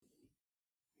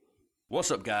What's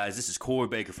up, guys? This is Corey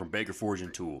Baker from Baker Forge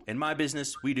and Tool. In my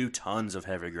business, we do tons of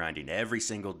heavy grinding every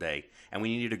single day, and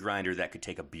we needed a grinder that could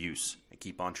take abuse and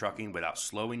keep on trucking without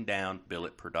slowing down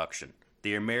billet production.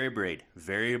 The Ameribraid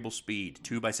variable speed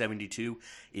 2x72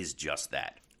 is just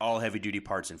that. All heavy-duty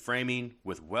parts and framing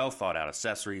with well-thought-out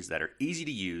accessories that are easy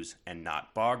to use and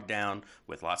not bogged down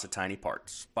with lots of tiny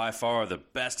parts. By far, the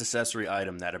best accessory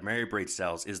item that Ameribraid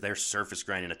sells is their surface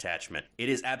grinding attachment. It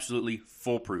is absolutely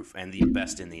foolproof and the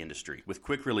best in the industry. With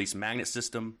quick-release magnet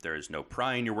system, there is no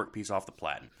prying your workpiece off the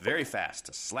platen. Very fast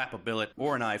to slap a billet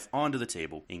or a knife onto the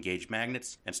table, engage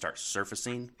magnets, and start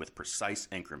surfacing with precise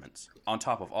increments. On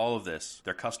top of all of this,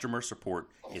 their customer support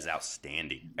is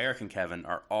outstanding. Eric and Kevin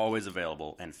are always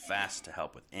available and fast to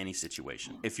help with any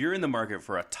situation. If you're in the market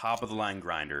for a top-of-the-line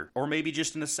grinder, or maybe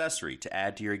just an accessory to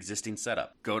add to your existing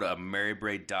setup, go to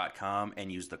ameribraid.com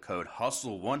and use the code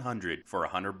HUSTLE100 for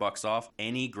 $100 off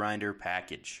any grinder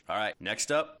package. All right, next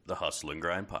up, the Hustle and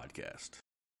Grind Podcast.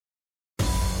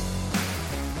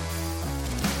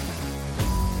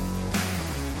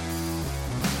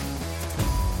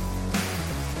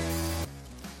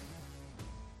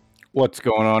 What's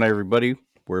going on, everybody?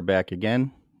 We're back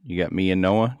again. You got me and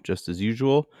Noah, just as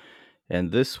usual.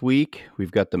 And this week,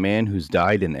 we've got the man who's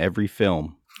died in every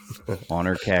film,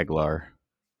 Onur Caglar.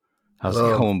 How's it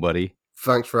going, buddy?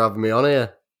 Thanks for having me on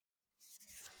here.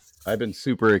 I've been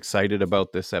super excited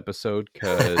about this episode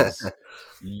because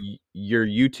your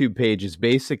YouTube page is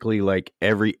basically like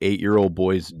every 8-year-old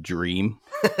boy's dream.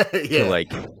 Yeah.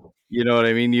 Like, you know what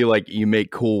I mean? You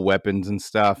make cool weapons and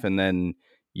stuff, and then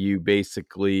you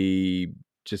basically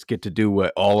just get to do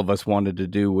what all of us wanted to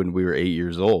do when we were 8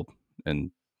 years old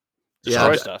and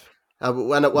destroy stuff.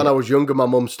 When I was younger, my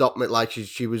mum stopped me. Like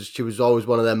she was always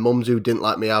one of them mums who didn't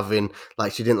like me having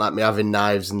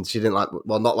knives, and she didn't like,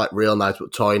 well, not like real knives,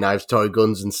 but toy knives, toy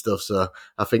guns and stuff. So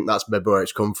I think that's maybe where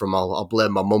it's come from. I'll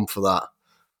blame my mum for that.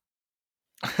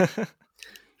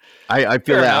 I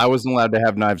feel that I wasn't allowed to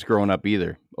have knives growing up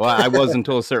either. Well, I was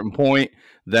until a certain point.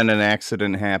 Then an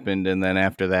accident happened, and then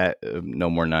after that, no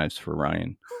more knives for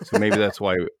Ryan. So maybe that's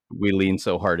why we lean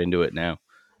so hard into it now.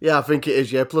 Yeah, I think it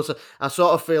is, yeah. Plus, I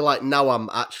sort of feel like now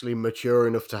I'm actually mature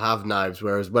enough to have knives,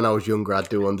 whereas when I was younger, I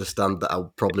do understand that I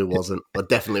probably wasn't. I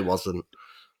definitely wasn't.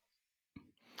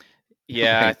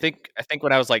 Yeah, I think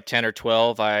when I was like 10 or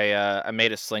 12, I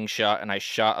made a slingshot and I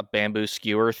shot a bamboo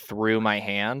skewer through my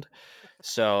hand.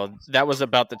 So that was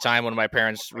about the time when my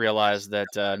parents realized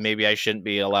that maybe I shouldn't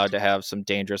be allowed to have some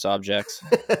dangerous objects.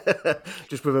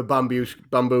 Just with a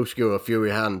bamboo skewer through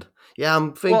your hand. Yeah,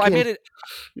 I'm thinking. Well,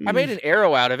 I made an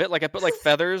arrow out of it. Like I put like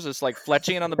feathers, it's like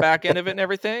fletching on the back end of it and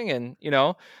everything. And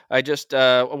I just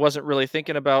wasn't really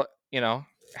thinking about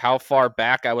how far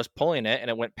back I was pulling it,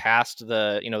 and it went past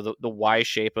the Y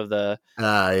shape of the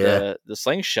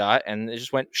slingshot, and it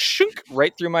just went shunk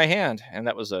right through my hand, and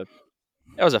that was a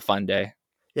fun day.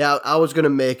 Yeah, I was gonna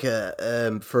make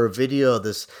for a video.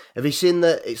 Have you seen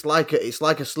that? It's like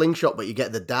a slingshot, but you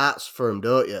get the darts for them,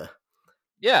 don't you?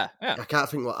 Yeah. I can't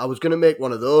think what I was gonna make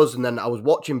one of those, and then I was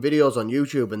watching videos on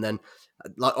YouTube, and then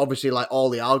obviously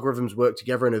all the algorithms work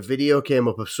together, and a video came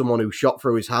up of someone who shot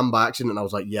through his hand by accident, and I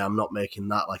was like, yeah, I'm not making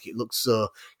that. Like, it looks so,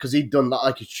 because he'd done that,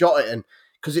 like he shot it, and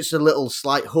because it's a little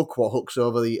slight hook what hooks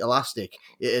over the elastic,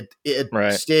 it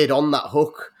had stayed on that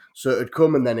hook, so it had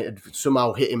come, and then it had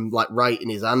somehow hit him like right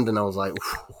in his hand, and I was like,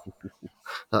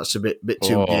 that's a bit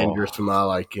too dangerous for my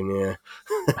liking. Yeah.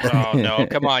 Oh no,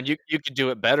 come on, you could do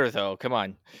it better though. Come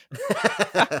on.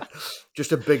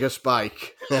 Just a bigger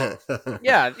spike.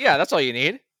 yeah, that's all you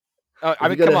need. I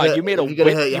mean, come on, you made a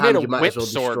whip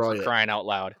sword for crying out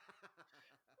loud.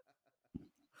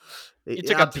 You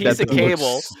took a piece of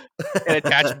cable and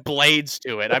attached blades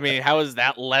to it. I mean, how is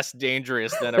that less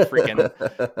dangerous than a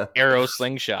freaking arrow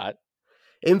slingshot?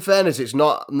 In fairness, it's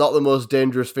not the most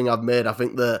dangerous thing I've made. I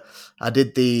think that I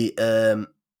did the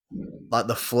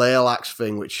the flail axe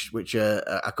thing, which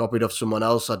I copied off someone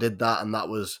else. I did that, and that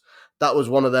was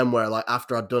one of them where, like,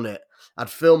 after I'd done it, I'd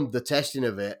filmed the testing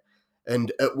of it,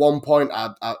 and at one point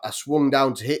I swung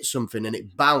down to hit something, and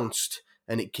it bounced,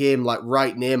 and it came like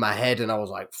right near my head, and I was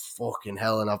like, fucking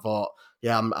hell, and I thought,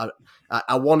 yeah,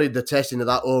 I wanted the testing of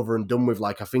that over and done with.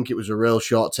 Like, I think it was a real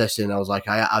short testing, and I was like,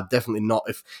 I definitely not,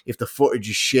 if the footage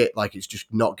is shit, like, it's just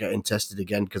not getting tested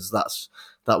again, because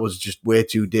that was just way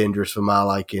too dangerous for my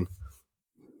liking.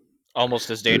 Almost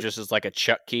as dangerous as like a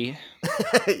chuck key.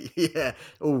 Yeah.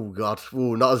 Oh God.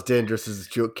 Oh, not as dangerous as a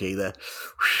chuck key there.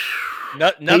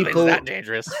 Nothing's that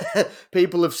dangerous.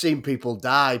 People have seen people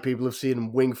die. People have seen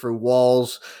them wing through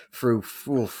walls.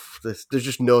 There's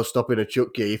just no stopping a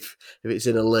chuck key if it's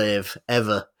in a lathe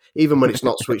ever. Even when it's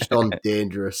not switched on,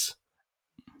 dangerous.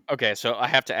 Okay, so I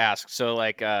have to ask. So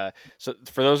like, so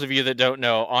for those of you that don't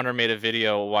know, Honor made a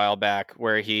video a while back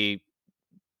where he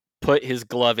put his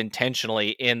glove intentionally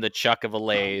in the chuck of a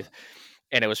lathe,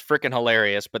 and it was freaking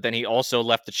hilarious. But then he also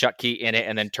left the chuck key in it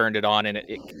and then turned it on, and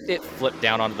it flipped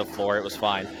down onto the floor. It was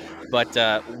fine. But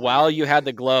while you had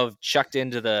the glove chucked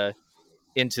into the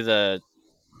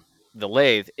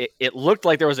lathe, it looked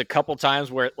like there was a couple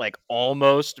times where it like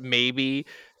almost maybe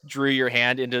drew your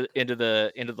hand into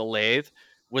the lathe.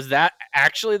 Was that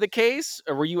actually the case,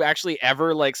 or were you actually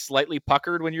ever like slightly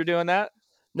puckered when you're doing that?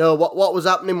 No, what was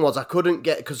happening was I couldn't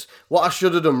get, because what I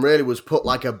should have done really was put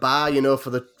like a bar, for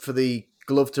the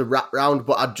glove to wrap round,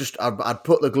 but I'd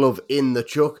put the glove in the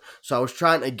chuck, so I was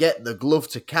trying to get the glove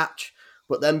to catch,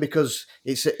 but then because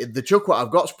it's the chuck what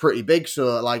I've got's pretty big,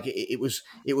 so like it was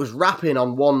wrapping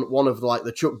on one of like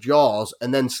the chuck jaws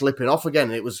and then slipping off again,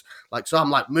 and it was like, so I'm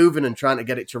like moving and trying to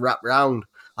get it to wrap round.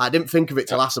 I didn't think of it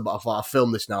till after, but I thought I'll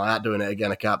film this now. I ain't doing it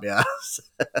again. I can't be arsed.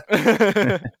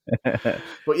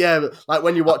 But yeah, like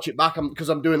when you watch it back, because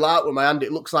I'm doing that with my hand,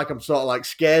 it looks like I'm sort of like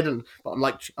scared, but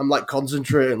I'm like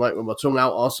concentrating, like with my tongue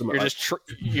out or something. You're like. just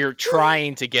you're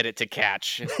trying to get it to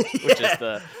catch, which is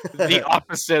the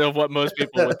opposite of what most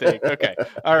people would think. Okay,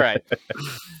 all right.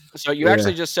 So you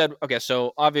actually just said, okay,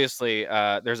 so obviously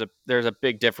there's a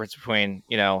big difference between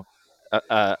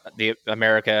the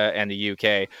America and the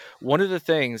UK. One of the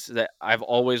things that I've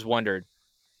always wondered,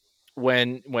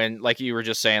 when like you were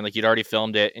just saying, like you'd already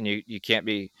filmed it and you can't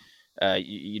be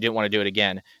you didn't want to do it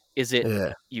again, is it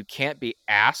Yeah. you can't be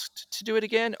asked to do it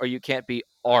again, or you can't be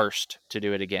arsed to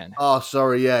do it again? Oh,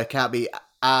 sorry. Yeah, can't be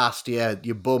asked. Yeah,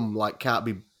 your bum like can't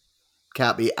be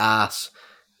asked,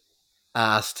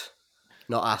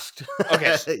 not asked.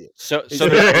 Okay, so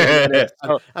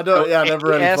I don't. Yeah, I never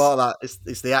really AS thought of that.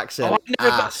 It's the accent. I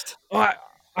never thought. Asked. Oh,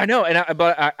 I know,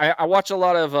 but I watch a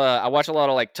lot of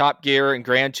like Top Gear and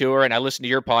Grand Tour, and I listen to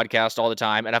your podcast all the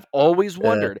time, and I've always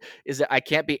wondered, is that I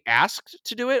can't be asked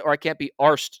to do it, or I can't be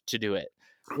arsed to do it?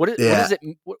 What is it?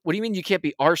 What do you mean you can't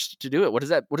be arsed to do it? What does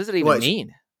that even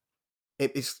mean?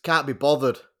 It's can't be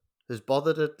bothered. Is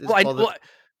bothered?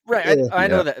 Right. I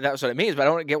know that's what it means, but I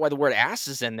don't get why the word ass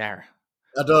is in there.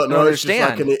 I don't know. It's just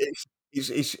like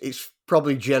it's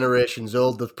probably generations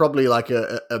old. There's probably like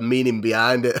a meaning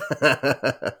behind it.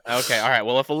 Okay, all right.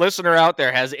 Well, if a listener out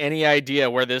there has any idea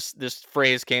where this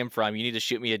phrase came from, you need to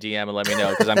shoot me a DM and let me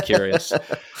know, because I'm curious.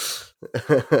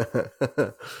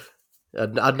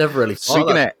 I'd never really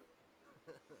thought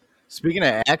Speaking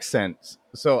of accents,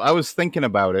 so I was thinking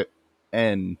about it,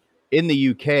 and in the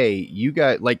UK, you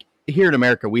got, like, here in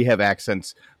America, we have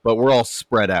accents, but we're all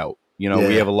spread out. We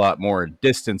have a lot more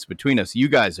distance between us. You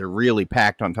guys are really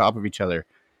packed on top of each other.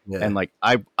 Yeah. And like,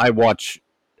 I watch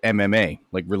MMA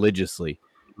like religiously.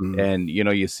 And,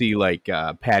 you see like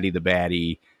Paddy the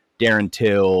Baddy, Darren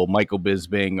Till, Michael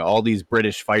Bisping, all these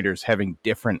British fighters having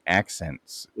different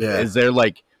accents. Yeah. Is there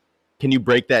like, can you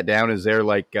break that down? Is there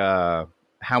like,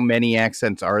 how many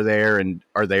accents are there, and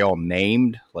are they all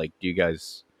named? Like, do you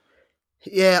guys...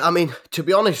 Yeah, I mean, to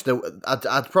be honest,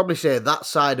 I'd probably say that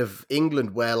side of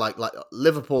England, where like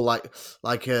Liverpool, like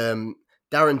Darren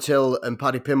Till and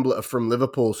Paddy Pimblett are from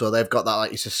Liverpool, so they've got that,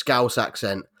 like, it's a Scouse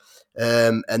accent,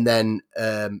 and then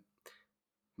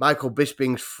Michael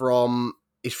Bisping's from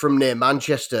near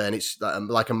Manchester, and it's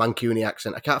like a Mancunian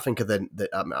accent. I can't think of I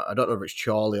don't know if it's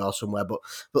Chorley or somewhere, but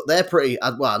they're pretty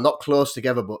not close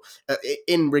together. But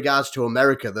in regards to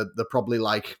America, they're probably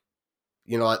like,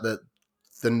 like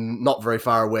they're not very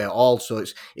far away at all. So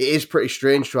it is pretty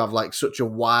strange to have like such a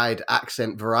wide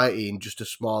accent variety in just a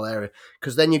small area.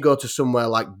 Because then you go to somewhere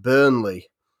like Burnley,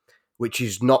 which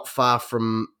is not far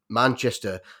from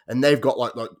Manchester, and they've got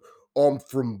like I'm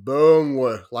from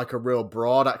Burnley, like a real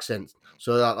broad accent.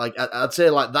 So that, like, I'd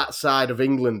say like that side of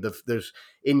England, there's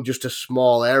in just a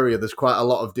small area, there's quite a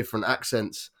lot of different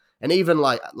accents. And even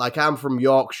like I'm from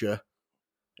Yorkshire,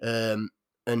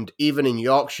 and even in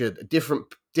Yorkshire,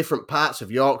 different parts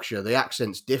of Yorkshire, the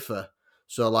accents differ.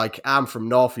 So like I'm from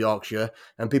North Yorkshire,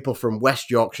 and people from West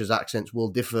Yorkshire's accents will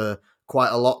differ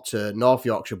quite a lot to North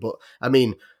Yorkshire. But I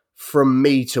mean, from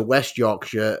me to West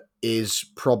Yorkshire is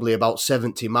probably about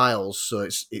 70 miles, so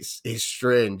it's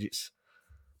strange.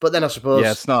 But then I suppose,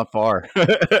 yeah, it's not far.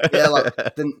 Yeah,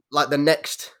 like the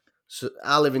next. So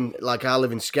I live in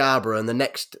Scarborough, and the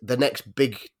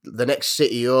next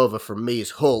city over from me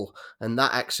is Hull, and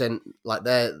that accent, like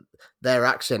their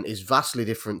accent is vastly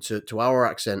different to our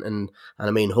accent, and I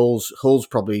mean Hull's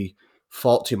probably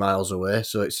 40 miles away,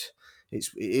 so it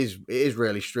is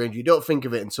really strange. You don't think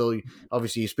of it until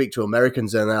obviously you speak to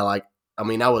Americans, and they're like, I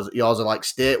mean, yours are like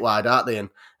statewide, aren't they? And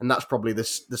that's probably the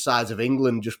size of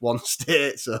England, just one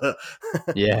state. So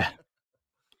yeah.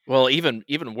 Well,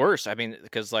 even worse. I mean,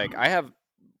 because like I have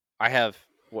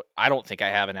I don't think I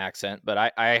have an accent, but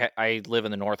I live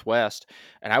in the Northwest,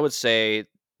 and I would say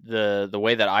the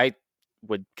way that I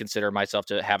would consider myself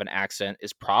to have an accent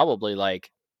is probably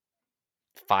like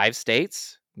 5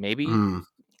 states, maybe. Mm,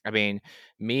 I mean,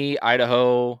 me,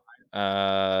 Idaho,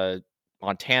 uh,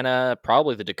 Montana,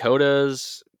 probably the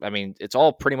Dakotas. I mean, it's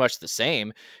all pretty much the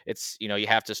same. It's, you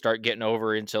have to start getting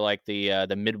over into like the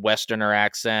Midwesterner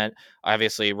accent.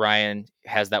 Obviously, Ryan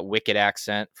has that wicked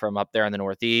accent from up there in the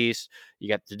Northeast. You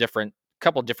got the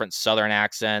couple different Southern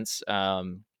accents.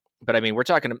 But I mean, we're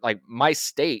talking like my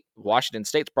state, Washington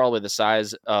State's probably the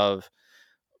size of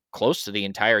close to the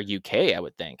entire UK, I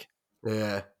would think.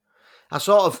 yeah. I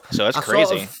sort of, So that's I sort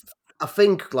crazy. of, I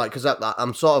think like because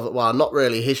I'm sort of, well, I'm not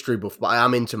really a history buff, but I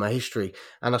am into my history,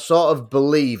 and I sort of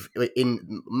believe,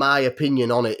 in my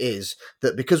opinion on it, is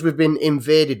that because we've been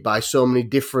invaded by so many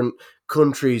different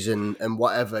countries and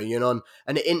whatever, and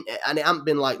it hasn't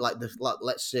been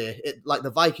let's say like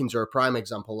the Vikings are a prime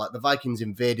example. Like the Vikings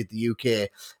invaded the UK,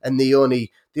 and they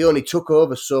only took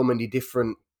over so many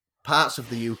different parts of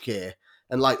the UK.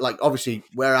 And like obviously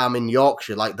where I'm in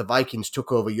Yorkshire, like the Vikings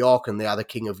took over York and they had a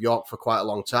King of York for quite a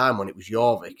long time when it was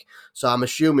Jorvik. So I'm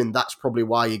assuming that's probably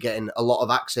why you're getting a lot of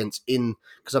accents in.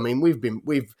 Because I mean,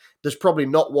 there's probably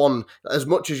not one, as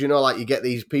much as like you get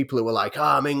these people who are like, oh,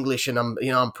 I'm English and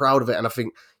I'm proud of it, and I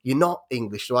think you're not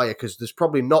English, are you? Because there's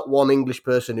probably not one English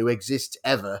person who exists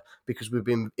ever, because we've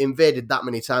been invaded that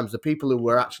many times. The people who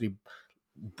were actually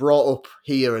brought up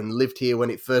here and lived here when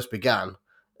it first began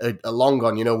are long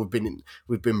gone.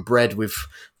 We've been bred with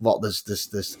what there's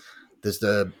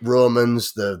the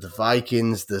Romans, the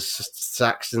Vikings, the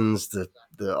Saxons,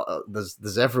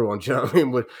 there's everyone. Do you know what I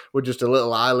mean? We're just a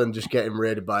little island just getting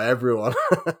raided by everyone.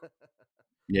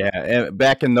 Yeah, and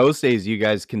back in those days, you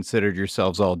guys considered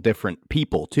yourselves all different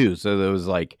people too. So there was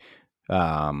like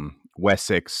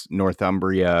Wessex,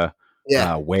 Northumbria,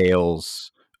 Yeah,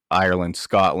 Wales, Ireland,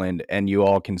 Scotland, and you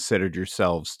all considered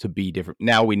yourselves to be different.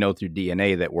 Now we know through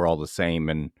DNA that we're all the same,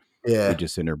 and we yeah,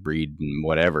 just interbreed and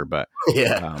whatever. But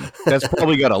yeah. that's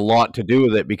probably got a lot to do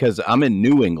with it, because I'm in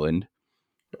New England,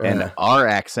 and uh, our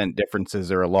accent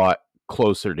differences are a lot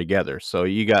closer together. So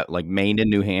you got like Maine and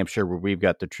New Hampshire, where we've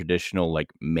got the traditional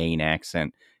like Maine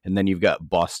accent, and then you've got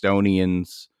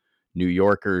Bostonians, New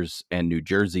Yorkers, and New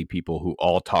Jersey people who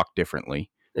all talk differently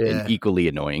and yeah, equally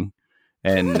annoying.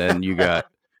 And then you got,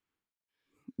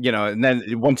 and then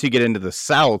once you get into the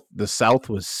South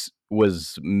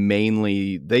was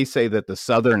mainly, they say that the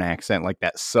Southern accent, like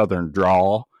that Southern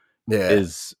drawl, yeah.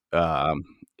 is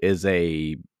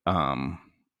a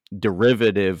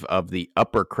derivative of the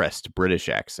upper crest British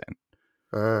accent.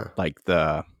 Uh, Like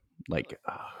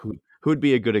who would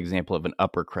be a good example of an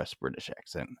upper crest British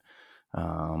accent?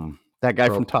 That guy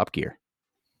from prob- Top Gear.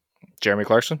 Jeremy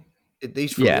Clarkson.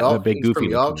 he's from Yeah, the York. big He's from goofy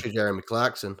looking Yorkshire, Jeremy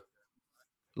Clarkson.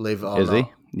 Believe it or is he?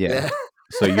 not. Yeah. Yeah.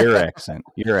 So your accent.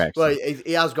 Well,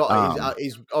 he has got. Um,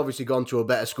 He's obviously gone to a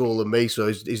better school than me, so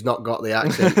he's not got the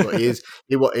accent. But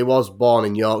he was born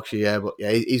in Yorkshire, yeah. But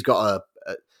yeah, he's got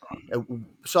a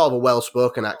sort of a well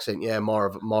spoken accent, yeah. More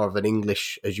of an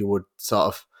English, as you would sort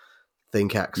of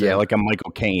think, yeah, accent. like a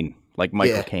Michael Caine, like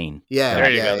Michael Yeah, Caine. yeah, There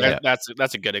That, you yeah, go. yeah,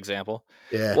 That's a good example.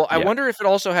 yeah, Well, I yeah. wonder if it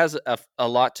also has a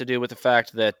lot to do with the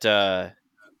fact that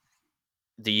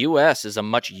the U.S. is a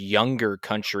much younger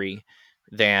country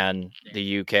than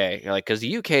the UK. Like, because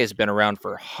the UK has been around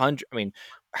for hundred. I mean,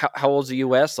 how old's the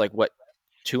U.S.? Like what,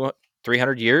 200,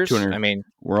 300 years? 200. I mean,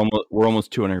 We're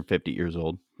almost 250 years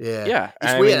old. yeah. yeah.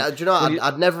 It's I weird. mean, Do you know? when you,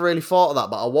 I'd never really thought of that,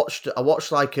 but I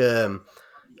watched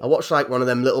like one of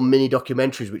them little mini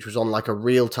documentaries, which was on like a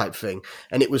reel type thing,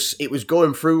 and it was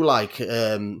going through like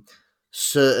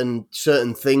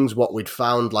certain things what we'd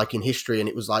found like in history, and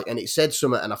it was like, and it said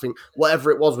something, and I think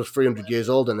whatever it was 300 years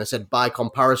old, and they said by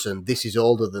comparison this is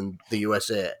older than the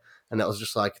USA, and it was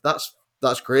just like that's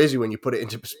crazy when you put it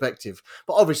into perspective.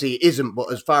 But obviously it isn't.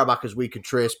 But as far back as we could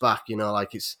trace back,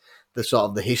 like it's the sort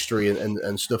of the history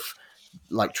and stuff,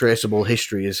 like traceable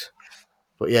history is.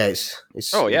 But yeah,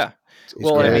 oh yeah. it's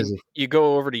Well, and I mean, crazy. you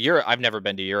go over to Europe. I've never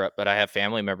been to Europe, but I have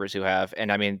family members who have,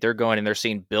 and I mean, they're going and they're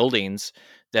seeing buildings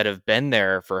that have been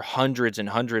there for hundreds and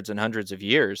hundreds and hundreds of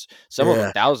years. Some of them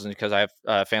Yeah, thousands, because I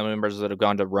have family members that have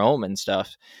gone to Rome and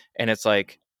stuff. And it's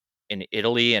like in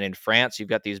Italy and in France, you've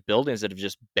got these buildings that have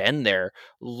just been there.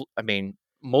 I mean,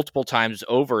 multiple times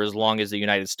over as long as the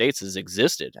United States has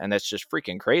existed, and that's just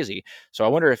freaking crazy. So I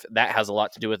wonder if that has a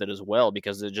lot to do with it as well,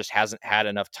 because it just hasn't had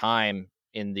enough time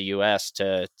in the U.S.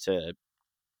 to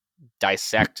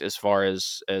dissect as far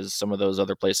as some of those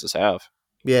other places have.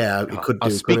 yeah, it could do,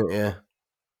 Speak couldn't it? Yeah,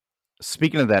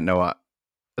 Speaking of that, Noah.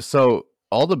 So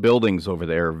all the buildings over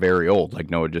there are very old, like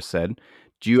Noah just said.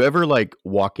 Do you ever like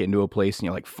walk into a place and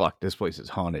you're like, fuck, this place is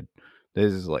haunted?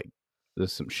 This is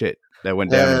some shit that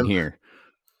went down in Um, here.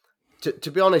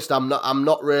 to be honest, I'm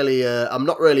not really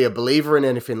a believer in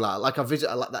anything like I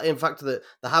visit like that. In fact, the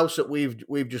house that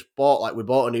we've just bought, like we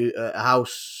bought a new a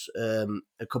house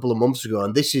a couple of months ago,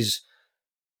 and this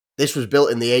was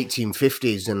built in the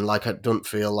 1850s, and like I don't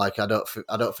feel like I don't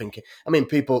think. I mean,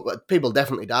 people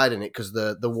definitely died in it because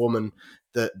the woman,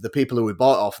 the people who we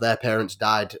bought off, their parents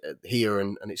died here,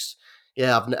 and it's.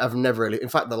 Yeah, I've never really. In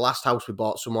fact, the last house we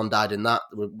bought, someone died in that.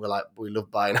 We love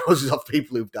buying houses off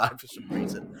people who've died for some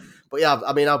reason. But yeah,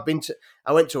 I mean, I went to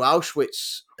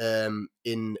Auschwitz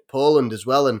in Poland as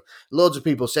well, and loads of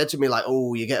people said to me like,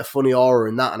 "Oh, you get a funny aura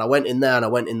in that." And I went in there, and I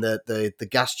went in the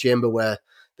gas chamber where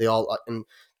they all and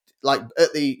like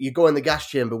you go in the gas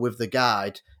chamber with the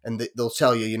guide, and they'll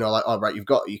tell you, like, all right,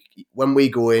 when we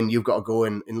go in, you've got to go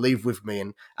in and leave with me.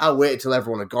 And I waited till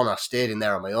everyone had gone. I stayed in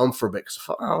there on my own for a bit because I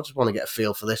thought, I just want to get a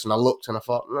feel for this. And I looked and I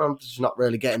thought, no, I'm just not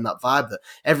really getting that vibe that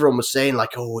everyone was saying,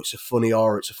 like, oh, it's a funny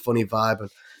aura, it's a funny vibe,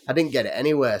 and I didn't get it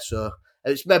anywhere. So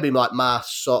it's maybe like my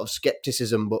sort of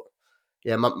skepticism, but.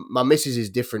 Yeah, my missus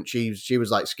is different. She was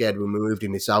like scared when we moved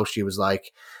in this house. She was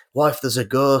like, "What if there's a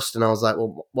ghost?" And I was like,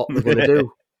 "Well, what are they going to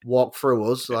do? Walk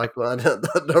through us?" Like, well, I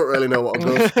don't really know what a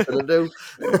ghost is going to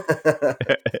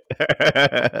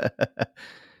do.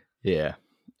 Yeah.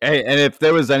 And if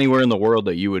there was anywhere in the world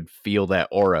that you would feel that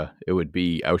aura, it would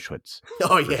be Auschwitz.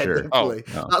 Oh yeah, sure. definitely.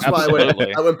 Oh, no. That's why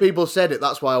when people said it,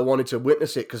 that's why I wanted to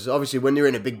witness it, because obviously when you're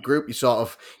in a big group,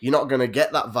 you're not going to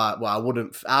get that vibe. Well, I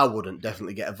wouldn't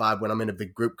definitely get a vibe when I'm in a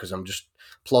big group because I'm just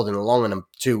plodding along and I'm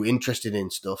too interested in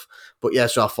stuff. But yeah,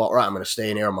 so I thought, right, I'm going to stay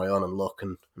in here on my own and look,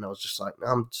 and I was just like, no,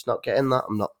 I'm just not getting that.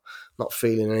 I'm not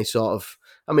feeling any sort of.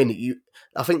 I mean,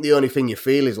 I think the only thing you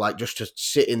feel is like just to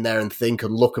sit in there and think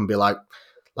and look and be like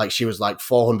she was like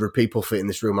 400 people fit in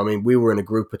this room. I mean, we were in a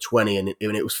group of 20 and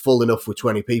it was full enough with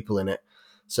 20 people in it.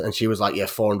 So, and she was like, yeah,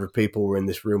 400 people were in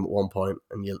this room at one point.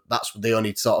 And that's the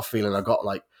only sort of feeling I got,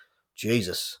 like,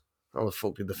 Jesus, how the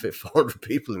fuck did they fit 400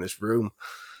 people in this room?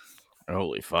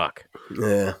 Holy fuck.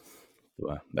 Yeah.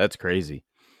 Well, that's crazy.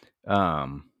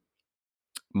 My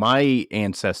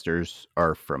ancestors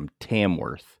are from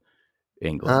Tamworth,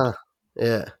 England.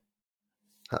 Yeah.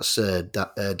 That's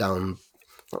down...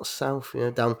 Not south, yeah,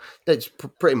 down. It's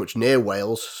pretty much near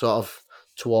Wales, sort of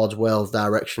towards Wales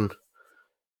direction.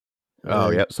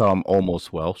 Oh, yeah. So I'm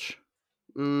almost Welsh.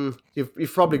 You've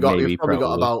probably got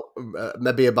about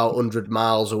maybe about 100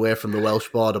 miles away from the Welsh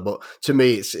border, but to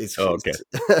me, it's okay.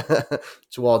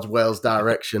 towards Wales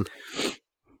direction.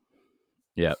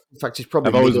 Yeah. In fact, it's probably.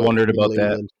 I've always wondered about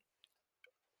England. that.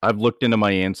 I've looked into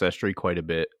my ancestry quite a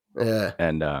bit. Yeah,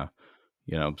 and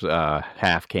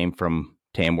half came from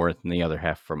Tamworth and the other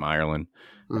half from Ireland.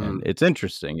 And it's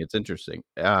interesting.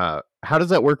 How does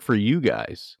that work for you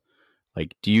guys?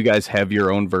 Like, do you guys have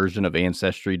your own version of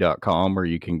Ancestry.com where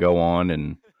you can go on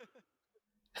and...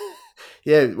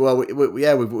 Yeah, well,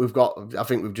 we've got... I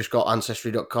think we've just got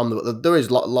Ancestry.com, but there is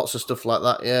lots of stuff like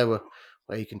that, yeah, where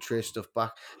you can trace stuff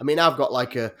back. I mean, I've got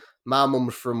like my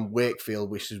mum's from Wakefield,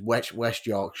 which is West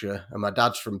Yorkshire, and my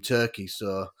dad's from Turkey,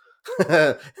 so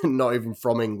not even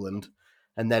from England.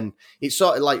 And then it's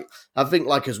sort of like, I think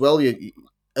like as well,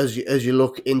 as you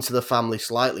look into the family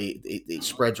slightly, it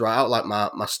spreads right out. Like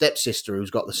my stepsister,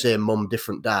 who's got the same mum,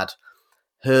 different dad,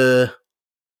 her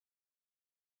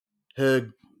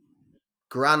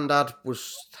granddad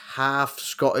was half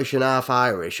Scottish and half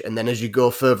Irish, and then as you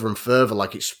go further and further,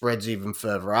 like it spreads even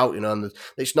further out, and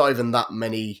it's not even that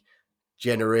many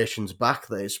generations back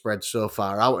that it spreads so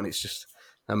far out, and it's just,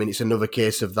 I mean, it's another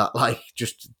case of that, like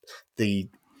just the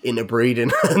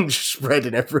interbreeding and just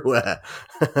spreading everywhere.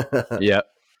 Yeah.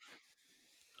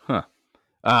 Huh.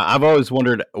 I've always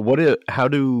wondered, how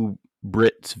do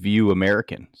Brits view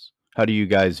Americans? How do you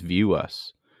guys view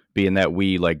us, being that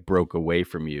we like broke away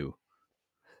from you?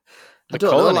 I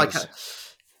don't know. Like,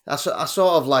 I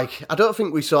sort of like. I don't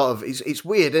think we sort of. It's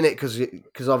weird, isn't it?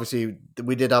 Because obviously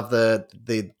we did have the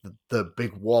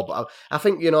big war, but I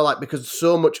think, like, because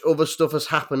so much other stuff has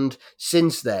happened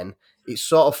since then, it's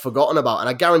sort of forgotten about. And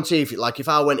I guarantee, if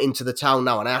I went into the town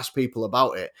now and asked people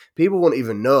about it, people wouldn't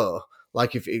even know.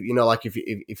 Like if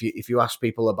you ask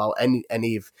people about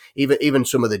any of even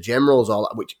some of the generals, or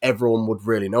which everyone would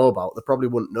really know about, they probably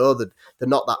wouldn't know that they're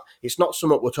not that. It's not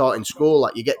something we're taught in school.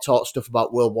 Like you get taught stuff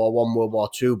about World War I, World War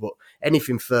II, but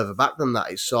anything further back than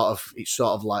that, it's sort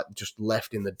of like just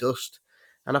left in the dust.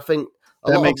 And I think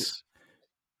that makes.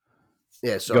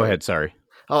 Yeah, sorry. Go ahead. Sorry.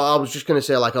 I was just going to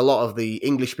say, like, a lot of the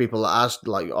English people that asked,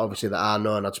 like, obviously that I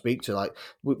know and I'd speak to, like,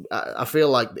 I feel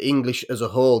like the English as a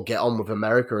whole get on with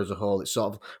America as a whole. It's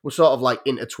we're sort of like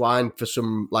intertwined for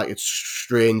some, like, it's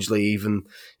strangely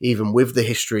even with the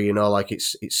history, like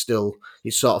it's sort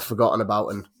of forgotten about.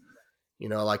 And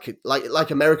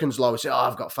like Americans will always say, "Oh,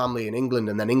 I've got family in England,"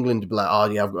 and then England will be like, "Oh,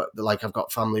 yeah, I've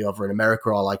got family over in America,"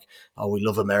 or like, "Oh, we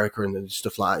love America," and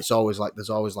stuff like that. It's always like there's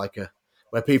always like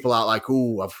where people are like,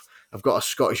 "Oh, I've got a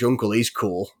Scottish uncle. He's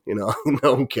cool," No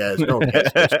one cares. No one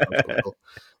cares about Scottish uncle.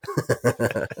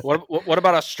 What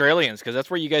about Australians? Because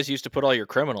that's where you guys used to put all your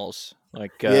criminals.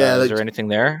 Like, Yeah, is there anything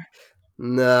there?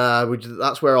 Nah,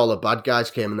 that's where all the bad guys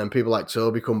came, and then people like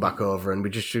Toby come back over, and we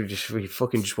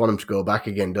fucking just want them to go back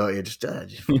again, don't you? Just stay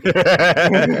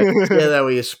there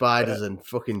with your spiders and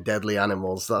fucking deadly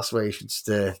animals. That's where you should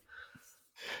stay.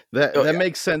 That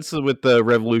makes sense with the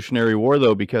Revolutionary War,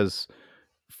 though, because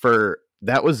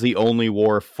that was the only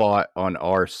war fought on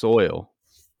our soil.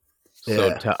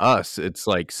 So to us, it's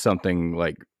like something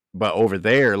like, but over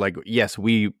there, like, yes,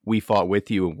 we fought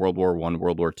with you in World War I,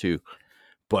 World War II.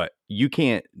 But you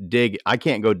can't I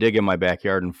can't go dig in my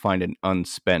backyard and find an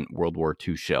unspent World War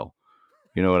II shell.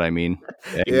 You know what I mean?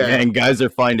 And guys are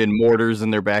finding mortars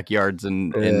in their backyards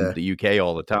in the UK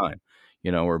all the time,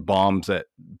 or bombs that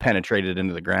penetrated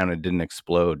into the ground and didn't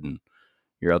explode. And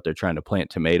you're out there trying to plant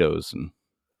tomatoes.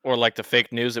 Or like the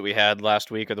fake news that we had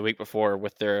last week or the week before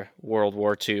with their World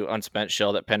War II unspent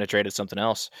shell that penetrated something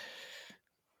else.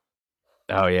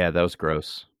 Oh, yeah, that was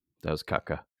gross. That was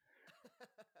caca.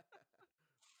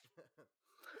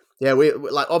 Yeah, we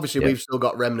like obviously we've still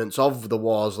got remnants of the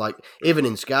wars. Like even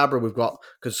in Scarborough, we've got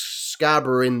because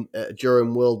Scarborough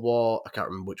during World War, I can't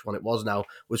remember which one it was now,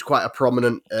 was quite a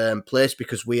prominent place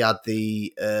because we had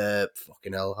the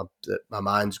fucking hell, my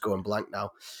mind's going blank now.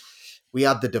 We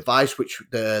had the device, which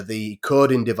the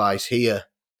coding device here,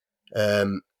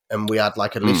 and we had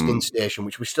like a listening station,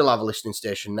 which we still have a listening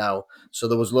station now. So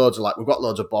there was loads of we've got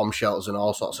loads of bomb shelters and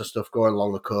all sorts of stuff going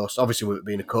along the coast. Obviously, with it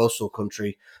being a coastal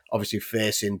country, obviously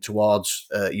facing towards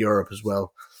Europe as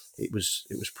well, it was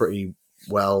pretty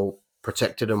well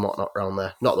protected and whatnot around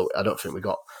there. Not that I don't think we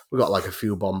got like a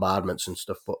few bombardments and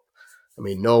stuff, but I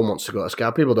mean, no one wants to go to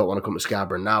Scarborough. People don't want to come to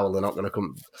Scarborough now. They're not going to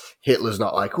come. Hitler's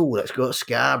not like, oh, let's go to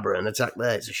Scarborough and attack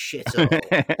there. It's a shithole.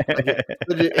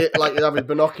 like you have his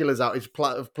binoculars out, his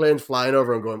planes flying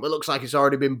over and going, it looks like it's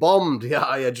already been bombed.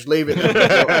 Yeah, just leave it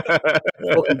there.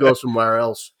 Fucking go somewhere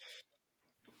else.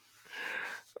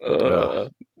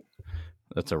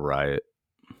 That's a riot.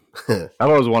 I've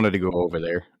always wanted to go over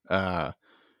there.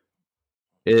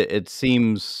 It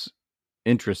seems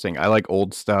interesting. I like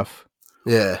old stuff.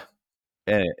 Yeah.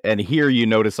 And here you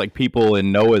notice like people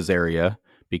in Noah's area,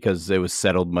 because it was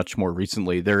settled much more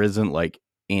recently, there isn't like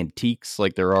antiques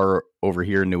like there are over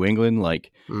here in New England.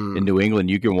 Like in New England,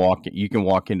 you can walk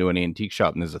into an antique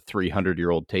shop and there's a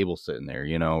 300-year-old table sitting there,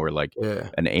 or like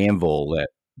an anvil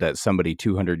that somebody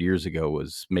 200 years ago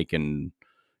was making,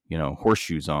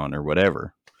 horseshoes on or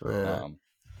whatever.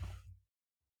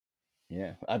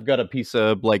 Yeah. I've got a piece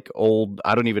of like old,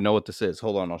 I don't even know what this is.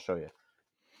 Hold on, I'll show you.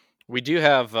 We do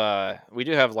have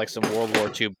like some World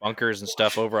War II bunkers and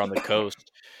stuff over on the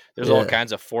coast. There's all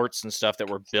kinds of forts and stuff that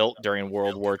were built during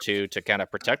World War II to kind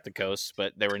of protect the coast,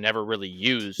 but they were never really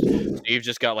used. So you've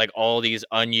just got like all these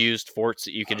unused forts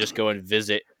that you can just go and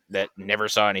visit that never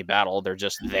saw any battle. They're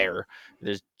just there.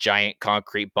 There's giant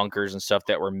concrete bunkers and stuff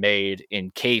that were made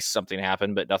in case something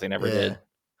happened, but nothing ever did.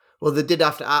 Well, they did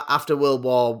after World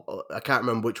War. I can't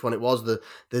remember which one it was.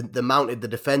 They mounted the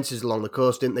defences along the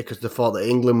coast, didn't they? Because they thought that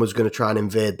England was going to try and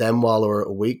invade them while they were at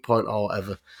a weak point or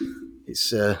whatever.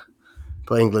 It's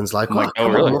but England's like, come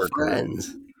on, we're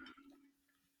friends.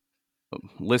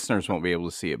 Listeners won't be able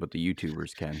to see it, but the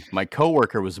YouTubers can. My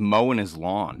coworker was mowing his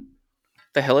lawn.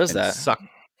 The hell is that?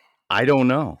 I don't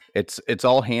know. It's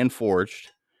all hand forged.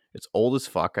 It's old as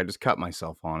fuck. I just cut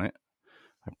myself on it.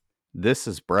 This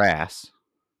is brass.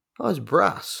 Oh, it's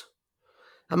brass.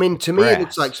 I mean, to me, it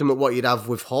looks like some of what you'd have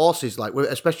with horses, like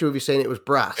especially if you're saying it was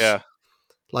brass. Yeah,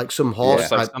 like some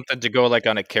horse, like something to go like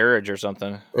on a carriage or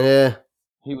something. Yeah,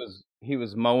 he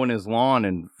was mowing his lawn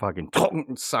and fucking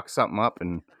sucked something up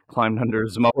and climbed under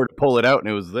his mower to pull it out, and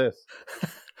it was this.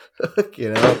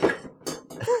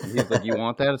 He's like, "You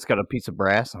want that? It's got a piece of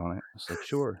brass on it." I was like,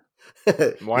 "Sure."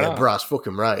 Why not? Brass,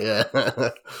 fucking right, yeah.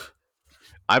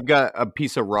 I've got a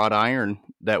piece of wrought iron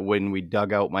that when we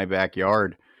dug out my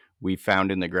backyard, we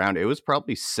found in the ground. It was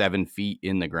probably 7 feet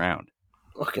in the ground.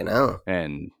 Fucking hell.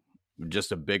 And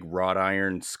just a big wrought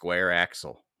iron square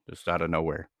axle just out of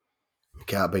nowhere. You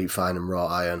can't beat finding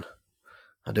wrought iron.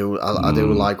 I do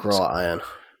like wrought iron.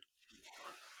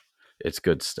 It's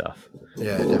good stuff.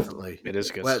 Yeah, definitely. It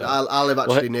is good Well, stuff. I live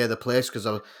actually near the place because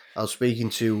I was speaking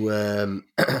to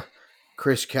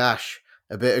Chris Cash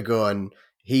a bit ago, and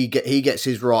he gets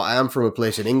his raw. I am from a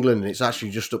place in England, and it's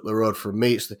actually just up the road from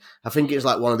me. I think it's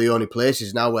like one of the only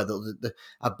places now where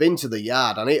I've been to the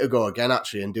yard. I need to go again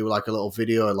actually and do like a little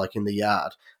video like in the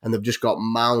yard, and they've just got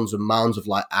mounds and mounds of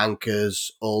like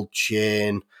anchors, old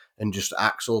chain, and just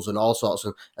axles and all sorts,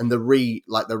 and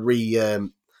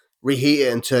reheat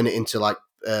it and turn it into like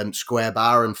square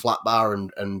bar and flat bar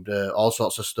and all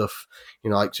sorts of stuff,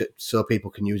 like so people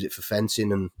can use it for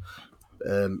fencing and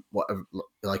whatever,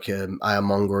 like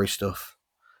ironmongery stuff.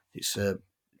 It's a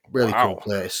really cool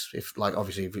place. If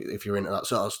you're into that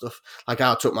sort of stuff, like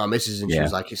I took my missus and she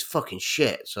was like, "It's fucking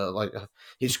shit." So like,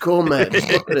 it's cool, mate.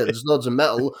 Just look at it. There's loads of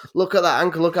metal. Look at that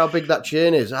anchor. Look how big that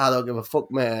chain is. I don't give a fuck,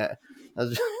 mate.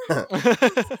 It's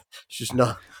just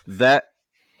not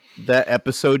That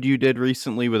episode you did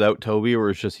recently without Toby, where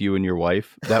it's just you and your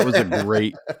wife, that was a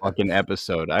great fucking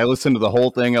episode. I listened to the whole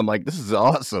thing. I'm like, this is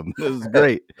awesome. This is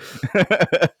great.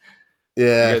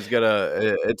 Yeah, you guys got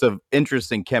it's a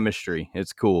interesting chemistry.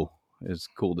 It's cool. It's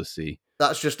cool to see.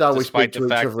 That's just how we speak to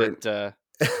each other.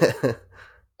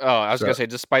 I was going to say,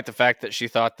 despite the fact that she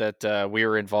thought that we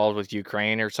were involved with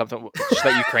Ukraine or something, just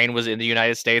that Ukraine was in the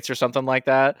United States or something like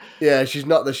that. Yeah, she's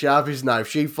not the sharpest knife.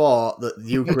 She thought that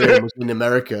Ukraine was in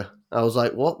America. I was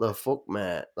like, what the fuck,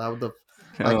 mate? How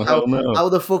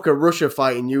the fuck are Russia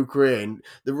fighting Ukraine?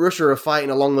 The Russia are fighting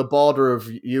along the border of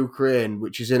Ukraine,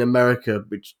 which is in America,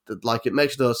 which, like, it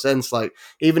makes no sense. Like,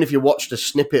 even if you watched a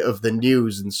snippet of the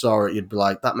news and saw it, you'd be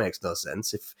like, that makes no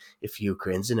sense. If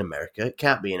Ukraine's in America, it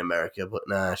can't be in America. But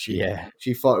nah, she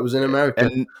thought it was in America.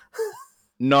 And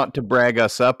not to brag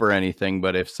us up or anything,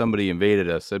 but if somebody invaded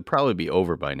us, it'd probably be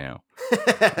over by now.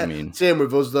 I mean, same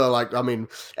with us though. Like, I mean,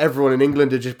 everyone in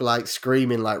England would just be like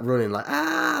screaming, like running, like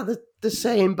they're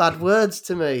saying bad words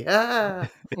to me. And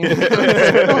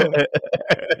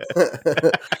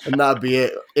that'd be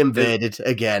it. Invaded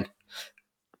again.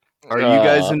 Are you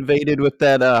guys invaded with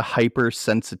that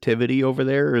hypersensitivity over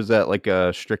there, or is that like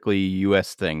a strictly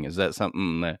U.S. thing? Is that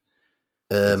something that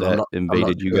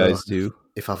invaded you guys too?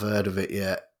 If I've heard of it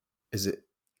yet, is it?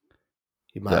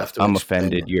 You might have to. I'm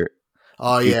offended. You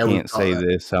can't say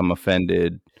this. I'm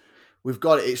offended. We've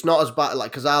got it. It's not as bad, like,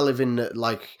 because I live in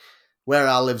like where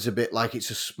I live's a bit like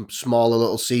it's a smaller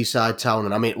little seaside town,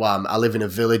 and I live in a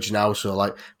village now, so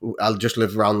like I just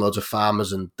live around loads of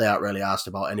farmers, and they aren't really asked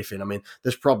about anything. I mean,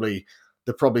 they're probably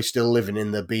still living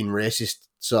in the being racist.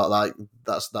 So like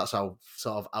that's how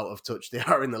sort of out of touch they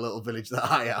are in the little village that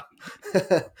I am.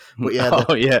 But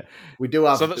yeah, we do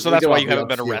have. So that's why you haven't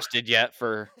been arrested yet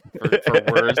for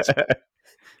words.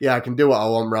 Yeah, I can do what I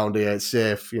want around here. It's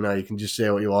safe. You can just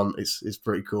say what you want. It's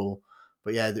pretty cool.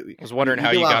 But yeah, I was wondering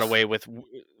how you got away with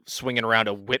swinging around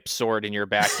a whip sword in your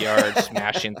backyard,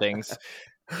 smashing things.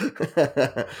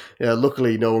 Yeah,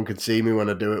 luckily no one can see me when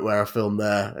I do it where I film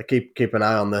there. I keep an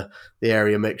eye on the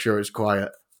area, make sure it's quiet.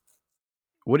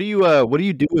 What do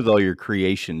you do with all your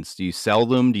creations? Do you sell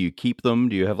them? Do you keep them?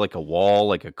 Do you have like a wall,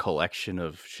 like a collection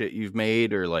of shit you've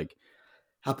made, or like?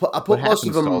 I put most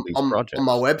of them on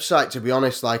my website. To be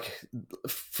honest, like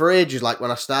for ages, like when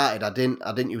I started, I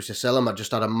didn't used to sell them. I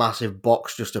just had a massive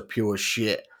box just of pure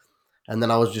shit, and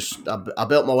then I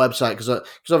built my website because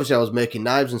obviously I was making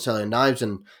knives and selling knives,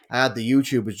 and I had the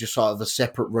YouTube was just sort of a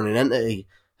separate running entity,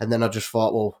 and then I just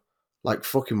thought, well, like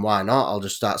fucking why not? I'll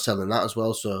just start selling that as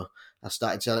well. So I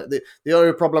started selling it. The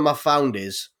only problem I found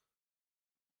is,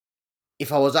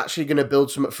 if I was actually going to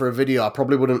build something for a video, I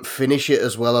probably wouldn't finish it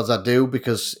as well as I do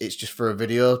because it's just for a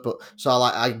video. But so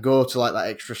I go to like that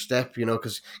extra step,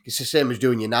 because it's the same as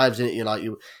doing your knives, isn't it?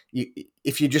 You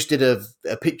if you just did a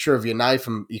picture of your knife,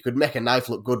 and you could make a knife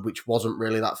look good, which wasn't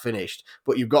really that finished,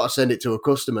 but you've got to send it to a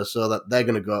customer so that they're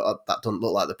going to go, oh, that doesn't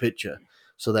look like the picture.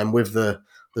 So then with the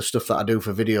stuff that I do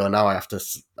for video now, I have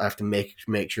to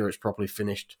make sure it's properly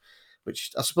finished,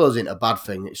 which I suppose isn't a bad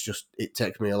thing. It's just it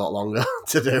takes me a lot longer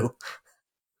to do.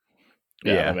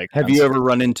 Yeah. Have you ever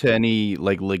run into any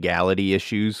like legality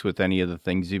issues with any of the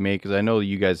things you make? Because I know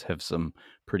you guys have some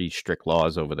pretty strict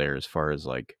laws over there as far as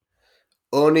like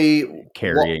only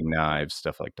carrying knives,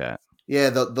 stuff like that. Yeah,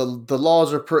 the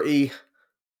laws are pretty.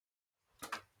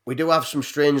 We do have some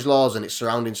strange laws, and it's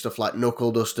surrounding stuff like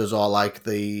knuckle dusters or like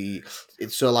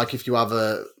like if you have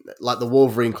like the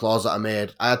Wolverine claws that I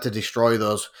made, I had to destroy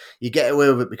those. You get away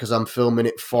with it because I'm filming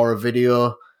it for a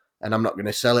video. And I'm not going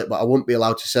to sell it, but I wouldn't be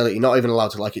allowed to sell it. You're not even allowed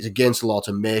to, it's against the law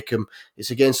to make them. It's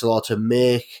against the law to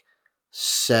make,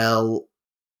 sell,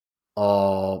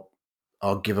 or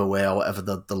give away, or whatever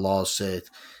the laws say.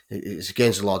 It's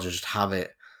against the law to just have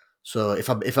it. So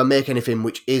if I make anything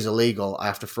which is illegal, I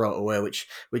have to throw it away.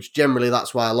 Which generally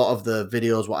that's why a lot of the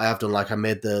videos what I have done, like I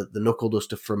made the knuckle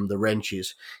duster from the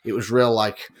wrenches. It was a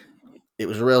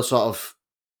real sort of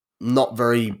not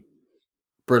very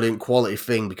brilliant quality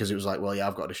thing because it was like, well, yeah,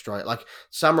 I've got to destroy it. Like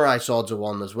samurai swords are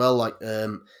one as well. Like I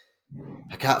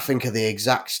can't think of the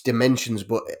exact dimensions,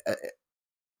 but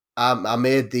I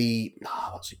made the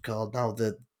what's it called now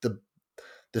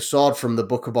the sword from the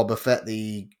Book of Boba Fett,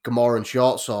 the Gamoran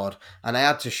short sword, and I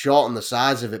had to shorten the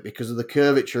size of it because of the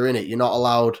curvature in it. You're not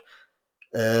allowed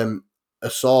a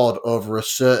sword over a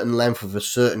certain length of a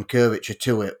certain curvature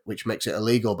to it, which makes it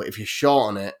illegal. But if you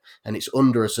shorten it and it's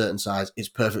under a certain size, it's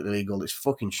perfectly legal. It's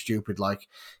fucking stupid. Like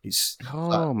it's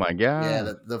my god.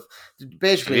 Yeah,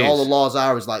 basically all the laws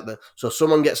are is like so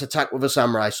someone gets attacked with a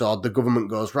samurai sword, the government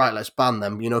goes, right, let's ban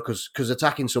them, because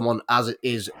attacking someone as it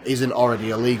isn't already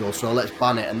illegal, so let's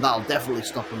ban it, and that'll definitely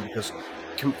stop them because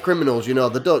criminals, they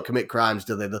don't commit crimes,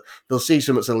 do they? They'll see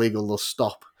something's illegal, they'll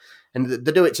stop. And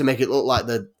they do it to make it look like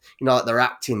like they're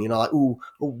acting, like, well,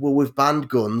 we've banned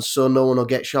guns, so no one will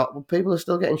get shot. Well, people are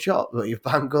still getting shot, but you've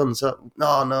banned guns. So,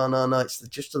 no, it's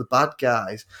just the bad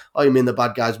guys. Oh, you mean the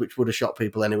bad guys which would have shot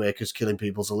people anyway because killing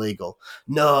people's illegal?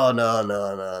 No.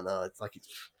 It's like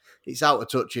it's out of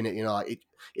touch in it, like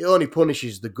it only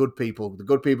punishes the good people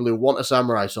who want a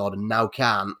samurai sword and now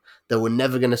can't. They were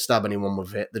never going to stab anyone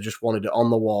with it. They just wanted it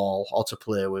on the wall or to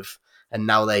play with, and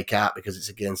now they can't because it's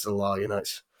against the law.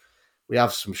 We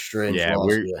have some strange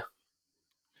laws here.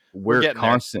 We're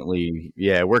constantly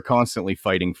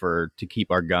fighting to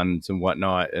keep our guns and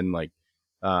whatnot, and like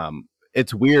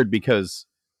it's weird because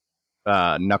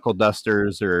knuckle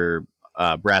dusters or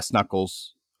brass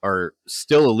knuckles are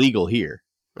still illegal here.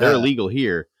 They're illegal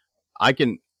here. I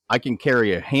can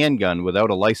carry a handgun without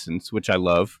a license, which I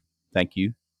love. Thank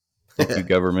you,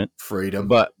 government. Freedom.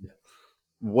 But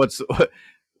what's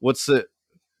the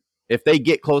if they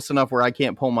get close enough where I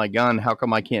can't pull my gun, how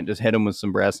come I can't just hit them with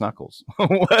some brass knuckles?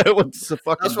 What's the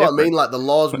fucking That's difference? what I mean. Like the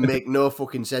laws make no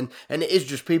fucking sense, and it is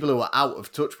just people who are out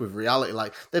of touch with reality.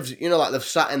 Like they've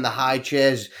sat in the high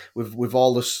chairs with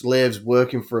all the slaves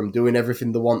working for them, doing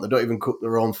everything they want. They don't even cook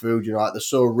their own food. Like they're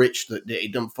so rich that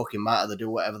it doesn't fucking matter. They do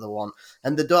whatever they want,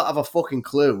 and they don't have a fucking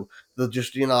clue. They're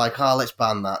just like, let's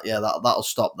ban that. Yeah, that'll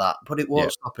stop that, but it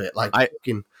won't stop it. Like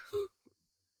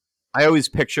I always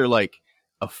picture like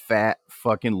a fat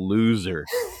fucking loser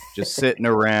just sitting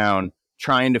around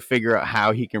trying to figure out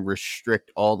how he can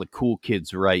restrict all the cool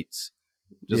kids' rights.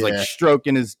 Just like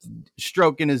stroking his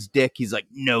dick. He's like,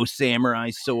 no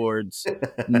samurai swords,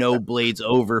 no blades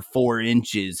over 4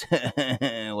 inches.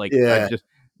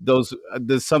 There's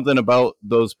something about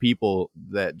those people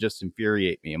that just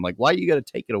infuriate me. I'm like, why you got to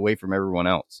take it away from everyone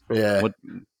else? Yeah.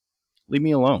 Leave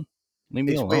me alone.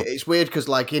 It's weird because,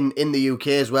 like, in the UK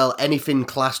as well, anything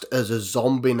classed as a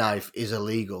zombie knife is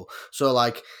illegal. So,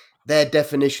 like, their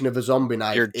definition of a zombie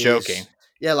knife You're joking.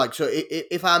 Yeah, like, so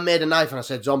if I made a knife and I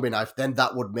said zombie knife, then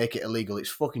that would make it illegal. It's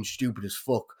fucking stupid as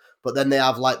fuck. But then they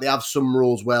have some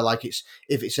rules where, like, if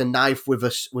it's a knife with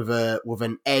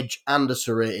an edge and a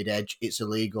serrated edge, it's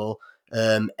illegal.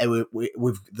 And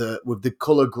with the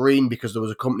color green, because there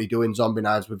was a company doing zombie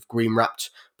knives with green wrapped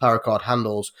paracord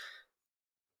handles.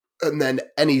 And then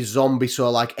any zombie,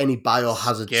 so like any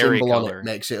biohazard symbol on it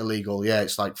makes it illegal. Yeah,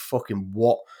 it's like fucking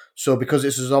what? So because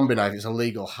it's a zombie knife, it's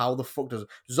illegal. How the fuck does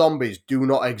zombies do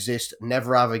not exist?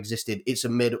 Never have existed. It's a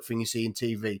made up thing you see in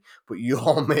TV. But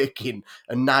you're making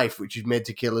a knife which is made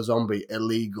to kill a zombie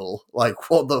illegal.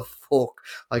 Like what the fuck?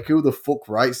 Like who the fuck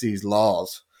writes these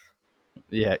laws?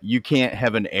 Yeah, you can't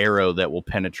have an arrow that will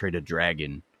penetrate a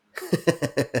dragon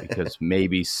because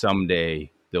maybe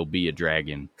someday there'll be a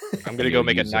dragon. I'm going to go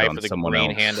make a knife with a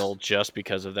green handle just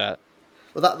because of that.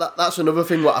 Well, that's another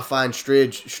thing what I find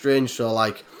strange. So,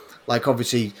 like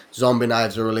obviously zombie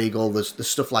knives are illegal. There's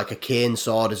stuff like a cane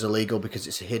sword is illegal because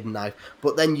it's a hidden knife.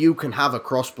 But then you can have a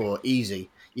crossbow easy.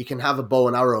 You can have a bow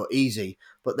and arrow easy.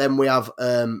 But then we have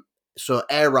so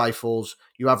air rifles.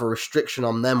 You have a restriction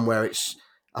on them where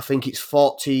I think it's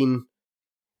 14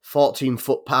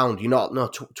 foot-pound. 12. You're not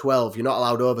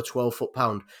allowed over 12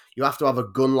 foot-pound. You have to have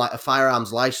a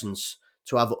firearms license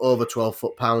to have over 12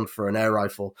 foot-pound for an air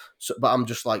rifle. So, but I'm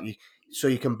just like, so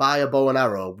you can buy a bow and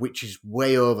arrow, which is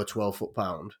way over 12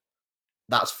 foot-pound.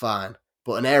 That's fine.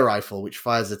 But an air rifle, which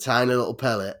fires a tiny little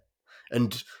pellet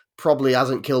and probably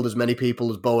hasn't killed as many people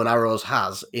as bow and arrows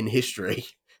has in history,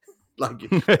 like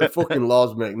the fucking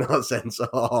laws make no sense at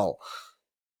all.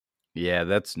 Yeah,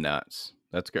 that's nuts.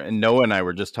 That's good. And Noah and I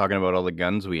were just talking about all the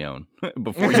guns we own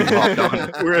before you hopped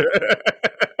on.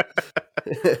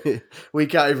 We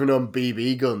can't even own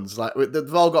BB guns. Like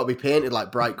they've all got to be painted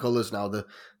like bright colours now. The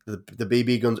the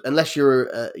BB guns, unless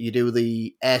you do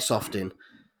the airsofting,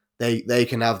 they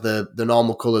can have the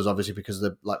normal colors, obviously, because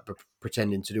they're like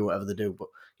pretending to do whatever they do. But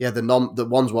yeah, the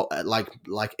ones what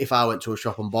like if I went to a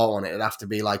shop and bought one, it'd have to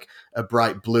be like a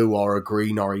bright blue or a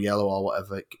green or a yellow or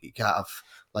whatever. You can't have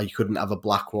like you couldn't have a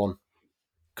black one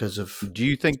because of. Do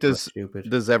you think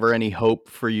there's ever any hope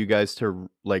for you guys to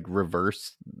like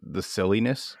reverse the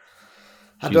silliness?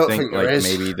 I Do you don't think there like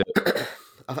is. maybe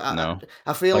No.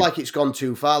 I feel like it's gone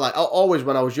too far. Like always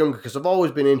when I was younger, because I've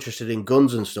always been interested in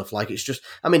guns and stuff. Like it's just,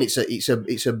 I mean, it's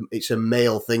a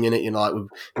male thing in it. You know, like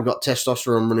we've got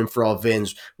testosterone running through our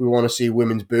veins. We want to see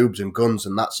women's boobs and guns,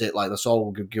 and that's it. Like that's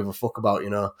all we give a fuck about. You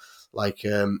know, like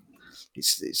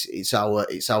it's our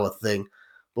thing.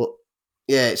 But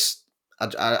yeah,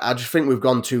 I just think we've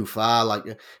gone too far.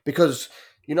 Like because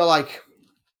you know, like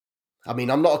I mean,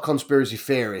 I'm not a conspiracy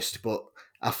theorist, but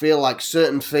I feel like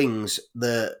certain things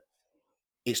that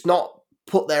it's not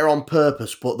put there on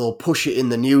purpose, but they'll push it in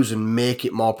the news and make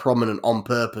it more prominent on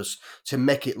purpose to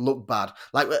make it look bad.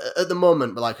 Like at the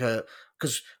moment, like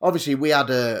because obviously we had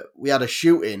a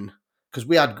shooting because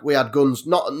we had guns,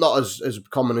 not as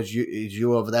common as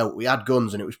you over there. We had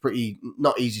guns and it was pretty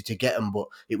not easy to get them, but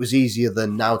it was easier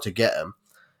than now to get them.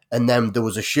 And then there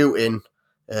was a shooting.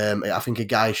 I think a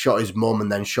guy shot his mum and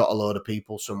then shot a load of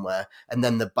people somewhere, and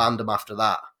then they banned him after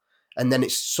that. And then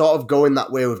it's sort of going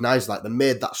that way with knives. Like they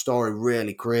made that story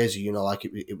really crazy, you know, like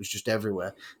it was just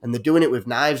everywhere. And they're doing it with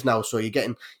knives now, so you're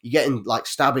getting like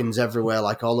stabbings everywhere,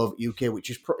 like all over UK, which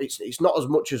is it's not as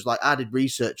much as like I did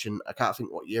research and I can't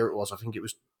think what year it was. I think it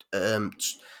was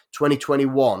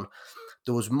 2021.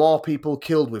 There was more people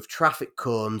killed with traffic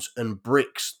cones and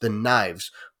bricks than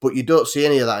knives, but you don't see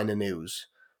any of that in the news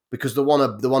because they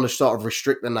want to sort of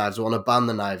restrict the knives, they want to ban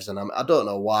the knives, and I don't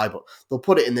know why, but they'll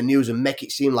put it in the news and make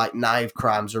it seem like knife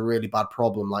crime's a really bad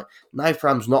problem. Like knife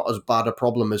crime's not as bad a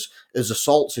problem as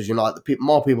assaults is. You know, like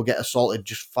more people get assaulted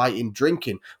just fighting,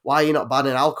 drinking. Why are you not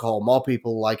banning alcohol? More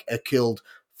people like are killed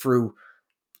through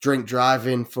drink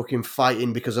driving, fucking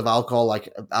fighting because of alcohol.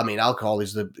 Like, I mean, alcohol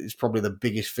is probably the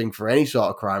biggest thing for any sort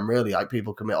of crime, really. Like,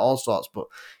 people commit all sorts, but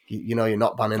you know, you're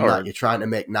not banning that. You're trying to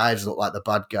make knives look like the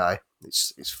bad guy.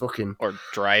 It's fucking or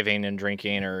driving and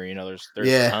drinking, or you know,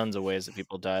 there's tons of ways that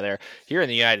people die there. Here in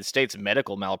the United States,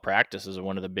 medical malpractice is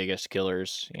one of the biggest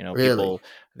killers. You know, really? People,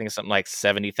 I think it's something like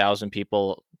 70,000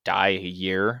 people die a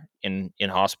year in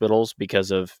hospitals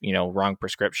because of, you know, wrong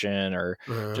prescription or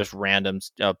just random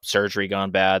surgery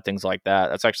gone bad, things like that.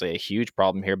 That's actually a huge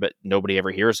problem here, but nobody ever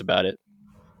hears about it.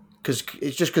 Because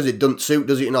it's just because it doesn't suit,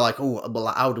 does it? You know, like, oh, well,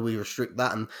 how do we restrict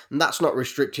that? And that's not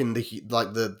restricting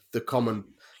the common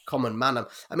man.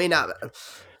 I mean,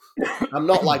 I'm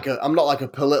not like a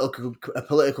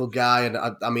political guy, and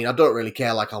I mean, I don't really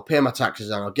care. Like, I'll pay my taxes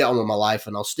and I'll get on with my life,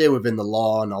 and I'll stay within the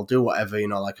law, and I'll do whatever. You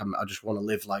know, like I just want to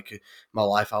live like my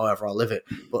life, however I live it.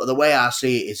 But the way I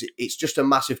see it is, it's just a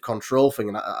massive control thing,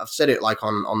 and I've said it like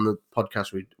on the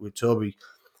podcast with Toby,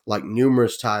 like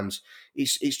numerous times.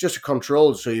 It's just a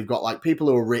control. So you've got like people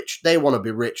who are rich. They want to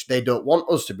be rich. They don't want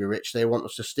us to be rich. They want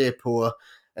us to stay poor.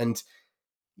 And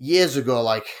years ago,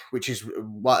 like, which is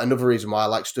another reason why I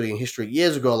like studying history.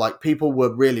 Years ago, like, people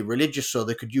were really religious, so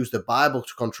they could use the Bible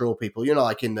to control people. You know,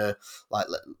 like in the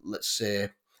let's say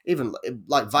even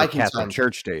like Viking times,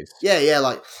 church days. Yeah,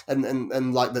 like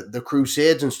and like the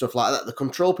Crusades and stuff like that. They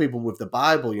control people with the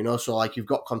Bible. You know, so like you've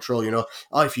got control. You know,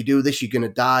 oh, if you do this, you're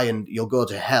gonna die and you'll go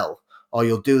to hell. Or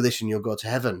you'll do this and you'll go to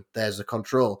heaven. There's the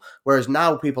control. Whereas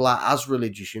now people are as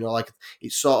religious, you know, like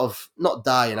it's sort of not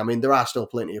dying. I mean, there are still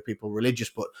plenty of people religious,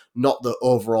 but not the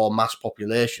overall mass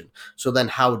population. So then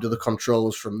how do the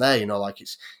controls from there? You know, like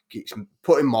it's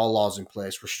putting more laws in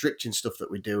place, restricting stuff that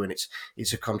we do, and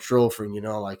it's a control thing, you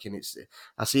know, like, and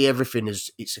I see everything as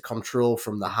it's a control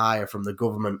from the higher, from the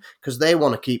government, because they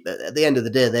want to keep, at the end of the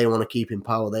day, they want to keep in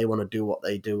power, they want to do what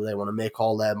they do, they want to make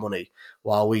all their money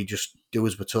while we just do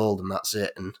as we're told, and that's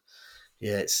it. And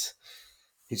yeah, it's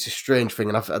a strange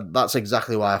thing, and that's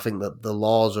exactly why I think that the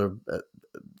laws are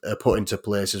put into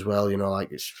place as well, you know,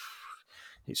 like it's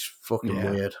fucking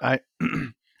weird.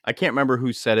 I can't remember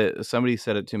who said it. Somebody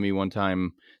said it to me one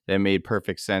time that made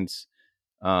perfect sense.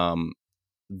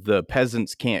 The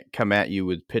peasants can't come at you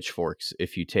with pitchforks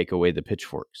if you take away the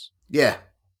pitchforks. Yeah,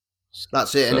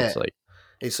 that's it, so isn't it's it? Like,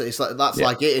 it's like that's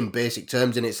like it in basic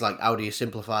terms, and it's like, how do you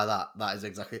simplify that? That is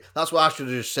exactly, that's what I should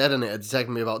have just said, and it had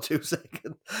taken me about 2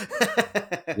 seconds.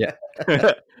 Yeah,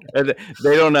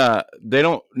 they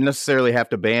don't necessarily have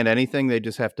to ban anything. They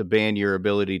just have to ban your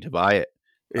ability to buy it.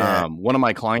 Yeah. One of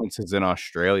my clients is in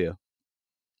Australia,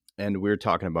 and we were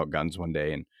talking about guns one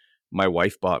day, and my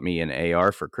wife bought me an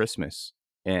AR for Christmas,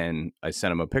 And I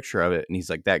sent him a picture of it, and he's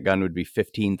like, "That gun would be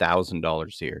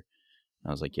 $15,000 here." I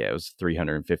was like, "Yeah, it was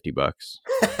 $350."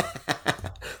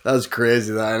 That's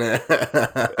crazy, that, isn't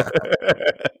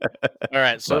All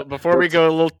right, so But before we go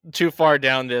a little too far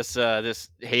down this this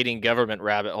hating government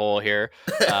rabbit hole here,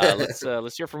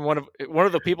 let's hear from one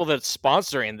of the people that's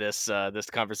sponsoring this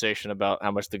conversation about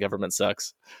how much the government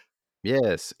sucks.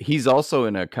 yes, he's also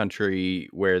in a country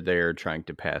where they're trying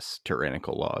to pass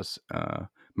tyrannical laws.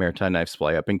 Maritime Knife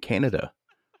Supply up in Canada.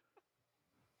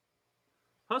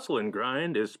 Hustle and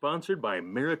Grind is sponsored by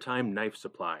Maritime Knife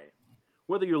Supply.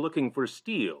 Whether you're looking for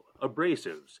steel,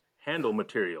 abrasives, handle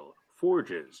material,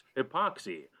 forges,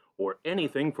 epoxy, or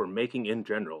anything for making in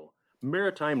general,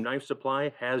 Maritime Knife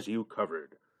Supply has you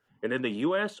covered. And in the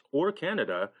US or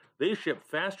Canada, they ship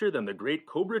faster than the great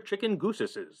Cobra chicken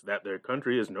goosesses that their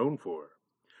country is known for.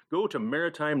 Go to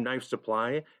Maritime Knife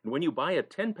Supply, and when you buy a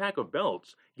 10-pack of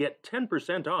belts, get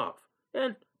 10% off.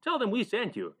 And tell them we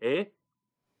sent you, eh?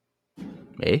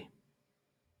 Eh?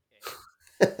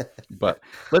 But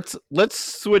let's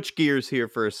switch gears here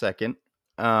for a second.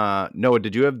 Noah,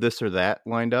 did you have this or that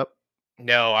lined up?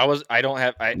 No, I don't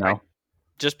have. No. I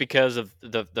just because of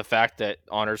the fact that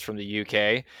Honor's from the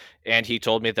UK, and he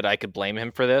told me that I could blame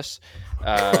him for this.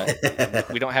 it?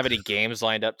 We don't have any games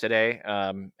lined up today,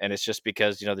 and it's just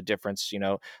because the difference.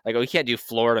 Like we can't do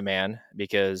Florida Man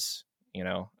because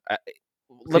I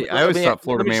always thought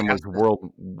Florida Man was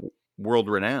world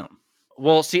renowned.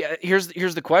 Well, see, here's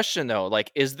the question though.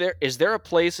 Like, is there a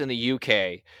place in the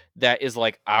UK that is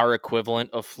like our equivalent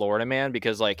of Florida Man?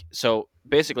 Because like, so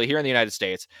basically here in the United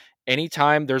States,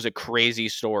 anytime there's a crazy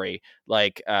story,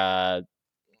 like,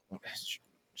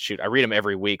 shoot, I read them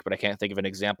every week, but I can't think of an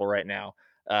example right now.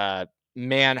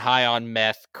 Man high on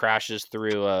meth crashes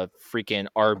through a freaking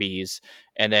Arby's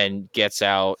and then gets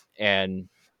out and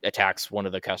attacks one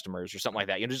of the customers or something like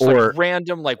that. Just like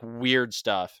random, like weird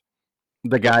stuff.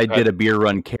 The guy did a beer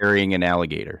run carrying an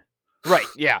alligator. Right,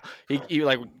 yeah. He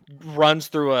like runs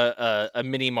through a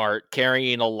mini mart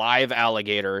carrying a live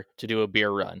alligator to do a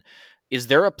beer run. Is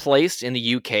there a place in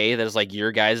the UK that is like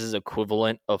your guys'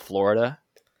 equivalent of Florida?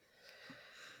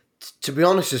 To be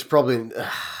honest, it's probably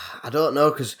I don't know,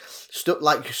 because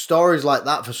like stories like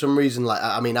that for some reason, like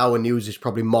I mean, our news is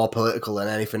probably more political than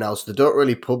anything else. They don't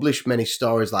really publish many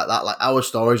stories like that. Like our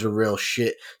stories are real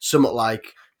shit. Something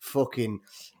like fucking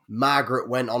Margaret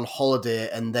went on holiday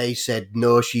and they said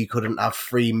no, she couldn't have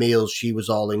free meals. She was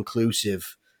all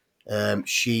inclusive.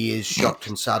 She is shocked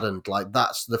and saddened. Like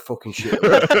that's the fucking shit.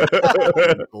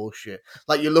 Bullshit.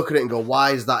 Like you look at it and go,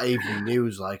 why is that even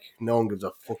news? Like no one gives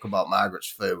a fuck about Margaret's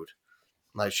food.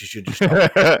 Like she should just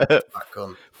stop back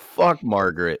on. Fuck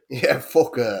Margaret. Yeah,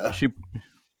 fuck her.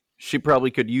 She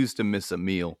probably could use to miss a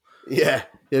meal. Yeah,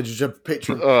 just a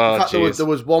picture. Oh, in fact, there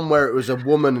was one where it was a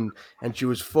woman and she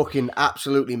was fucking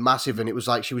absolutely massive, and it was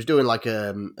like she was doing like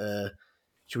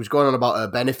she was going on about her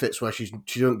benefits where she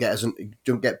don't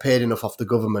get paid enough off the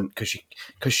government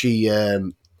because she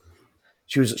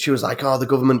was like, oh, the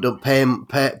government don't pay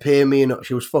me enough.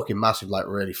 She was fucking massive, like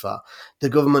really fat. The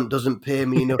government doesn't pay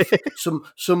me enough.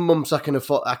 some months I can't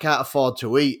afford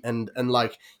to eat, and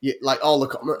like all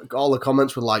the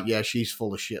comments were like, yeah, she's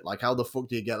full of shit. Like, how the fuck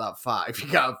do you get that fat if you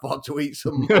can't afford to eat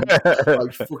some months?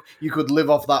 Like, you could live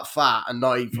off that fat and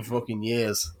not eat for fucking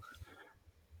years.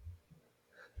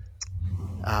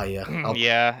 Ah, yeah.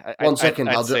 Yeah. One second,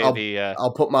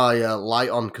 I'll put my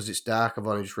light on because it's dark. I've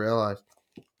only just realised.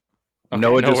 Okay,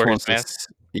 Noah just wants to.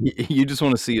 You just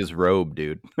want to see his robe,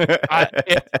 dude.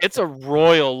 It's a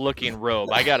royal looking robe,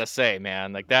 I gotta say,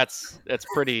 man. Like that's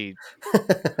pretty.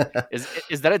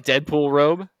 Is that a Deadpool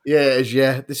robe? Yeah, it is.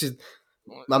 Yeah, this is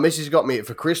my missus got me it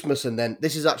for Christmas, and then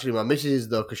this is actually my missus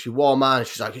though, because she wore mine. And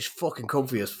she's like, it's fucking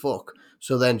comfy as fuck.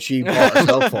 So then she bought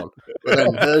herself one, but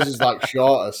then hers is like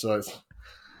shorter, so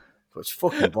it's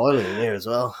fucking boiling in here as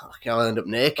well. I'll end up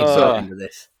naked at the end of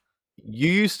this. You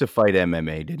used to fight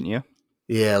MMA, didn't you?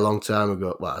 Yeah, a long time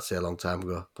ago. Well, I'd say a long time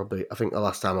ago. Probably, I think the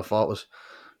last time I fought was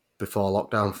before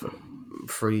lockdown,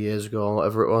 3 years ago or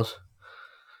whatever it was.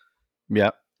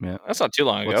 Yeah. That's not too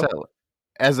long ago.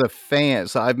 As a fan,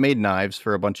 so I've made knives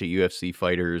for a bunch of UFC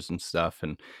fighters and stuff,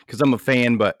 and because I'm a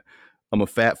fan, but I'm a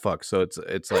fat fuck, so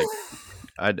it's like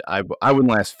I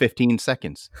wouldn't last 15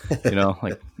 seconds.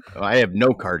 Like I have no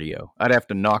cardio. I'd have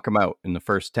to knock them out in the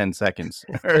first 10 seconds,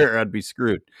 or I'd be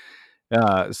screwed.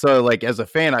 So like as a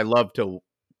fan, I love to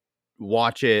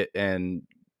watch it and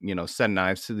send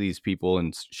knives to these people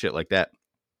and shit like that.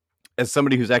 As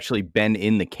somebody who's actually been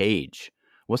in the cage,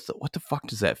 what the fuck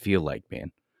does that feel like,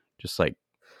 man? Just like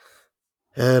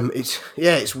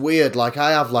it's weird. Like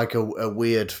I have like a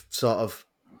weird sort of.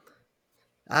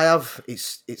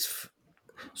 It's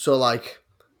So like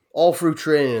all through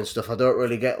training and stuff, I don't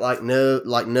really get like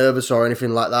nervous or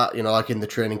anything like that. You know, like in the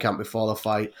training camp before the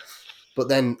fight. But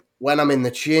then when I'm in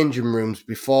the changing rooms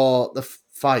before the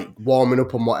fight, warming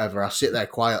up and whatever, I sit there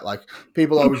quiet. Like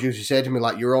people always used to say to me,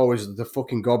 like, "You're always the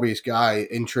fucking gobbiest guy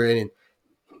in training,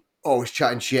 always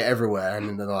chatting shit everywhere," and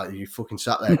then they're like, "You fucking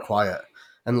sat there quiet."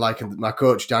 And like my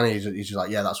coach Danny, he's just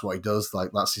like, "Yeah, that's what he does. Like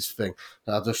that's his thing."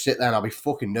 And I'll just sit there and I'll be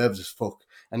fucking nervous as fuck.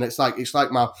 And it's like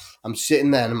I'm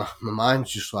sitting there and my mind's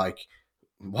just like,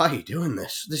 "Why are you doing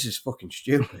this? This is fucking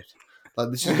stupid. Like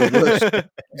this is the worst.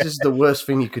 This is the worst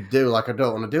thing you could do. Like I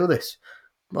don't want to do this."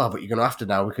 Well, but you're gonna have to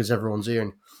now because everyone's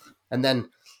here. And then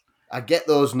I get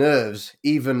those nerves,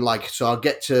 even like, so I'll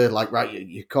get to like, right,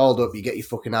 you're called up, you get your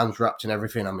fucking hands wrapped and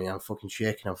everything. I mean, I'm fucking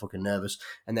shaking, I'm fucking nervous.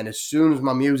 And then as soon as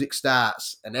my music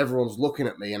starts and everyone's looking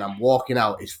at me and I'm walking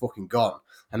out, it's fucking gone.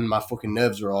 And my fucking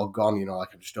nerves are all gone, you know,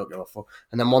 like I just don't give a fuck.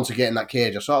 And then once I get in that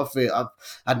cage, I sort of feel,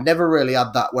 I'd never really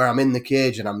had that where I'm in the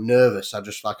cage and I'm nervous. I'm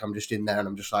just in there and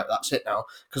I'm just like, that's it now.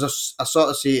 Because I sort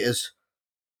of see it as,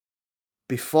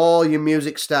 before your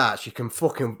music starts, you can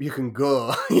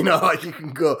go, you know, like you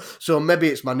can go. So maybe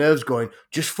it's my nerves going,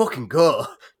 just fucking go,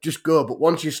 just go. But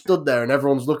once you stood there and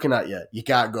everyone's looking at you, you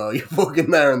can't go. You're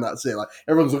fucking there and that's it. Like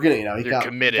everyone's looking at you now. You're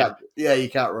committed. You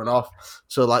can't run off.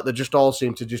 So like they just all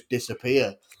seem to just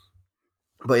disappear.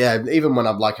 But yeah, even when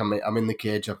I'm in the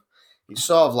cage, it's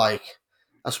sort of like,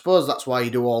 I suppose that's why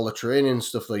you do all the training and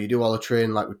stuff. Though you do all the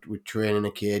training like with training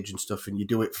a cage and stuff, and you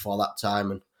do it for that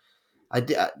time. And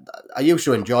I used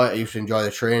to enjoy it. I used to enjoy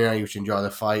the training. I used to enjoy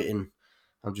the fighting.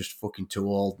 I'm just fucking too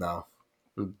old now.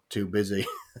 I'm too busy.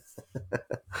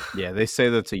 Yeah, they say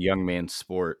that's a young man's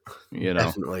sport, you know.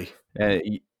 Definitely.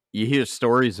 You hear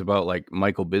stories about like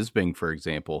Michael Bisping, for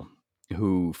example,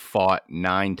 who fought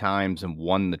 9 times and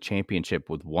won the championship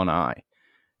with one eye.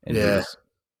 And Yeah.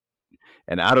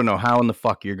 and I don't know how in the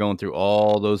fuck you're going through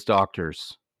all those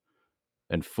doctors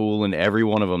and fooling every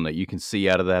one of them that you can see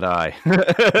out of that eye.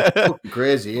 Fucking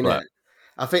crazy, isn't it?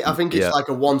 I think it's yeah. like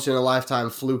a once in a lifetime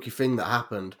fluky thing that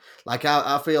happened. Like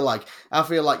I feel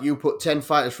like you put 10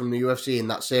 fighters from the UFC in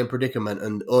that same predicament,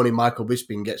 and only Michael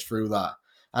Bisping gets through that.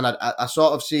 And I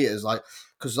sort of see it as like,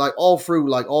 because like all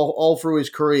through his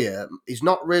career, he's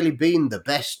not really been the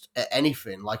best at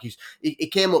anything. Like he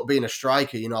came up being a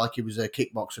striker, you know, like he was a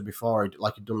kickboxer before,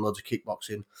 he'd done loads of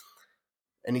kickboxing.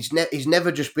 And he's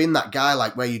never just been that guy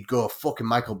like where you'd go, fucking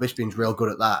Michael Bisping's real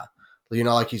good at that. You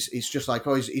know, like he's just like,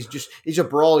 oh, he's a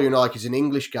brawler, you know, like he's an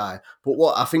English guy. But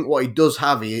what he does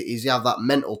have is he have that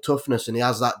mental toughness, and he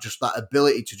has that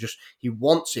ability to he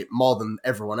wants it more than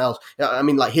everyone else. I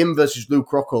mean, like him versus Luke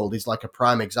Rockhold is like a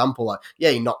prime example. Like,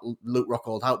 yeah, he knocked Luke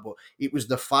Rockhold out, but it was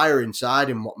the fire inside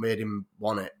him what made him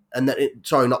want it. And then,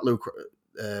 sorry, not Luke.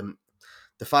 The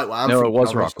fight where it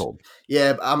was Rockhold.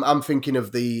 Yeah, I'm thinking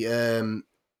of the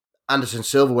Anderson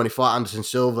Silva when he fought Anderson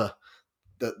Silva.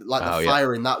 The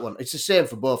fire in that one. It's the same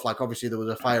for both. Like obviously there was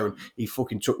a fire and he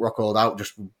fucking took Rockhold out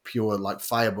just pure like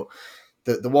fire.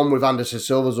 But the one with Anderson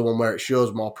Silva is the one where it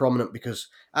shows more prominent because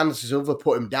Anderson Silva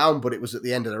put him down, but it was at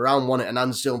the end of the round, wasn't it? And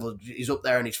Anderson Silva, he's up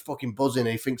there and he's fucking buzzing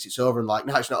and he thinks it's over and like,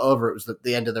 no, it's not over. It was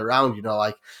the end of the round, you know,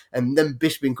 like, and then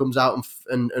Bisping comes out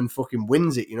and fucking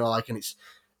wins it, you know, like, and it's,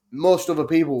 most other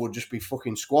people would just be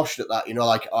fucking squashed at that, you know,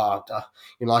 like,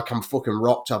 you know, like I'm fucking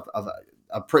rocked.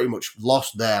 I've pretty much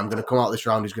lost there. I'm going to come out this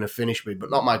round. He's going to finish me, but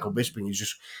not Michael Bisping. He's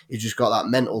just got that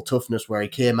mental toughness where he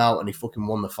came out and he fucking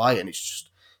won the fight. And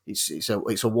it's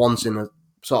a once in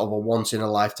a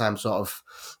lifetime sort of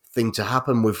thing to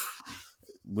happen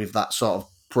with that sort of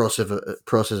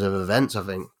process of events, I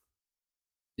think.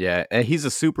 Yeah, and he's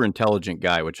a super intelligent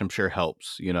guy, which I'm sure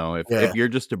helps. You know, if you're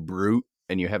just a brute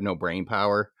and you have no brain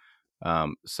power,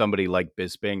 somebody like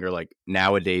Bisping or like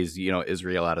nowadays, you know,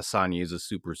 Israel Adesanya is a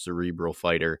super cerebral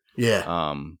fighter.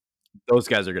 Yeah. Those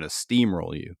guys are going to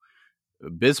steamroll you.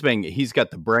 Bisping, he's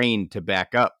got the brain to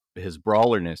back up his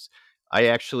brawlerness. I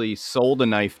actually sold a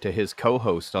knife to his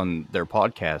co-host on their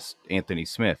podcast, Anthony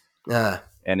Smith. Yeah.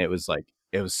 And it was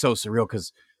so surreal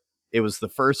because it was the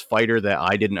first fighter that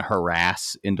I didn't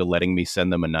harass into letting me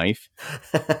send them a knife.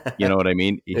 You know what I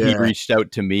mean? Yeah. He reached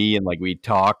out to me and like we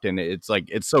talked, and it's like,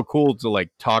 it's so cool to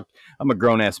like talk. I'm a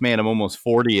grown ass man. I'm almost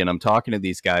 40 and I'm talking to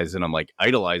these guys and I'm like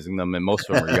idolizing them. And most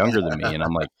of them are younger than me. And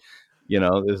I'm like, you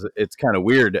know, it's kind of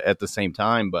weird at the same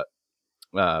time, but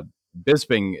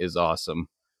Bisping is awesome.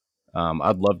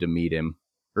 I'd love to meet him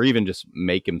or even just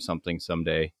make him something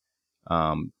someday.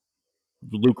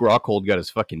 Luke Rockhold got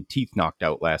his fucking teeth knocked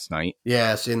out last night.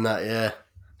 Yeah, I've seen that, yeah.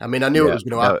 I mean, I knew it was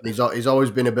going to happen. He's always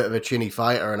been a bit of a chinny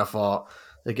fighter, and I thought,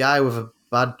 the guy with a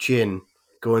bad chin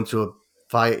going to a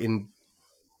fight in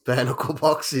bare knuckle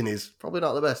boxing is probably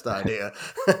not the best idea.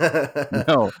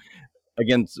 No,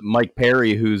 against Mike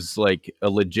Perry, who's like a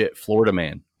legit Florida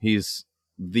man. He's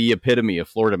the epitome of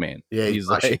Florida man. Yeah, he's He's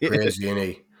batshit like crazy, isn't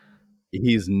he?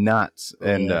 he's nuts.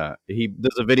 And Yeah. he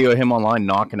there's a video of him online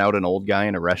knocking out an old guy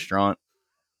in a restaurant.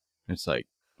 It's like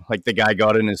the guy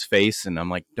got in his face, and I'm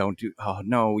like, don't do. Oh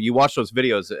no, you watch those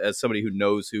videos as somebody who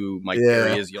knows who Mike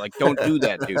Perry Yeah. is. You're like, don't do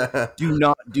that, dude. Do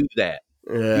not do that.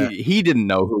 Yeah. He didn't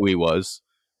know who he was.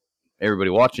 Everybody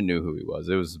watching knew who he was.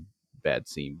 It was a bad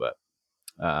scene, but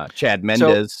Chad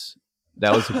Mendez,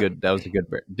 that was a good.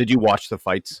 Did you watch the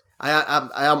fights? I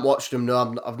haven't watched them.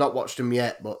 No, I've not watched them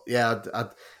yet. But yeah,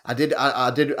 I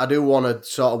do want to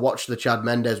sort of watch the Chad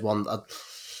Mendez one.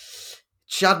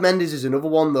 Chad Mendez is another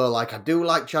one though. Like I do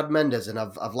like Chad Mendez, and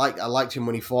I liked him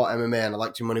when he fought MMA, and I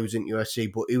liked him when he was in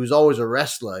UFC. But he was always a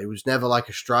wrestler. He was never like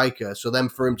a striker. So then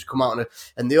for him to come out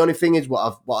and the only thing is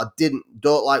what I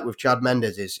don't like with Chad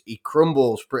Mendez is he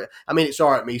crumbles. I mean, it's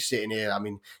all right me sitting here. I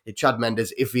mean, Chad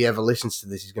Mendez, if he ever listens to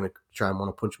this, he's gonna try and want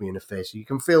to punch me in the face. You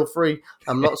can feel free.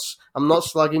 I'm not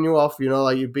slagging you off. You know,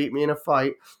 like you beat me in a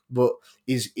fight, but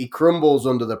he crumbles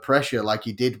under the pressure like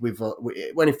he did with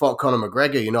when he fought Conor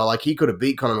McGregor. You know, like he could have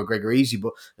beat Conor McGregor easy,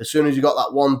 but as soon as you got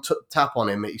that one tap on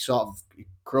him, he sort of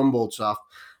crumbled. So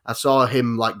I saw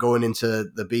him like going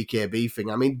into the BKB thing.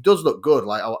 I mean, it does look good.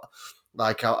 Like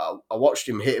I watched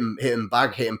him hitting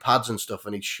pads and stuff,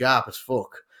 and he's sharp as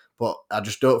fuck. But I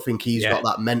just don't think he's got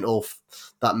that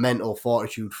mental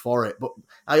fortitude for it. But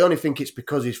I only think it's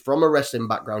because he's from a wrestling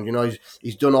background. You know,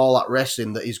 he's done all that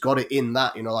wrestling that he's got it in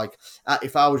that. You know, like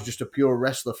if I was just a pure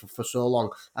wrestler for so long,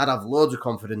 I'd have loads of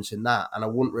confidence in that, and I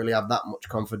wouldn't really have that much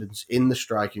confidence in the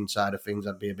striking side of things.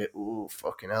 I'd be a bit, ooh,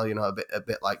 fucking hell, you know, a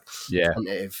bit like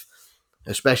tentative,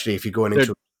 especially if you're going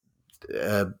into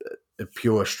a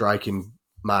pure striking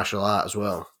martial art as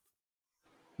well.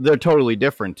 They're totally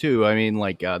different too. I mean,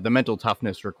 like the mental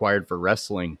toughness required for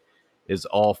wrestling is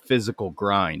all physical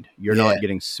grind. You're not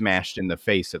getting smashed in the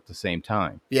face at the same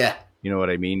time. Yeah. You know what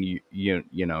I mean? You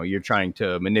know, you're trying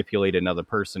to manipulate another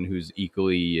person who's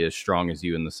equally as strong as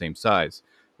you in the same size.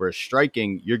 Whereas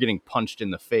striking, you're getting punched in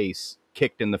the face,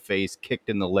 kicked in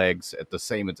the legs at the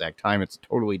same exact time. It's a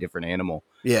totally different animal.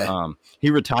 Yeah. He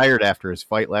retired after his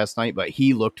fight last night, but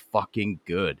he looked fucking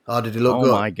good. Oh, did he look good?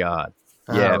 Oh my God.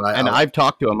 Yeah, right. and I've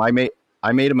talked to him. I made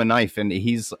him a knife, and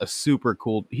he's a super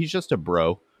cool. He's just a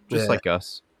bro, just like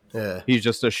us. Yeah, he's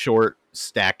just a short,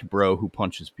 stacked bro who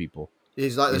punches people.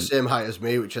 He's like the same height as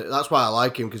me, that's why I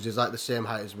like him, because he's like the same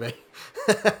height as me.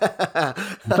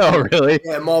 Oh, really?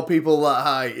 Yeah, more people that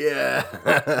height. Yeah.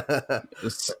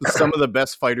 Some of the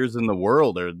best fighters in the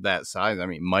world are that size. I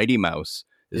mean, Mighty Mouse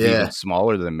is even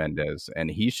smaller than Mendez, and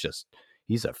he's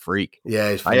a freak.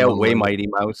 Yeah, he's I outweigh Mighty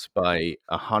Mouse by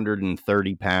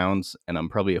 130 pounds, and I'm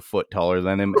probably a foot taller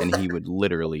than him, and he would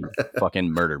literally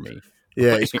fucking murder me.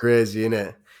 Yeah, it's crazy, isn't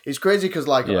it? It's crazy because,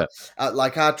 like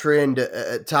I trained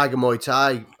at Tiger Muay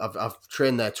Thai. I've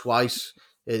trained there twice,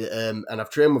 and I've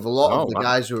trained with a lot of the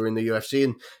guys who are in the UFC.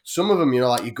 And some of them, you know,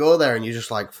 like you go there and you're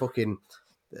just like fucking.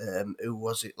 Who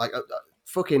was it? Like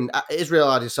fucking Israel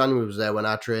Adesanya was there when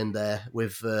I trained there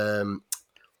with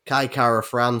Kai Kara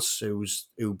France, who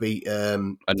beat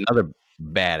another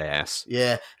badass.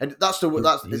 Yeah, and he's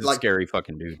like a scary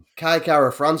fucking dude. Kai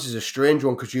Kara France is a strange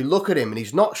one because you look at him and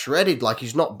he's not shredded, like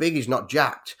he's not big, he's not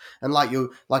jacked, and we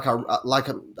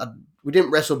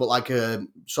didn't wrestle, but like a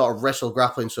sort of wrestle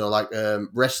grappling, so like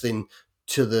wrestling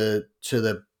to the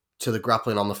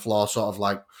grappling on the floor, sort of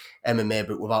like MMA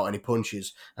but without any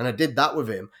punches. And I did that with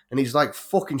him, and he's like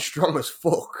fucking strong as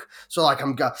fuck. So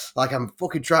I'm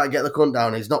fucking trying to get the cunt down,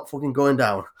 and he's not fucking going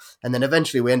down. And then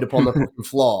eventually we end up on the fucking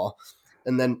floor,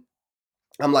 and then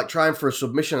I'm like trying for a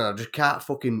submission, and I just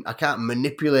can't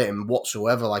manipulate him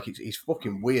whatsoever. Like he's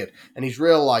fucking weird, and he's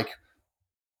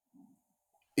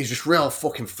just real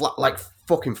fucking flat, like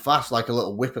fucking fast, like a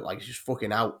little whippet, like he's just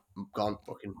fucking out, gone,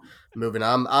 fucking moving.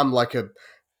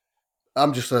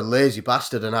 I'm just a lazy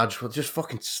bastard, and I just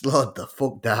fucking slowed the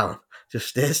fuck down. Just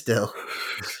stay still.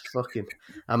 Fucking,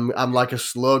 I'm like a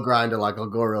slow grinder. Like I'll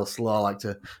go real slow, like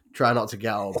to try not to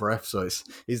get out of breath. So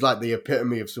he's like the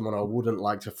epitome of someone I wouldn't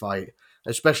like to fight.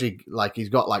 Especially like he's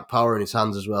got like power in his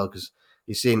hands as well, because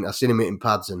I've seen him hitting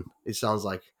pads, and it sounds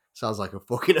like a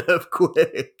fucking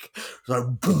earthquake. Like,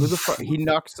 who the fuck? He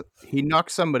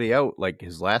knocked somebody out like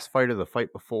his last fight or the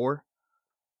fight before.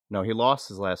 No, he lost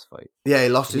his last fight. Yeah, he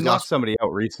lost. He knocked somebody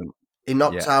out recently. He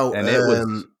knocked out, and it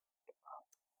was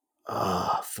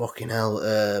fucking hell.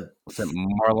 Was it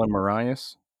Marlon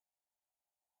Moraes?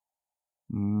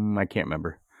 I can't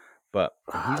remember, but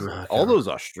all those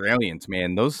Australians,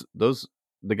 man, those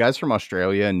the guys from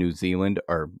Australia and New Zealand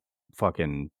are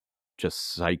fucking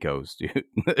just psychos, dude.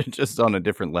 Just on a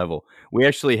different level. We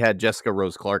actually had Jessica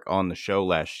Rose Clark on the show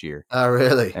last year, Oh,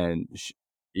 really? and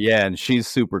and she's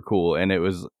super cool. And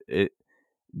the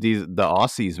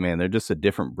Aussies, man, they're just a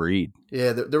different breed.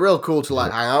 Yeah, they're real cool to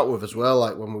like hang out with as well.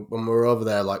 Like when we were over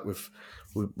there, like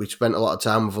we spent a lot of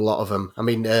time with a lot of them. I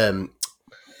mean, fucking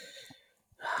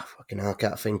hell, I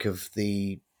can't think of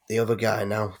the other guy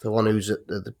now. The one who's at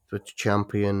the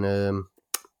champion.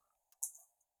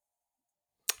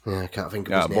 Yeah, I can't think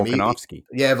of his name. Volkanovski.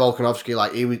 Volkanovski.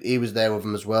 Like he was there with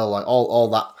them as well. Like all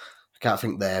that. I can't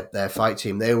think their fight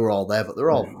team. They were all there, but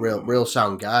they're all real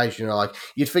sound guys. You know, like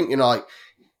you'd think, you know,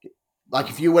 like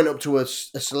if you went up to a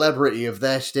celebrity of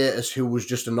their status who was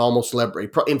just a normal celebrity,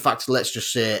 in fact, let's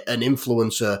just say an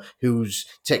influencer who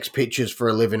takes pictures for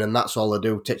a living and that's all they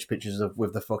do, takes pictures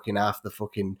with the fucking half the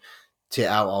fucking tit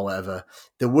out or whatever,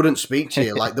 they wouldn't speak to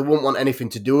you. Like they wouldn't want anything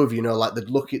to do with you, you know, like they'd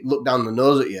look down the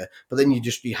nose at you, but then you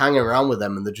hang around with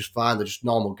them and they're just fine. They're just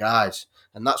normal guys.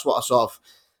 And that's what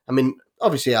I mean,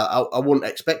 obviously I wouldn't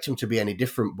expect them to be any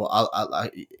different, but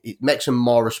it makes them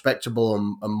more respectable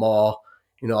and more,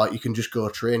 you know, like you can just go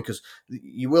train, because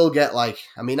you will get like,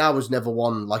 I mean, I was never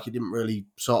one, like it didn't really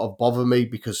sort of bother me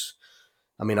because,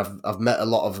 I mean, I've met a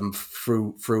lot of them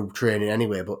through training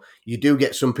anyway, but you do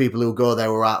get some people who go there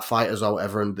who are art fighters or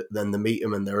whatever, and then they meet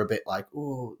them and they're a bit like,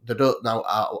 oh, they don't know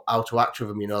how to act with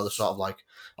them, you know, they're sort of like,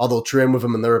 or they'll train with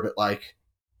them and they're a bit like,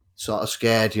 sort of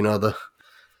scared, you know,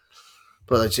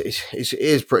 but it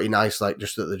is pretty nice, like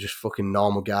just that they're just fucking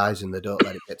normal guys and they don't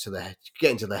let it get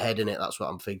into the head in it. That's what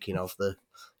I'm thinking of.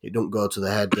 It don't go to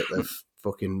the head that they're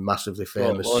fucking massively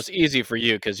famous. Well, it's easy for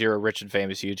you because you're a rich and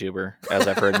famous YouTuber, as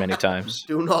I've heard many times.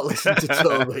 Do not listen to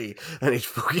Toby and his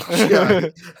fucking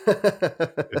shit.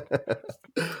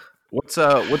 What's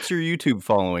your YouTube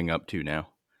following up to now?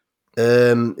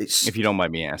 It's, if you don't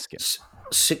mind me asking,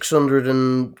 600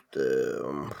 and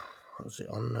what's it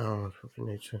on now? I fucking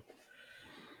need to.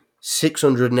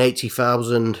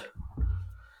 680,000.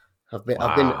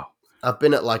 I've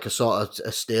been at like a sort of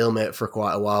a stalemate for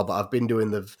quite a while, but I've been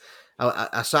doing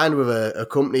I signed with a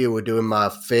company who were doing my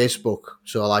Facebook.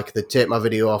 So like they take my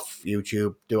video off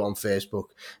YouTube, do it on Facebook,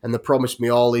 and they promised me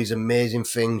all these amazing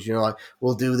things, you know, like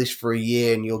we'll do this for a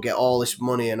year and you'll get all this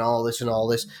money and all this and all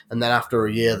this. And then after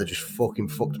a year, they just fucking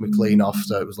fucked me clean off.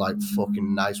 So it was like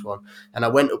fucking nice one. And I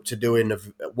went up to doing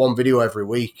one video every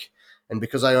week. And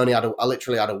because I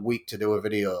literally had a week to do a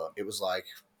video, it was like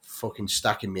fucking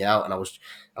stacking me out, and I was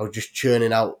just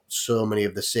churning out so many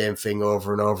of the same thing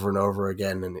over and over and over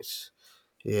again, and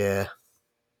yeah.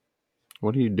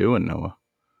 What are you doing, Noah?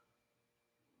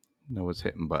 Noah's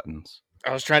hitting buttons.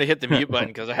 I was trying to hit the mute button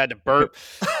because I had to burp.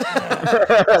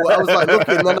 I was like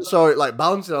looking, and then I saw it like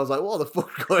bouncing. I was like, "What the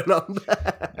fuck's going on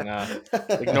there?"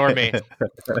 Ignore me.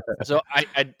 So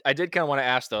I did kind of want to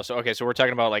ask though. So okay, so we're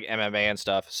talking about like MMA and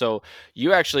stuff. So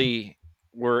you actually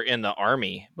were in the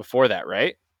army before that,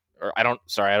 right? Or I don't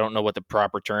know what the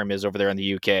proper term is over there in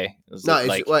the UK. Is no,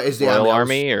 it's the Royal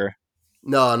Army or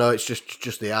no, it's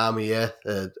just the army. Yeah,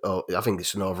 I think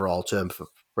it's an overall term for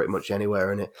pretty much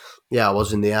anywhere, isn't it? Yeah, I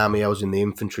was in the army. I was in the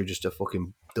infantry, just a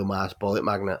fucking dumbass bullet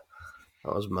magnet.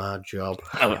 That was my job.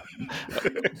 Fucking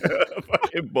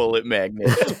bullet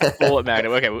magnet. Bullet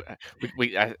magnet. Okay,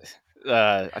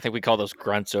 I think we call those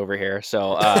grunts over here.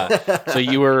 So, so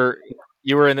you were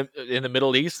in the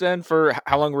Middle East then? For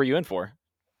how long were you in for?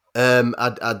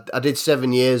 I did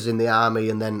 7 years in the army,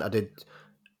 and then I did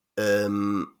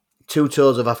 2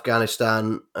 tours of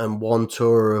Afghanistan and 1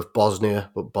 tour of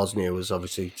Bosnia. But Bosnia was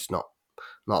obviously it's not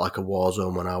like a war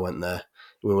zone when I went there.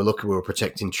 We were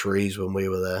protecting trees when we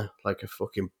were there, like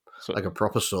like a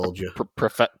proper soldier.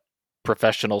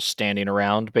 Professionals standing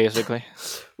around, basically.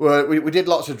 Well, we did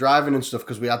lots of driving and stuff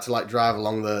because we had to like drive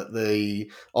along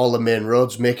all the main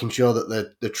roads, making sure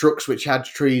that the trucks which had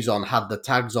trees on had the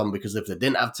tags on, because if they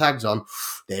didn't have tags on,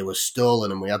 they were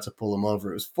stolen and we had to pull them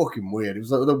over. It was fucking weird. It was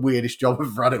like the weirdest job I've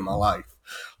ever had in my life,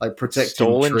 like protecting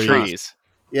stolen trees.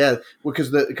 Yeah,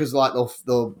 because like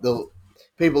they'll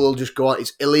people will just go on.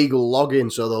 It's illegal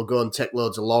logging, so they'll go and take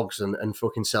loads of logs and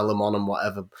fucking sell them on and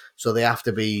whatever. So they have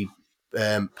to be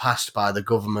passed by the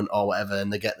government or whatever,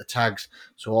 and they get the tags.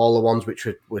 So all the ones which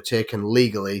were taken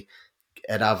legally,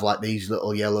 it'd have like these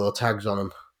little yellow tags on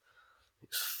them.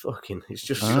 It's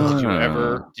just.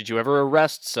 Did you ever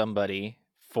arrest somebody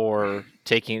for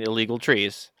taking illegal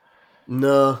trees?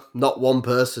 No, not one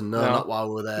person. No, not while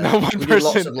we were there. Not one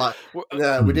person.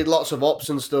 We did lots of ops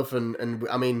and stuff, and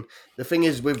I mean, the thing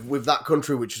is with that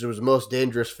country, which was the most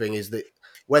dangerous thing, is that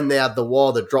when they had the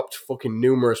war, they dropped fucking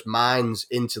numerous mines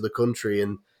into the country,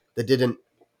 and they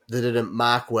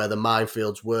mark where the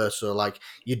minefields were. So like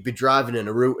you'd be driving in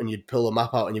a route and you'd pull the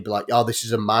map out and you'd be like, oh, this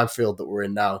is a minefield that we're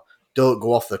in now. Don't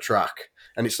go off the track.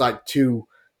 And it's like two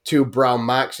brown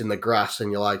marks in the grass,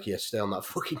 and you're like, yeah, stay on that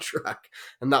fucking track.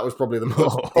 And that was probably the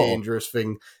most dangerous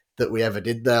thing that we ever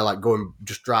did there, like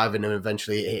just driving and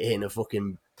eventually hitting a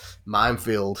fucking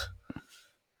minefield.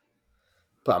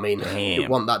 But I mean, it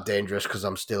wasn't that dangerous because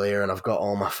I'm still here and I've got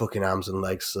all my fucking arms and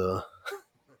legs, so...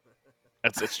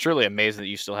 It's truly amazing that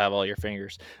you still have all your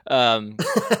fingers.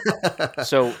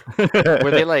 So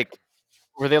were they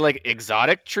like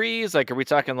exotic trees? Like, are we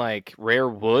talking like rare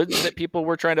woods that people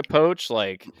were trying to poach?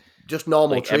 Like just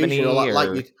normal like trees, you know,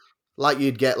 or... like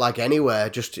you'd get like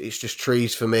anywhere. It's just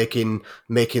trees for making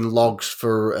logs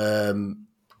for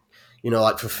you know,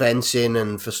 like for fencing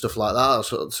and for stuff like that.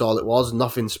 That's all it was.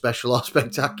 Nothing special or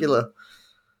spectacular.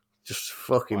 Just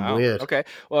fucking weird. Okay.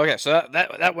 Well, okay. So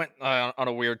that went on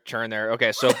a weird turn there.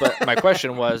 Okay. So, but my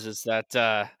question is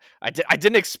that I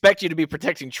didn't expect you to be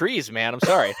protecting trees, man. I'm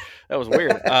sorry. That was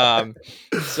weird.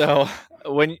 So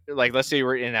when, like, let's say you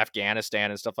were in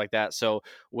Afghanistan and stuff like that. So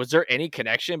was there any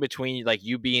connection between like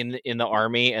you being in the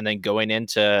army and then going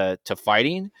into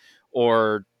fighting,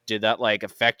 or did that like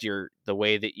affect the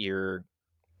way that your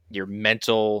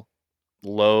mental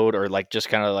load, or like just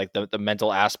kind of like the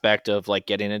mental aspect of like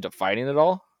getting into fighting at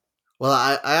all? Well,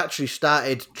 I actually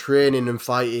started training and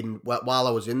fighting while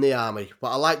I was in the army,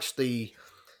 but I liked the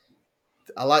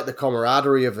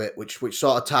camaraderie of it, which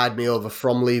sort of tied me over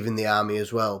from leaving the army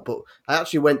as well. But I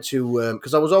actually went to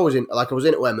because I was always into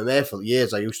MMA for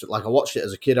years. I watched it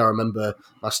as a kid. I remember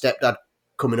my stepdad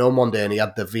coming home one day and he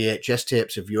had the VHS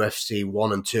tapes of UFC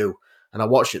 1 and 2, and I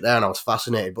watched it there and I was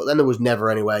fascinated. But then there was never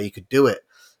anywhere you could do it.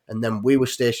 And then we were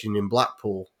stationed in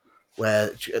Blackpool,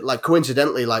 where, like,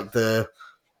 coincidentally, like the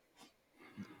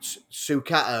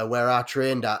Sukata, where I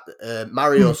trained at,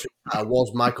 Mario Sukata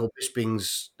was Michael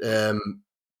Bisping's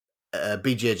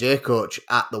BJJ coach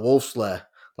at the Wolfslayer.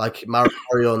 Like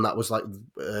Mario, and that was like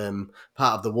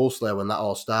part of the Wolfslayer when that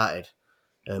all started,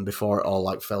 before it all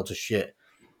like fell to shit.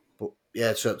 But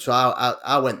yeah, so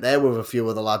I went there with a few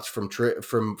of the lads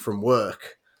from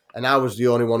work. And I was the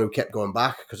only one who kept going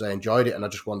back because I enjoyed it and I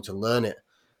just wanted to learn it.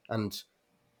 And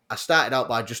I started out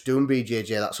by just doing BJJ.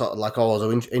 That's sort of like all I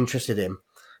was interested in.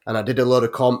 And I did a load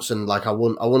of comps and like I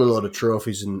won a load of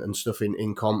trophies and stuff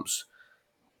in comps.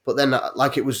 But then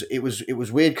like it was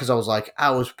weird because I was like,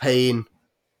 I was paying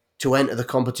to enter the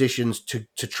competitions, to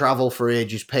travel for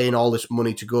ages, paying all this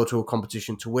money to go to a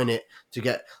competition, to win it, to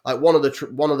get like one of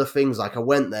the things, like I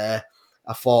went there,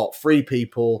 I fought 3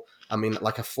 people. I mean,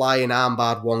 like a flying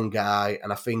armbarred one guy,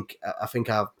 and I think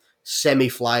I've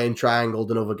semi-flying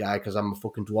triangled another guy because I'm a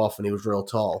fucking dwarf and he was real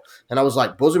tall. And I was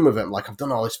like buzzing with him, like I've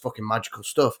done all this fucking magical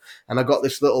stuff, and I got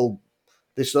this little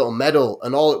medal,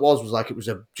 and all it was like it was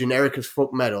a generic as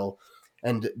fuck medal,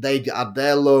 and they had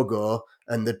their logo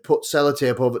and they'd put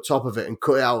sellotape over the top of it and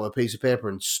cut it out of a piece of paper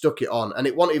and stuck it on, and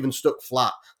it wasn't even stuck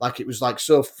flat. Like it was like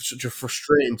such a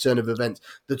frustrating turn of events.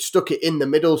 They'd stuck it in the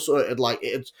middle, so it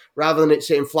rather than it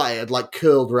sitting flat, it had like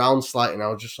curled round slightly, and I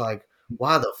was just like,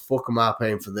 why the fuck am I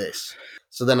paying for this?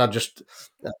 So then I just,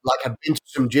 like, I'd been to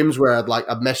some gyms where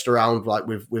I'd messed around like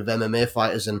with MMA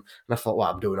fighters, and I thought,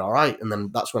 well, I'm doing all right. And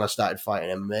then that's when I started fighting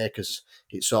MMA, because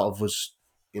it sort of was,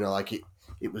 you know, like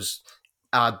it was,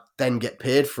 I'd then get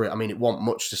paid for it. I mean, it wasn't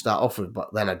much to start off with,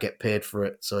 but then I'd get paid for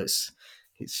it. So it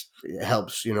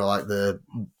helps, you know, like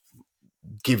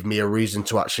give me a reason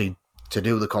to actually to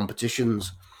do the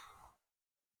competitions.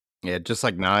 Yeah, just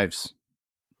like knives.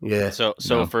 Yeah. So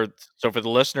for the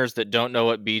listeners that don't know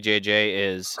what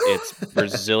BJJ is, it's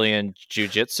Brazilian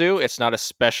Jiu-Jitsu. It's not a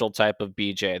special type of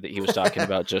BJ that he was talking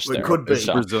about just Well, there. it could be.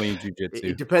 So, Brazilian Jiu-Jitsu.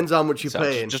 It depends how much you're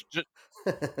paying.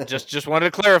 Just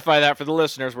wanted to clarify that for the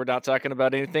listeners. We're not talking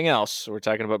about anything else. We're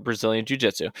talking about Brazilian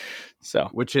Jiu-Jitsu. So,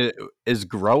 which is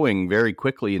growing very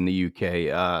quickly in the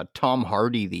UK. Tom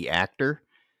Hardy, the actor,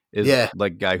 is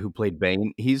like guy who played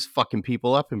Bane. He's fucking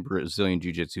people up in Brazilian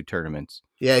Jiu-Jitsu tournaments.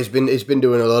 Yeah, he's been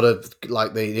doing a lot of,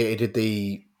 like, he did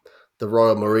the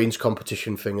Royal Marines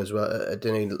competition thing as well,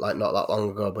 didn't he? Like not that long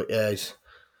ago, but yeah,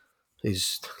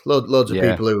 he's loads of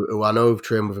people who I know have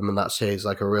trained with him, and that say he's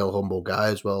like a real humble guy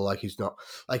as well. Like he's not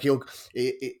like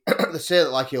they say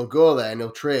that like he'll go there and he'll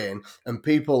train, and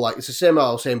people, like, it's the same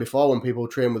I was saying before, when people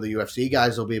train with the UFC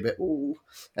guys, they'll be a bit ooh,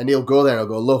 and he'll go there and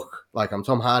he'll go, look, like, I'm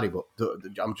Tom Hardy, but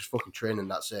I'm just fucking training.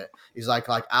 That's it. He's like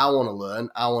I want to learn,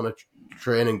 I want to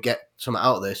train and get something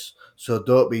out of this. So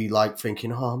don't be like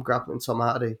thinking, oh, I'm grappling Tom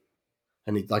Hardy,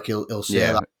 and he'll say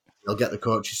that. He'll get the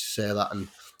coaches to say that, and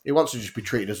he wants to just be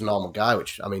treated as a normal guy,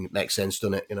 which, I mean, it makes sense,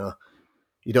 doesn't it? You know,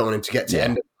 you don't want him to get to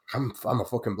end. I'm a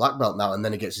fucking black belt now, and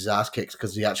then he gets his ass kicked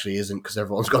because he actually isn't, because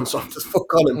everyone's gone soft as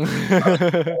fuck on him.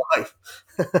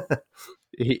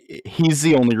 He's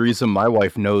the only reason my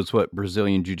wife knows what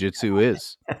Brazilian Jiu-Jitsu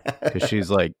is, because she's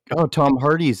like, "Oh, Tom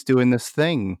Hardy's doing this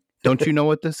thing. Don't you know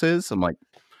what this is?" I'm like,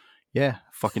 "Yeah,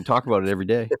 fucking talk about it every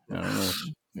day." I don't know.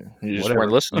 You just Whatever.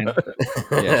 weren't listening.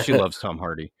 Yeah, she loves Tom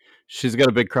Hardy. She's got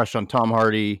a big crush on Tom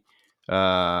Hardy,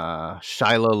 Shia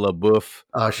LaBeouf,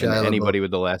 and anybody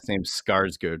with the last name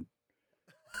Skarsgård.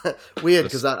 Weird,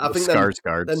 because I think them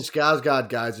Skarsgårds. Skarsgård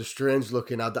guys are strange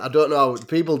looking. I don't know how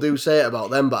people do say it about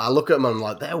them, but I look at them and I'm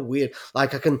like, they're weird.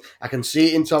 Like I can see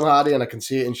it in Tom Hardy and I can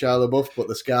see it in Shia LaBeouf, but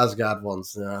the Skarsgård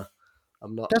ones,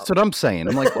 I'm not. That's what I'm saying.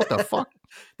 I'm like, what the fuck?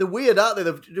 They're weird, aren't they?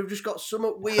 They've just got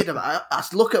something weird about it. I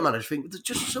look at them and I just think there's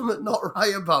just something not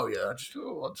right about you. I just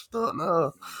don't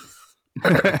know.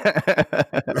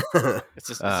 It's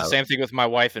the same thing with my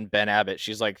wife and Ben Abbott.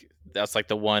 She's like, that's like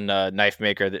the one knife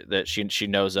maker that she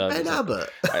knows of. Ben Abbott.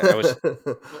 I was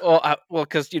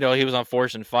because he was on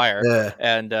Forged in Fire, yeah.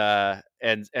 and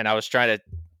I was trying to.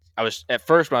 I was at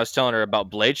first when I was telling her about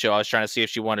Blade Show, I was trying to see if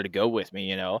she wanted to go with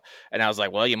me, and I was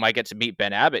like, well, you might get to meet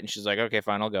Ben Abbott, and she's like, okay,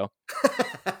 fine, I'll go.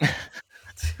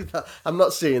 I'm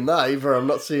not seeing that either. I'm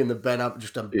not seeing the Ben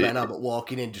Abbott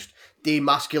walking in, just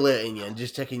demasculating you and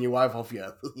just taking your wife off you.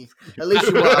 At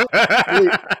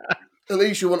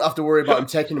least you won't have to worry about him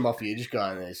taking him off you. You just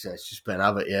go, it's just Ben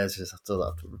Abbott. Yeah, I don't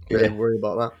have to worry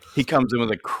about that. He comes in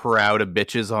with a crowd of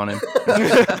bitches on him.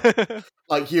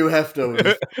 Like Hugh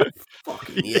Hefner.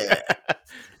 Fucking yeah.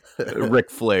 Ric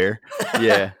Flair.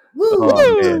 Yeah. Woo!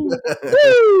 Oh, man.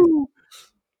 Woo!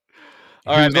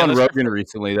 All right, he was on Rogan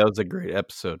recently. That was a great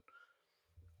episode.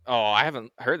 Oh, I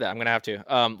haven't heard that. I'm gonna have to.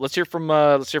 Let's hear from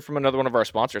another one of our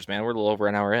sponsors, man. We're a little over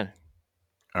an hour in.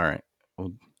 All right.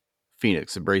 Well,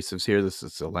 Phoenix Abrasives here. This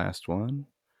is the last one.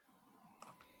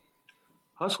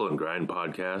 Hustle and Grind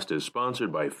podcast is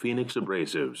sponsored by Phoenix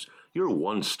Abrasives, your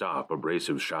one-stop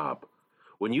abrasive shop.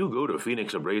 When you go to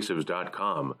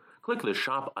phoenixabrasives.com, click the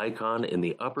shop icon in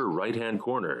the upper right-hand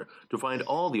corner to find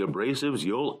all the abrasives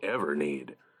you'll ever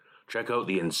need. Check out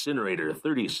the Incinerator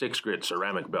 36-grit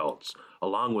ceramic belts,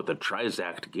 along with the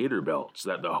Trizact Gator belts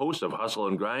that the hosts of Hustle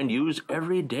and Grind use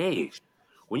every day.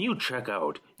 When you check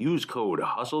out, use code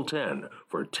HUSTLE10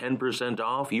 for 10%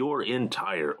 off your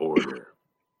entire order.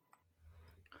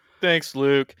 Thanks,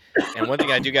 Luke. And one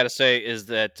thing I do got to say is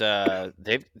that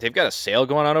they've got a sale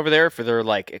going on over there for their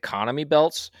economy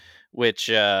belts, which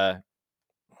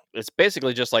it's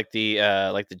basically just like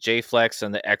the J Flex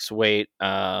and the X Weight.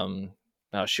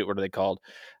 Oh shoot, what are they called?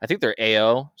 I think they're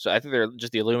AO. So I think they're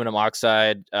just the aluminum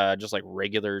oxide, just like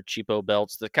regular cheapo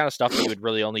belts, the kind of stuff that you would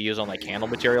really only use on like handle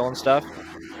material and stuff.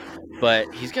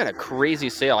 But he's got a crazy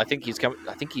sale. I think he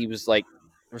was like,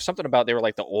 there was something about they were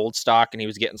like the old stock and he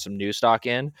was getting some new stock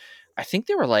in. I think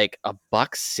they were like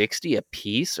 $160 a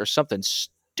piece or something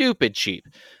stupid cheap.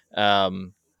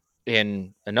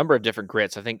 In a number of different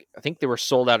grits. I think they were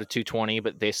sold out at 220,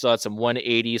 but they still had some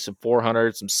 180, some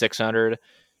 400, some 600.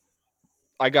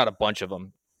 I got a bunch of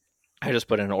them. I just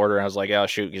put in an order and I was like, oh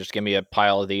shoot, you just give me a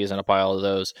pile of these and a pile of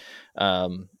those.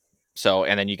 So,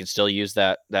 and then you can still use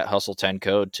that Hustle 10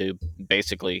 code to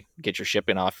basically get your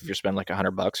shipping off if you're spending like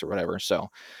 $100 or whatever. So,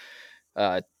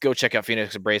 go check out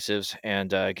Phoenix Abrasives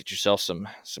and get yourself some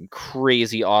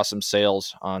crazy awesome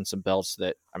sales on some belts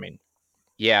that, I mean,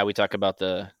 yeah, we talk about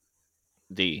the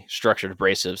structured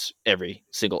abrasives every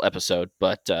single episode,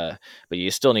 but you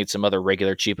still need some other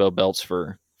regular cheapo belts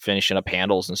for finishing up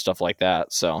handles and stuff like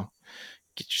that. So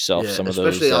get yourself some of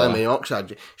those. Especially aluminum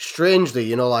oxide.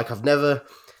 Strangely, I've never.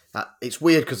 It's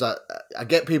weird because I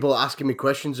get people asking me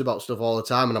questions about stuff all the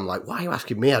time, and I'm like, why are you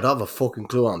asking me? I don't have a fucking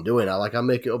clue what I'm doing. I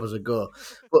make it up as I go.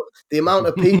 But the amount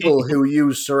of people who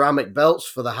use ceramic belts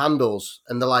for the handles,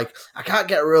 and they're like, I can't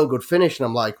get a real good finish, and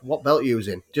I'm like, what belt are you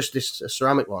using? Just this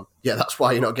ceramic one. Yeah, that's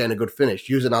why you're not getting a good finish.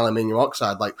 Use an aluminium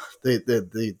oxide. Like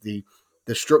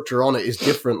the structure on it is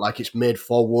different. Like it's made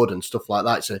for wood and stuff like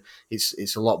that. So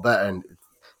it's a lot better. And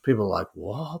people are like,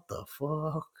 what the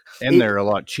fuck? And they're a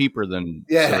lot cheaper than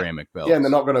ceramic belts. Yeah, and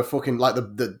they're not going to fucking, like,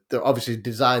 they're obviously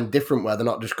designed different where they're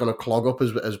not just going to clog up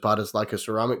as bad as, like, a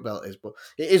ceramic belt is. But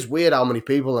it is weird how many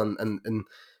people and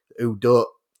who don't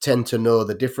tend to know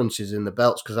the differences in the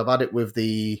belts, because I've had it with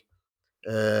the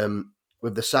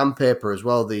sandpaper as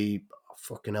well, the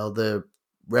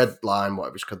red line,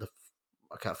 whatever it's called,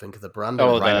 I can't think of the brand.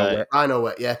 Rhino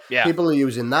Wet, yeah. People are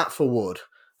using that for wood.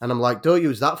 And I'm like, don't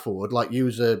use that for wood. Like,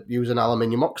 use an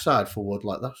aluminium oxide for wood.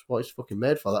 Like, that's what it's fucking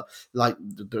made for. That, like,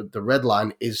 the red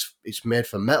line it's made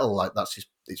for metal. Like, that's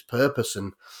its purpose.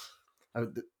 And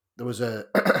there was a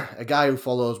guy who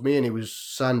follows me, and he was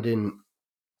sanding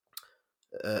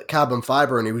carbon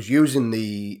fiber, and he was using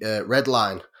the red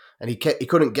line, and he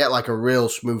couldn't get like a real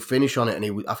smooth finish on it,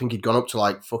 and I think he'd gone up to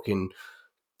like fucking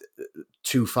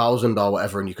 2,000 or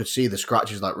whatever, and you could see the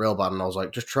scratches like real bad. And I was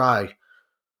like, just try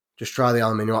the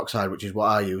aluminium oxide, which is what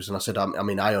I use. And I said, I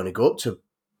only go up to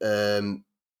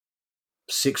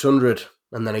 600,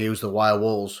 and then I used the wire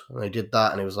walls, and I did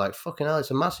that, and he was like, fucking hell, it's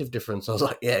a massive difference. I was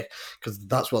like, yeah, because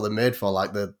that's what they're made for.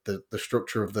 Like the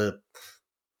structure of the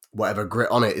whatever grit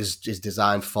on it is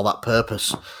designed for that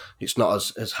purpose. It's not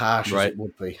as harsh as it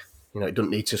would be. It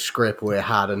doesn't need to scrape away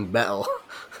hardened metal.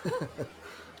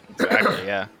 Exactly.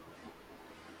 Yeah.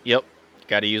 Yep.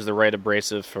 Got to use the right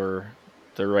abrasive for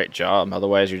the right job.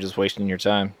 Otherwise, you're just wasting your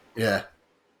time. Yeah.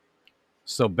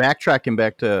 So backtracking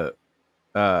back to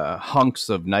hunks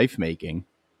of knife making,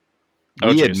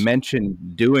 we had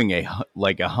mentioned doing a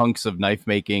hunks of knife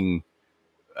making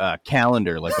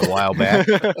calendar like a while back,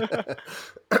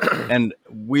 and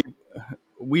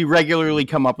we regularly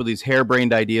come up with these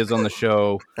harebrained ideas on the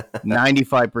show.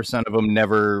 95% of them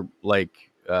never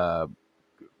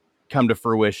come to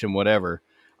fruition. Whatever.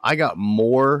 I got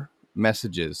more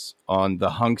messages on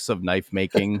the hunks of knife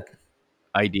making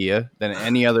idea than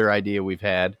any other idea we've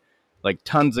had. Like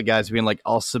tons of guys being like,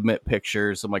 I'll submit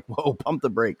pictures. I'm like, whoa, pump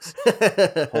the brakes.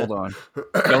 Hold on.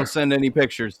 Don't send any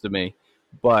pictures to me.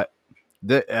 But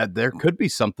there could be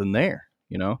something there,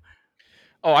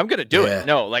 Oh, I'm gonna do it.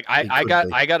 No, like I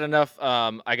got enough.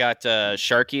 I got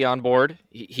Sharky on board.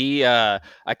 I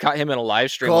caught him in a live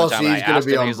stream one time. He's gonna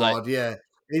be on board. Yeah.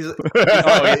 He's like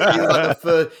the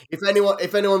first.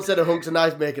 If anyone said a hunks of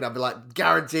knife making, I'd be like,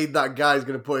 guaranteed that guy's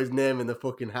gonna put his name in the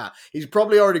fucking hat. He's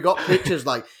probably already got pictures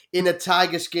like in a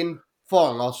tiger skin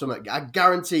thong or something. I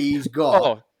guarantee he's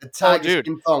got a tiger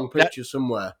skin thong picture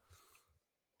somewhere.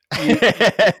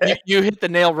 You hit the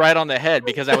nail right on the head,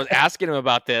 because I was asking him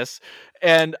about this,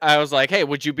 and I was like, hey,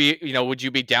 would you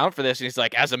be down for this? And he's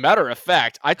like, as a matter of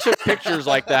fact, I took pictures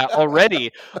like that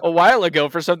already a while ago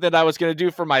for something I was going to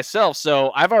do for myself.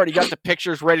 So I've already got the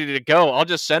pictures ready to go. I'll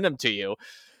just send them to you.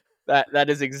 That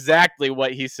is exactly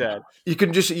what he said. You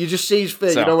just see his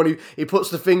face. So, when he puts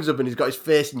the things up and he's got his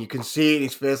face, and you can see it in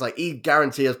his face. Like he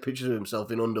guarantees has pictures of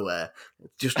himself in underwear.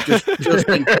 Just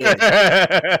in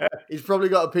case. He's probably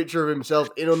got a picture of himself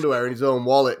in underwear in his own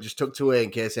wallet, just tucked away in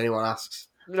case anyone asks.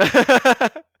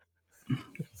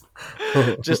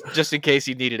 just in case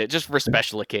he needed it, just for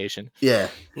special occasion. Yeah,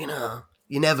 you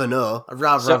never know. I'd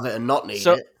rather have it and not need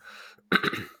it.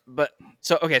 But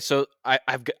so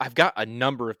I've got a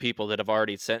number of people that have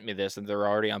already sent me this, and they're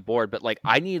already on board. But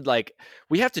I need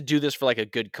we have to do this for a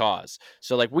good cause.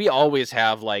 So we always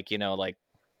have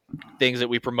things that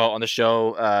we promote on the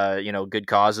show. Good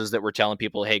causes that we're telling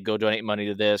people, hey, go donate money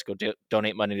to this,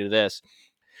 donate money to this.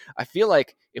 I feel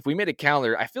like if we made a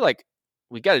calendar, I feel like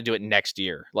we got to do it next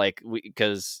year.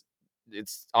 Because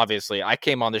it's obviously I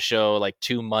came on the show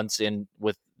 2 months in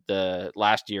with the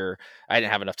last year. I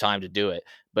didn't have enough time to do it,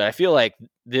 but I feel like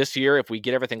this year, if we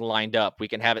get everything lined up, we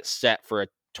can have it set for a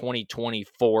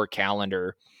 2024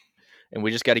 calendar, and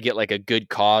we just got to get a good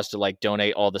cause to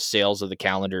donate all the sales of the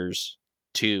calendars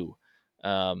to.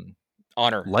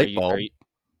 Honor, light bulb.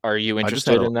 Are you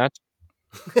interested in that?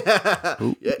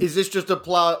 Yeah, is this just a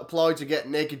ploy to get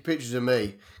naked pictures of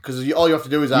me? Because all you have to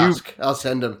do is ask. I'll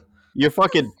send them. Your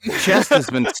fucking chest has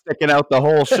been sticking out the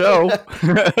whole show.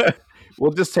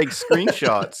 We'll just take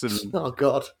screenshots. And oh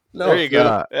God, no. There you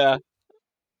go. Yeah.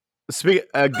 Speaking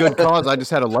a good cause, I just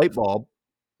had a light bulb.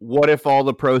 What if all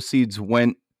the proceeds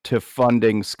went to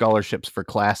funding scholarships for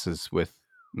classes with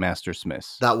Master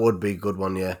Smiths? That would be a good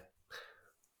one. Yeah.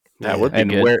 That would be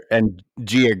good. And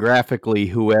geographically,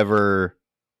 whoever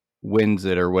wins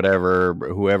it or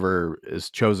whoever is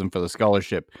chosen for the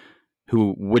scholarship,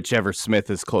 whichever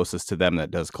Smith is closest to them that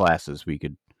does classes, we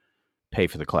could pay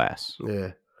for the class.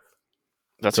 Yeah.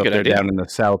 That's so a good if they're idea. Down in the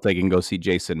South, they can go see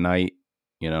Jason Knight.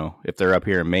 If they're up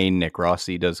here in Maine, Nick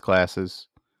Rossi does classes.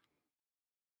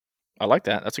 I like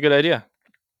that. That's a good idea.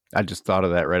 I just thought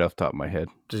of that right off the top of my head.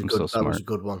 I'm so smart. That was a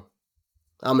good one.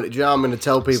 I'm going to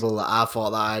tell people that I thought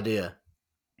that idea.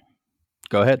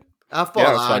 Go ahead. I thought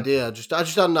that idea. I just had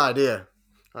an idea,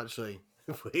 actually.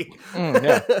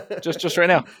 Just right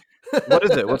now. What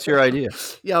is it? What's your idea?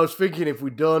 Yeah, I was thinking if we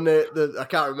donate, I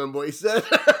can't remember what he said.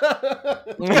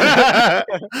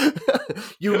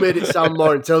 You made it sound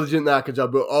more intelligent than I could.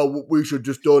 I'd be, we should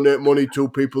just donate money to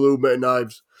people who make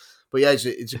knives. But yeah,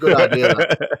 it's a good idea.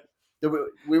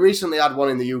 We recently had one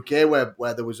in the UK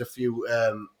where there was a few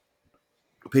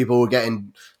people were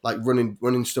getting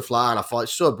running stuff like that, and I thought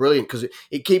it's so brilliant because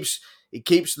it keeps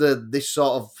this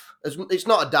sort of. It's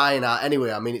not a dying art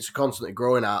anyway. I mean, it's a constantly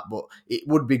growing art, but it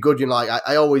would be good.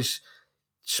 I always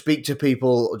speak to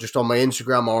people just on my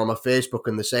Instagram or on my Facebook,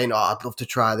 and they're saying, "Oh, I'd love to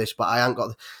try this, but I ain't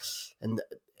got," and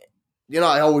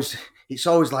it's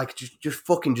always like, just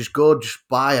fucking just go, just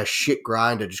buy a shit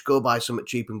grinder, just go buy something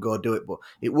cheap and go do it. But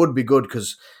it would be good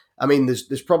because, I mean,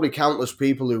 there's probably countless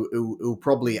people who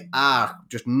probably are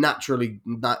just naturally,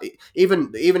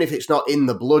 even if it's not in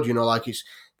the blood, like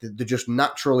they just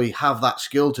naturally have that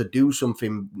skill to do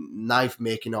something, knife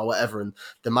making or whatever, and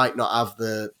they might not have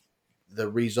the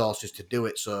resources to do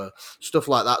it. So stuff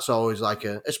like that's always like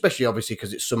especially obviously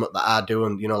because it's something that I do,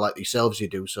 and like yourselves you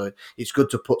do. So it's good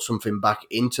to put something back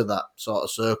into that sort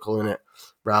of circle in it,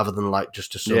 rather than like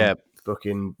just some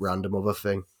fucking random other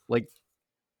thing. Like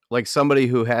somebody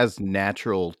who has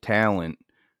natural talent,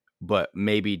 but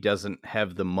maybe doesn't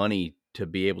have the money to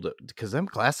be able to, because them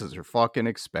classes are fucking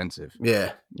expensive.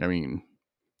 Yeah. I mean,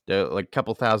 they're like a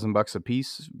couple $1,000 a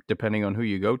piece, depending on who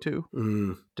you go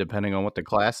to, depending on what the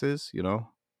class is,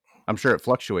 I'm sure it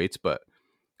fluctuates, but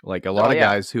like a lot of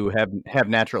guys who have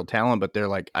natural talent, but they're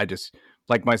like,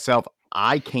 like myself,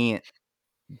 I can't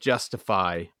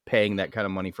justify paying that kind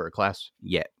of money for a class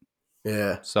yet.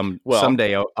 Yeah.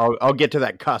 Someday I'll get to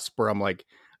that cusp where I'm like,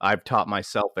 I've taught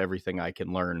myself everything I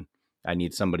can learn. I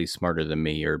need somebody smarter than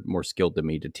me or more skilled than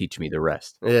me to teach me the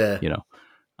rest. Yeah.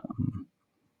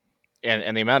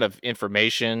 And the amount of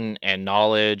information and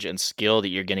knowledge and skill that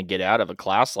you're going to get out of a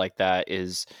class like that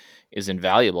is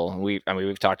invaluable. And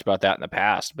we've talked about that in the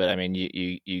past, but I mean,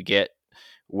 you get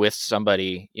with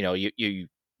somebody, you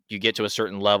get to a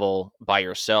certain level by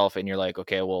yourself and you're like,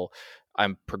 okay, well,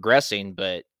 I'm progressing,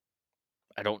 but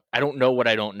I don't know what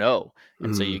I don't know.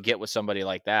 And so you get with somebody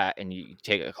like that and you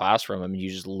take a class from them and you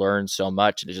just learn so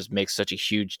much, and it just makes such a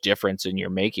huge difference in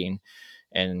your making.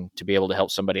 And to be able to help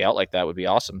somebody out like that would be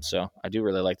awesome. So I do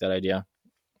really like that idea.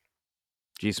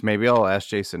 Geez, maybe I'll ask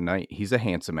Jason Knight. He's a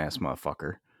handsome ass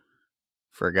motherfucker.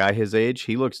 For a guy his age,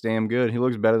 he looks damn good. He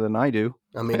looks better than I do.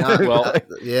 I mean,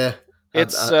 yeah.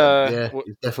 He's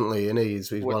definitely,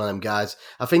 he's one of them guys.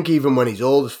 I think even when he's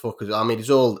old as fuck, I mean, he's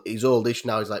oldish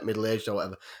now. He's like middle aged or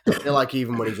whatever. I feel like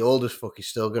even when he's old as fuck, he's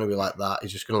still going to be like that.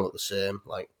 He's just going to look the same.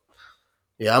 Like,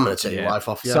 yeah, I'm going to take your wife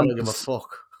off. Yeah, I don't give a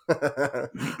fuck.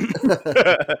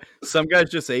 Some guys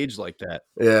just age like that.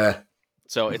 Yeah.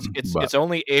 So it's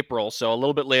only April, so a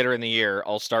little bit later in the year,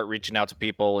 I'll start reaching out to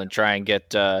people and try and get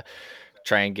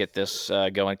this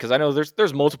going, because I know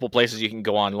there's multiple places you can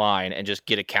go online and just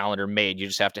get a calendar made. You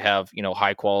just have to have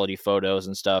high quality photos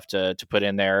and stuff to put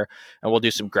in there, and we'll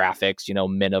do some graphics,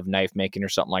 men of knife making or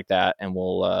something like that, and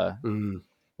we'll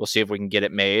see if we can get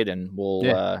it made, and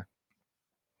we'll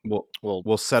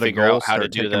set a figure goal, out how to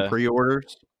do the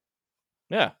pre-orders.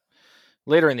 Yeah,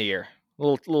 later in the year, a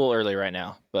little early right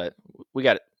now, but we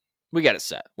got it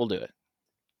set. We'll do it.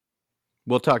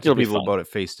 We'll talk to people about it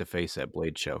face to face at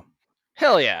Blade Show.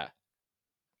 Hell yeah.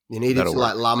 You need it to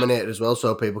like laminate it as well,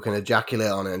 so people can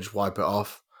ejaculate on it and just wipe it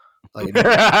off. Like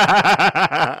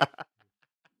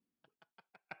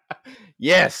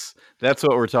yes, that's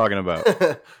what we're talking about.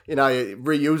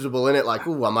 Reusable in it. Like,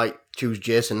 I might choose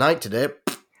Jason Knight today.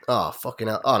 Oh, fucking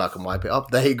hell. Oh, and I can wipe it off.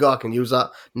 There you go. I can use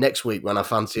that next week when I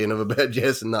fancy another bit of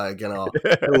Jason Knight again, or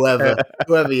whoever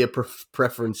your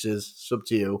preference is. It's up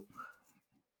to you.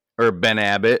 Or Ben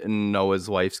Abbott in Noah's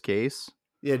wife's case.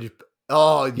 Yeah.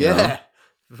 Yeah.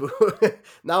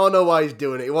 Now I know why he's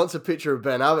doing it. He wants a picture of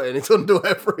Ben Abbott in his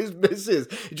underwear for his missus.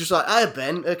 He's just like, "Hi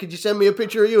Ben, could you send me a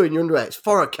picture of you in your underwear? It's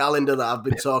for a calendar that I've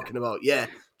been talking about." Yeah,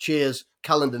 cheers.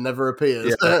 Calendar never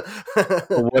appears. Yeah.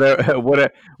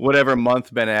 Whatever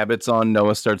month Ben Abbott's on,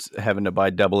 Noah starts having to buy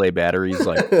AA batteries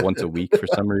like once a week for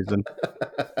some reason.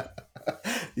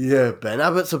 Yeah, Ben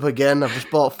Abbott's up again. I've just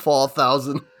bought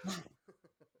 4,000.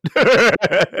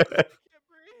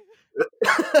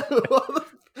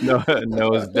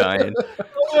 Noah's dying.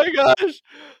 Oh my gosh.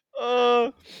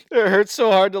 It hurts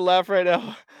so hard to laugh right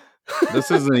now.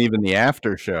 This isn't even the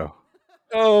after show.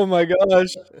 Oh my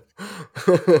gosh.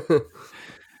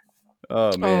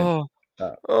 Oh man.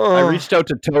 I reached out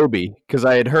to Toby because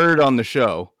I had heard on the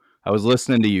show, I was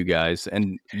listening to you guys,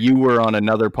 and you were on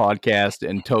another podcast,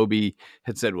 and Toby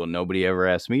had said, well, nobody ever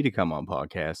asked me to come on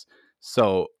podcasts.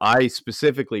 So I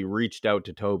specifically reached out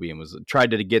to Toby and tried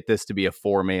to get this to be a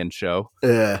 4-man show.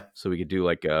 Yeah. So we could do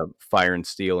like a Fire and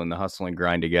Steel and the Hustle and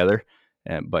Grind together.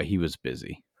 But he was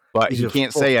busy. But he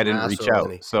can't say I didn't reach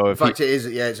out. So in fact, it is.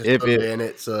 Yeah, it's a Sunday in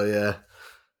it. So yeah.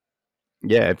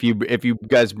 Yeah, if you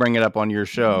guys bring it up on your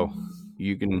show,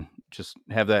 you can just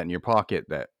have that in your pocket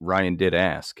that Ryan did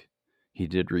ask. He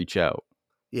did reach out.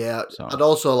 Yeah, so. I'd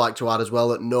also like to add as well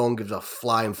that no one gives a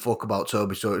flying fuck about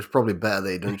Toby, so it's probably better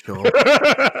that he doesn't show up.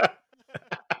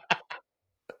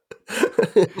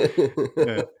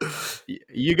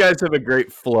 You guys have a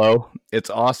great flow. It's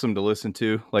awesome to listen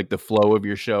to, like the flow of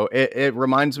your show. It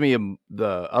reminds me of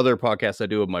the other podcast I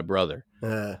do with my brother.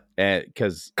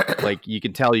 Because like you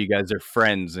can tell you guys are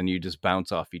friends and you just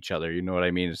bounce off each other. You know what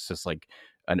I mean? It's just like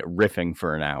a riffing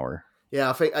for an hour. Yeah,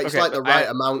 I think it's Okay, like the right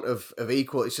amount of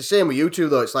equal. It's the same with you two,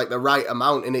 though. It's like the right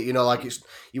amount in it. You know, like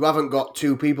you haven't got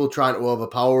two people trying to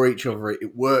overpower each other.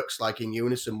 It works like in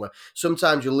unison. Where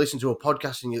sometimes you listen to a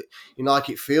podcast and you know, like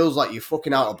it feels like you're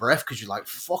fucking out of breath because you're like,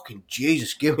 fucking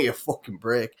Jesus, give me a fucking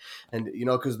break. And you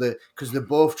know, because they're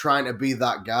both trying to be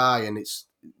that guy, and it's,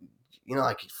 you know,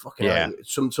 like fucking. Yeah.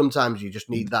 Sometimes you just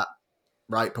need that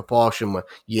right proportion where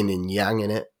yin and yang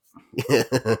in it.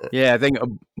 Yeah, I think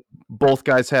both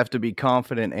guys have to be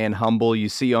confident and humble. You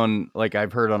see on, like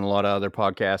I've heard on a lot of other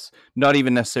podcasts, not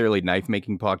even necessarily knife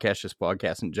making podcasts, just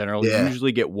podcasts in general. Yeah. You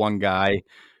usually get one guy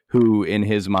who in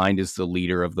his mind is the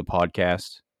leader of the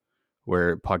podcast,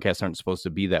 where podcasts aren't supposed to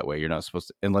be that way. You're not supposed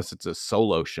to, unless it's a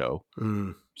solo show,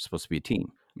 you're supposed to be a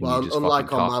team. Well,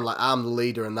 unlike on mine, like I'm the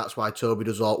leader, and that's why Toby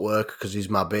does all work, because he's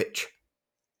my bitch.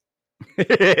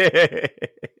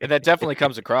 And that definitely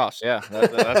comes across. Yeah,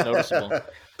 that's noticeable.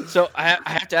 So I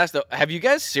have to ask though, have you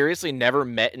guys seriously never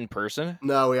met in person?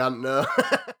 No, we haven't. No.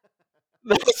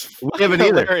 That's We haven't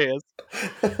either. hilarious.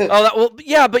 Well,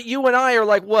 yeah, but you and I are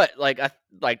like what, like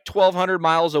 1,200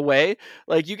 miles away.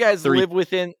 Like you guys live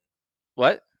within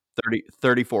what?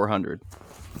 3,400.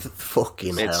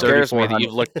 Fucking hell. It scares me that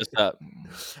you've looked this up.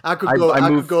 I could go. I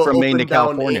moved from Maine to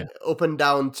California, up and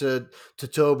down to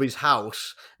Toby's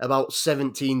house about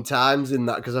 17 times in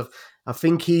that, because I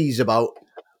think he's about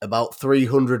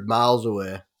 300 miles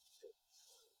away.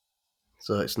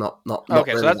 So it's not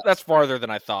okay. really So that's farther than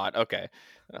I thought. Okay,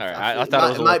 all right. I thought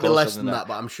it was a might be little less closer than that,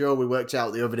 but I'm sure we worked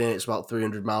out the other day. It's about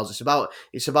 300 miles. It's about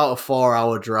a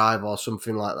 4-hour drive or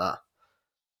something like that.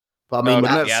 But I mean,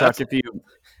 wouldn't that suck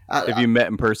if you met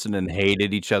in person and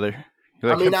hated each other?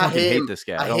 Like, I mean, I hate this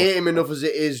guy. I hate him enough as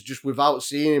it is, just without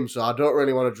seeing him. So I don't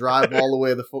really want to drive all the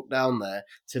way the fuck down there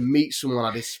to meet someone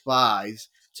I despise,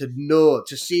 to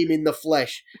see him in the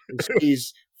flesh and see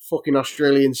his fucking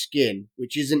Australian skin,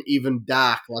 which isn't even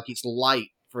dark, like it's light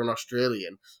for an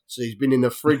Australian. So he's been in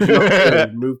the fridge in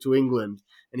Australia, moved to England,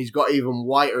 and he's got even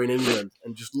whiter in England.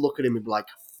 And just look at him and be like,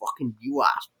 fucking you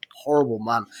ass horrible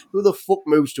man. Who the fuck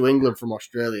moves to England from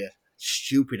Australia?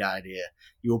 Stupid idea.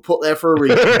 You were put there for a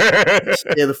reason.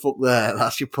 Stay the fuck there.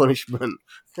 That's your punishment.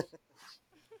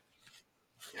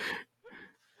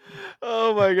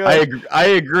 Oh my god. I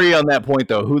agree on that point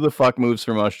though. Who the fuck moves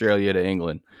from Australia to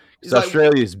England? Because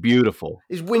Australia is beautiful.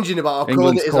 He's whinging about how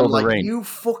England's cold it is. cold I'm like, and rain. you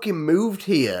fucking moved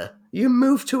here. You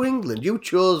moved to England. You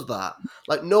chose that.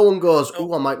 Like, no one goes,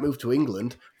 oh, I might move to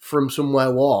England from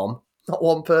somewhere warm. Not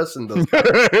one person does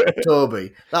that.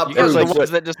 Toby. You guys are the ones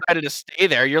that decided to stay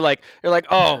there. You're like,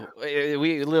 oh,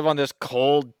 we live on this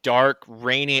cold, dark,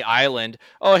 rainy island.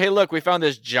 Oh, hey, look, we found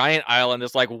this giant island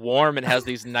that's like warm and has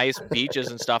these nice beaches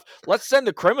and stuff. Let's send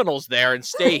the criminals there and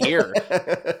stay here.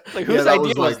 Like, whose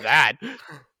idea was that?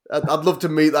 I'd love to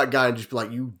meet that guy and just be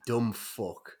like, you dumb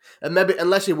fuck. And maybe,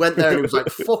 unless he went there and he was like,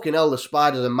 fucking hell, the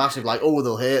spiders are massive. Like, oh,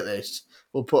 they'll hate this.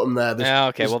 We'll put them there. Yeah,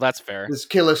 okay, well, that's fair. There's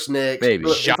killer snakes. Baby.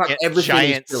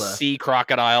 Giant sea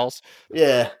crocodiles.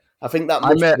 Yeah, I think that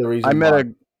must be the reason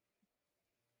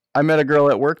I met a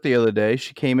girl at work the other day.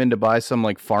 She came in to buy some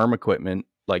like farm equipment.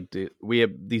 Like we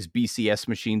have these BCS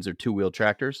machines or 2-wheel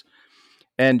tractors.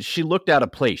 And she looked out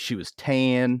of place. She was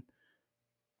tan,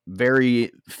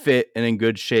 very fit and in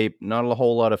good shape. Not a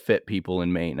whole lot of fit people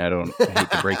in Maine. I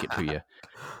hate to break it to you.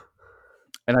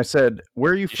 And I said,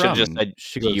 where are you from? Just said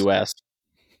she goes, U.S.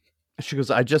 She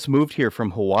goes, I just moved here from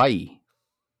Hawaii.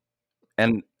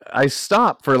 And I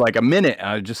stopped for like a minute. And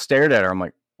I just stared at her. I'm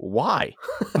like, why?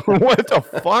 What the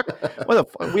fuck? What the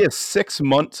fuck? We have 6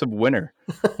 months of winter.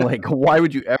 Like, why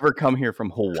would you ever come here from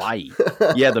Hawaii?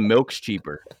 Yeah, the milk's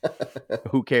cheaper.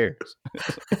 Who cares?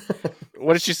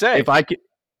 What did she say? If I could,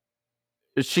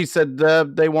 she said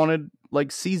they wanted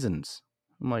like seasons.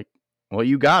 I'm like, well,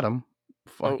 you got them.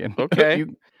 Fucking okay.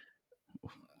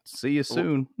 See you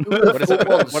soon. What does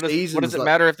it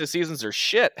matter if the seasons are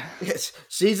shit? Yes,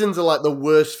 seasons are like the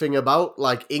worst thing about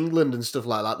like England and stuff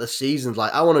like that. The seasons,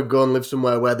 like I want to go and live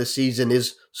somewhere where the season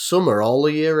is summer all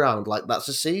the year round. Like that's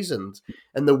a season,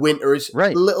 and the winter is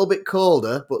a little bit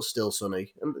colder but still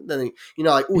sunny. And then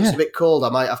like, oh, it's a bit cold. I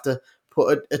might have to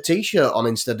put a t-shirt on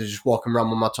instead of just walking around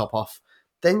with my top off.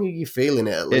 Then you're feeling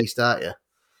it at least, aren't you?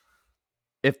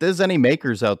 If there's any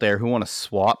makers out there who want to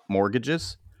swap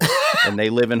mortgages and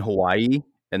they live in Hawaii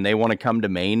and they want to come to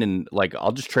Maine and like,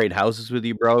 I'll just trade houses with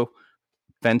you, bro.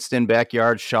 Fenced in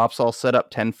backyard, shops all set up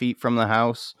 10 feet from the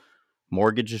house.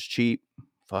 Mortgage is cheap.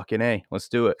 Fucking A, let's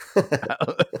do it.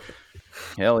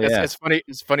 Hell yeah. It's funny.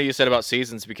 It's funny you said about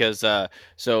seasons because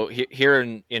so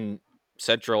here in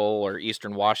Central or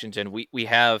Eastern Washington, we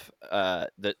have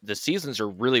the seasons are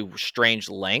really strange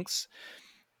lengths.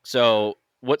 So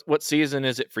what season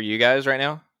is it for you guys right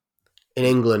now? In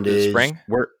England Is it is spring?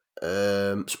 We're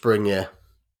spring, yeah.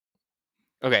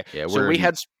 Okay, yeah, so we're we in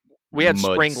had mud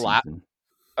spring season.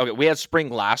 we had spring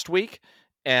last week,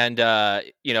 and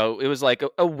it was like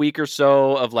a week or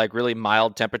so of like really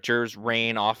mild temperatures,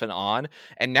 rain off and on,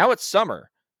 and now it's summer,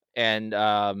 and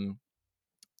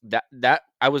that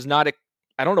I was not.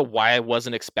 I don't know why I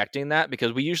wasn't expecting that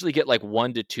because we usually get like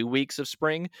 1 to 2 weeks of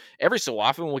spring. Every so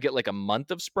often we'll get like a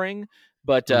month of spring,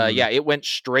 but yeah, it went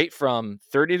straight from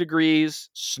 30 degrees,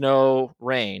 snow,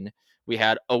 rain. We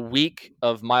had a week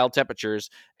of mild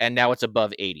temperatures, and now it's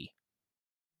above 80.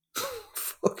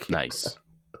 Nice.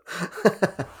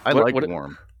 I What like what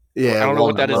warm. Yeah, I don't know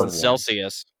warm. what that I is in love warm.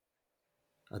 Celsius.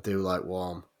 I do like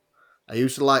warm. I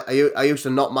used to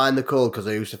not mind the cold because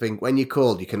I used to think when you're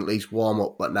cold you can at least warm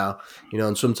up. But now,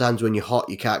 and sometimes when you're hot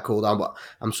you can't cool down. But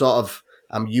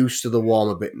I'm used to the warm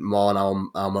a bit more now.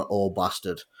 I'm an old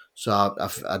bastard, so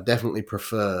I definitely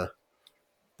prefer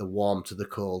the warm to the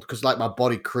cold because like my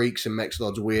body creaks and makes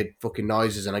loads of weird fucking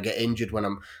noises, and I get injured when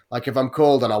I'm like if I'm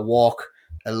cold and I walk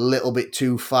a little bit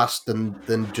too fast than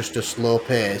just a slow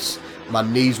pace, my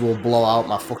knees will blow out,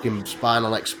 my fucking spine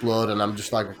will explode, and I'm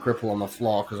just like a cripple on the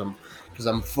floor because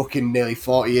I'm fucking nearly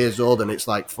 40 years old, and it's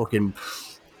like fucking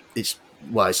it's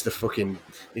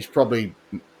it's probably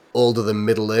older than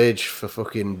middle age for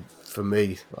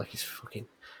me. Like it's fucking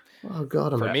oh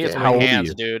god, For I'm me, it's getting my How old are hands,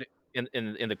 you? dude.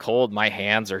 In the cold, my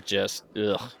hands are just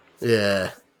ugh.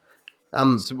 yeah.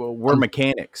 I'm So we're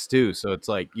mechanics too, so it's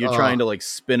like you're trying to like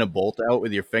spin a bolt out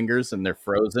with your fingers and they're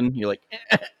frozen. You're like,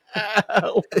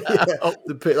 ow, yeah, ow.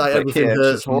 like Like everything yeah, it's just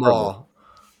hurts horrible.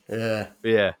 more. Yeah.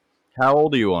 Yeah. How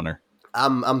old are you, Honor?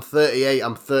 I'm 38.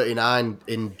 I'm 39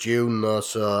 in June though,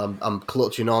 so I'm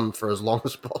clutching on for as long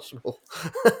as possible.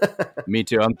 Me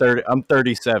too. I'm 30. I'm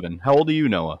 37. How old are you,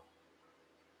 Noah?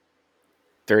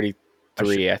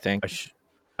 33, I think.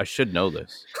 I should know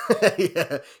this.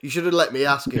 Yeah, you should have let me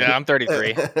ask it. Yeah, I'm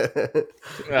 33.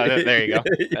 There you go.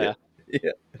 Yeah.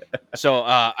 Yeah. So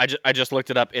I just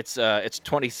looked it up. It's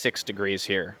 26 degrees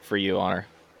here for you, Honor.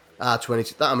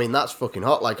 20. I mean, that's fucking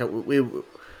hot. Like we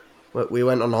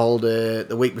went on holiday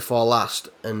the week before last,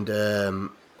 and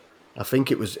I think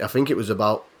it was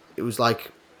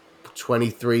like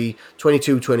 23,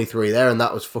 22, 23 there, and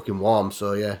that was fucking warm.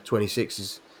 So yeah, 26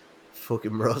 is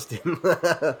fucking roasting.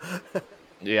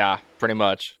 Yeah, pretty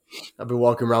much. I've been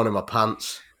walking around in my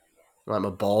pants, like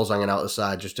my balls hanging out the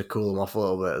side, just to cool them off a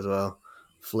little bit as well.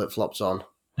 Flip flops on.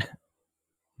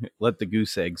 Let the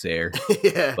goose eggs air.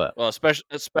 Yeah. But Well,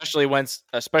 especially when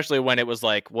it was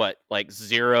like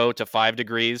 0 to 5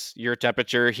 degrees your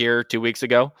temperature here 2 weeks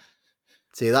ago.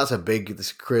 See, that's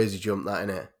this crazy jump, that,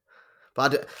 innit?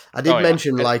 But I did Oh, yeah.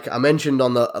 mention, like I mentioned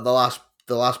on the last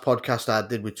podcast I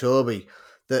did with Toby,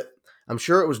 that I'm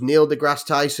sure it was Neil deGrasse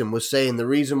Tyson was saying the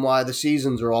reason why the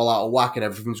seasons are all out of whack and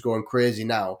everything's going crazy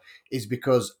now is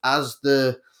because as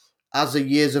the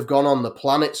years have gone on, the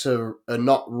planets are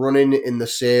not running in the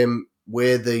same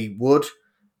way they would,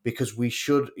 because we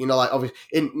should, like obviously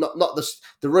not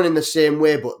they're running the same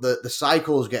way, but the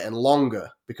cycle is getting longer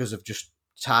because of just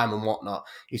time and whatnot.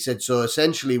 He said, so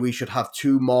essentially we should have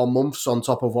 2 more months on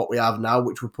top of what we have now,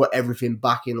 which would put everything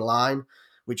back in line,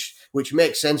 which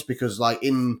makes sense because like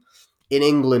in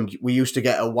England we used to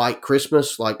get a white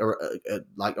Christmas, like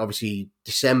like obviously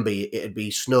December it'd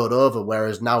be snowed over,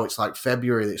 whereas now it's like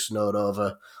February that snowed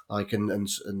over, like and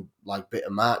like bit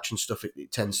of March and stuff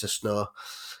it tends to snow.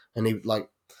 And he like,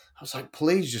 I was like,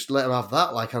 please just let him have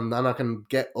that. Like, and then I can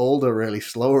get older really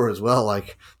slower as well.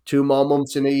 Like 2 more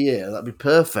months in a year, that'd be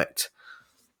perfect.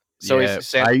 So yeah, he's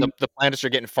saying the planets are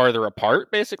getting farther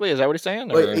apart, basically? Is that what he's saying?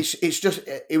 Well, it's just,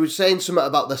 it was saying something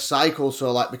about the cycle.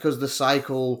 So, like, because the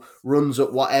cycle runs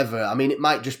at whatever, I mean, it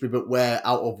might just be, but we're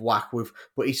out of whack with,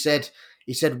 but he said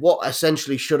what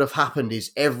essentially should have happened is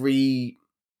I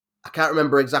can't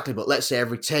remember exactly, but let's say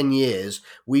every 10 years,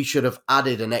 we should have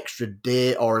added an extra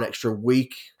day or an extra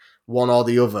week, one or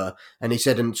the other. And he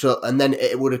said, and then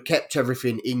it would have kept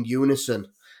everything in unison.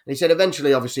 And he said,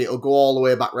 eventually, obviously, it'll go all the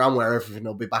way back around where everything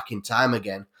will be back in time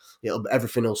again.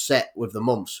 Everything will set with the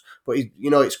months. But,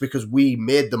 it's because we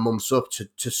made the months up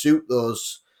to suit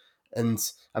those. And,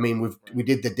 I mean, we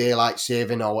did the daylight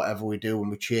saving or whatever we do, and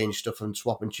we change stuff and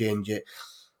swap and change it.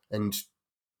 And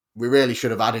we really should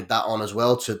have added that on as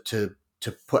well to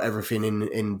put everything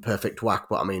in perfect whack.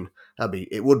 But I mean,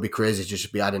 It would be crazy to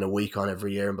just be adding a week on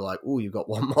every year and be like, oh, you've got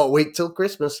one more week till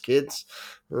Christmas, kids.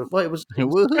 Well, it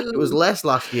was less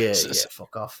last year. Yeah,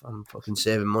 fuck off. I'm fucking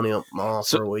saving money up more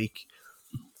for a week.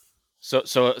 So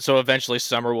eventually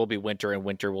summer will be winter and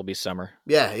winter will be summer.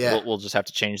 Yeah. We'll just have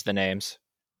to change the names.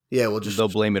 Yeah, they'll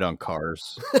blame it on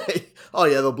cars. Oh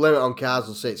yeah, they'll blame it on cars.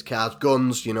 They'll say it's cars,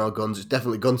 guns. Guns. It's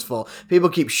definitely guns' fault. People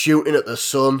keep shooting at the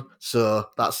sun, so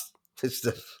it's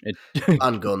the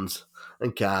and guns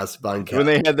and cars. Ban cars. When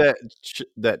they had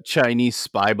that Chinese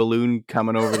spy balloon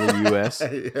coming over the U.S.,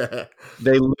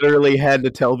 they literally had to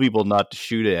tell people not to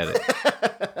shoot at it.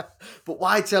 But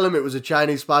why tell them it was a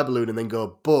Chinese spy balloon and then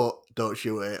go, but don't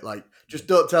shoot it? Like, just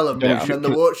don't tell them, and they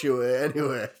won't shoot it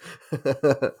anyway.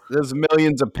 There's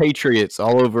millions of patriots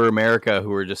all over America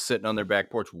who are just sitting on their back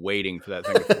porch waiting for that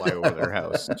thing to fly over their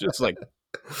house. Just like...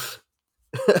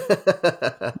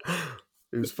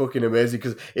 It was fucking amazing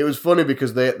because it was funny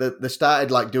because they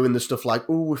started like doing the stuff like,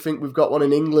 oh, we think we've got one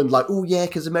in England, like, oh yeah,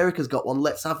 because America's got one,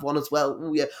 let's have one as well.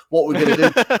 Oh yeah, what we're gonna do?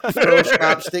 Throw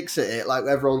sharp sticks at it, like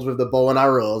everyone's with the bow and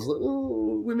arrows. Like,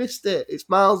 oh, we missed it. It's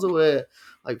miles away.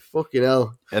 Like fucking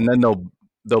hell. And then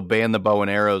they'll ban the bow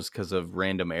and arrows because of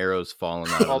random arrows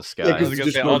falling out of the sky.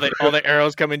 Yeah, all the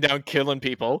arrows coming down, killing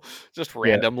people just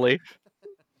randomly.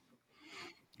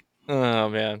 Yeah. Oh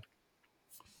man.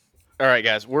 All right,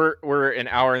 guys, we're an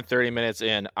hour and 30 minutes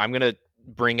in. I'm going to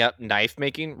bring up knife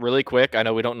making really quick. I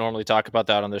know we don't normally talk about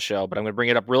that on the show, but I'm going to bring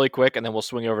it up really quick, and then we'll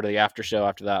swing over to the after show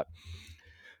after that.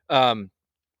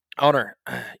 Onur,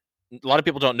 a lot of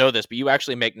people don't know this, but you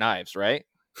actually make knives, right?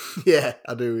 Yeah,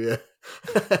 I do, yeah.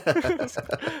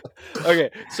 Okay,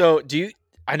 so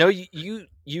I know you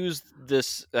use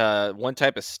this one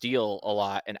type of steel a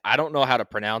lot, and I don't know how to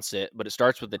pronounce it, but it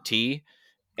starts with a T,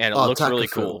 and it looks really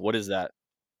cool. What is that?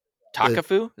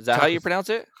 Takafu? Is that how you pronounce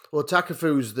it? Well,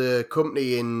 Takafu's the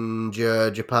company in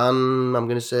Japan, I'm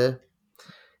going to say.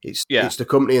 It's the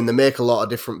company, and they make a lot of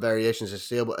different variations of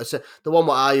steel. But the one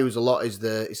what I use a lot is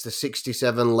the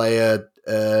 67 layer.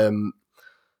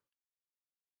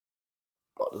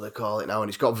 What do they call it now? And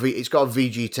it's got a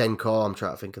VG10 core. I'm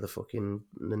trying to think of the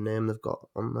name they've got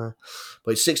on there.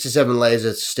 But it's 67 layers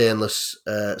of stainless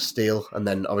steel, and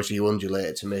then obviously you undulate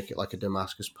it to make it like a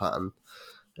Damascus pattern.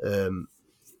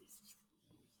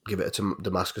 Give it a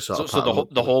Damascus sort of pattern.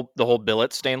 So the whole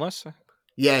billet stainless.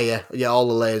 Yeah. All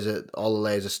the layers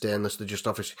are stainless. They're just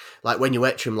obviously like when you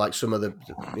etch them, like some of the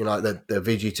the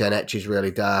VG10 etch is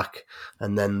really dark,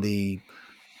 and then the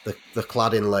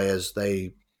cladding layers,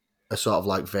 they are sort of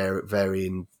like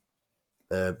varying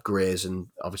greys, and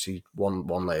obviously one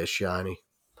layer is shiny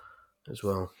as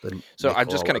well. So I'm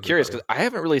just kind of curious because I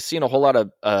haven't really seen a whole lot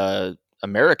of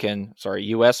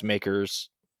U.S. makers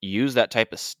use that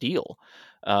type of steel.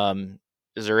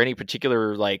 Is there any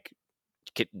particular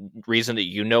reason that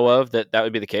you know of that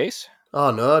would be the case?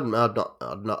 Oh no, I'd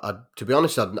not. To be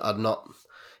honest, I'd not.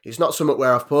 It's not something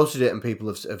where I've posted it and people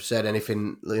have said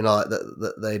anything,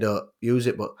 that they don't use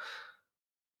it. But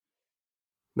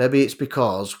maybe it's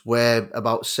because we're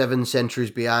about 7 centuries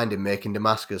behind in making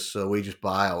Damascus, so we just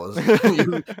buy ours.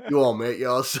 you all make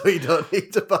yours, so you don't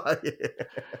need to buy it.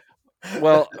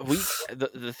 Well,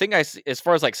 the thing I see as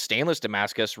far as like stainless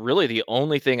Damascus, really the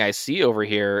only thing I see over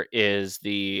here is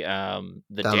the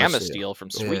Damasteel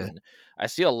from Sweden. Yeah. I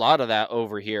see a lot of that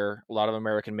over here. A lot of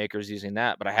American makers using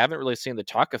that, but I haven't really seen the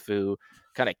Takafu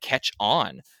kind of catch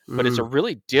on. But it's a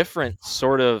really different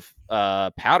sort of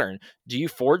pattern. Do you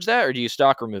forge that or do you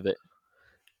stock remove it?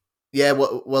 Yeah,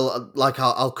 well, like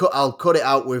I'll cut it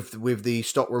out with the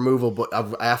stock removal, but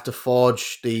I have to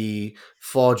forge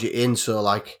it in. So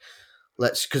like.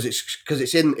 Because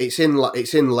it's in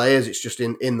layers. It's just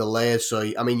in the layers.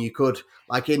 So I mean, you could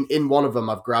like in one of them,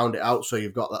 I've ground it out, so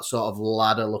you've got that sort of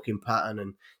ladder looking pattern,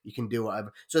 and you can do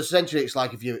whatever. So essentially, it's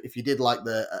like if you did like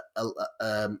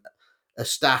a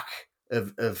stack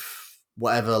of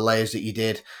whatever layers that you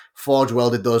did, forge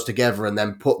welded those together, and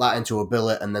then put that into a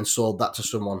billet, and then sold that to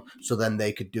someone, so then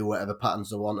they could do whatever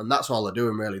patterns they want, and that's all they're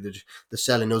doing really. They're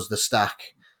selling us the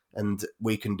stack, and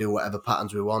we can do whatever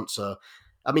patterns we want. So.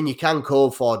 I mean, you can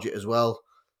cold forge it as well.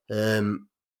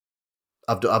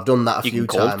 I've done that a few times. You can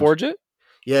cold forge it?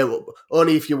 Yeah, well,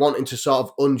 only if you're wanting to sort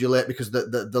of undulate, because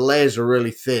the layers are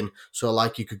really thin. So,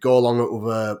 like, you could go along it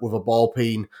with a ball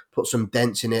peen, put some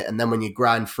dents in it, and then when you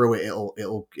grind through it,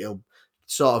 it'll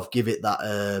sort of give it that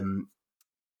I'm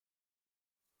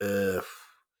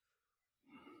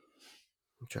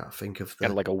trying to think of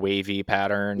kind of like a wavy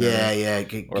pattern. Yeah,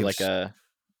 or like a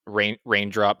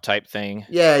raindrop type thing.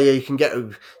 Yeah, you can get,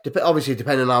 obviously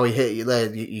depending on how you hit you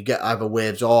there, you get either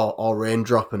waves or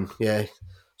raindrop, and yeah,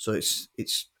 so it's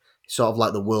sort of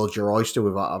like the world's your oyster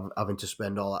without having to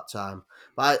spend all that time.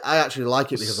 But I actually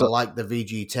like it because I like the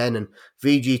VG10, and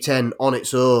VG10 on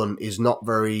its own is not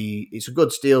very. It's a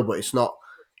good steel, but it's not.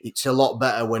 It's a lot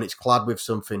better when it's clad with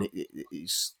something.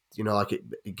 It's like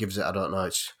it gives it. I don't know.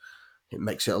 It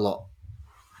makes it a lot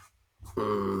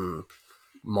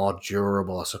more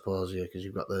durable, I suppose. Yeah, because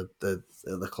you've got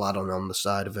the clad on the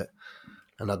side of it,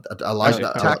 and I like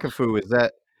that. Takefu,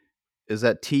 is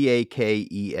that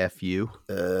Takefu?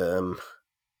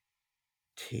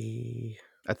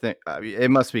 I think it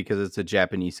must be because it's a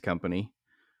Japanese company.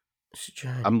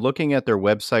 I'm looking at their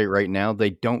website right now.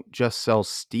 They don't just sell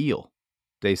steel;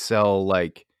 they sell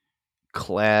like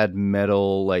clad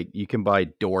metal. Like you can buy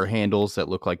door handles that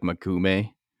look like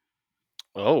makume.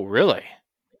 Oh, really?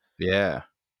 Yeah,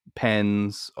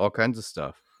 pens, all kinds of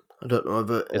stuff. I don't know,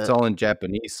 but it's all in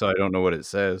Japanese, so I don't know what it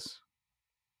says.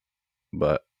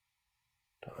 But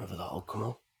I don't know if that'll come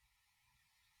up.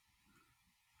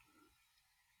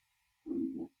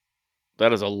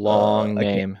 That is a long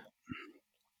name.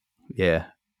 Yeah.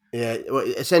 Yeah. Well,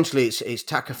 essentially, it's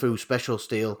Takefu Special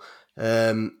Steel.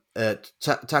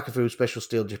 Takefu Special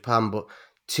Steel Japan, but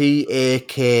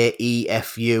Takefu.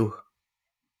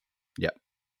 Yeah.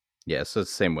 Yeah. So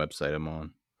it's the same website I'm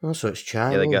on. Oh, so it's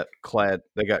China. Yeah,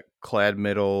 they got clad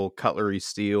metal, cutlery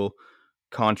steel,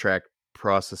 contract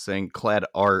processing, clad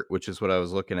art, which is what I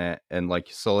was looking at, and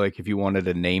like if you wanted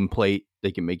a nameplate,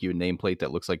 they can make you a nameplate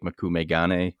that looks like Makume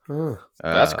Gane.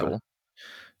 That's cool.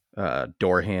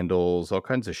 Door handles, all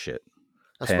kinds of shit.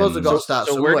 I suppose they've got to start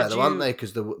somewhere, though, aren't they?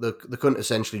 Because they couldn't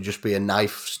essentially just be a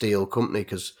knife steel company,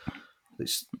 because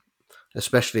it's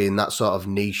especially in that sort of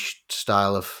niche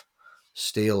style of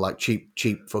steel, like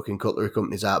cheap fucking cutlery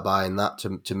companies aren't buying that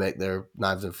to make their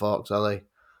knives and forks, are they?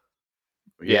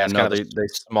 Yeah, it's kind of a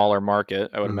smaller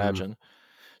market, I would imagine.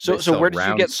 So where did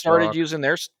you get started using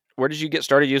their? Where did you get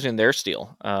started using their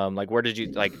steel? Like where did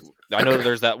you like? I know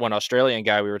there's that one Australian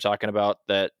guy we were talking about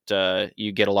that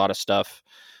you get a lot of stuff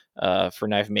for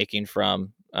knife making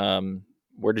from.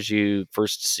 Where did you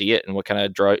first see it, and what kind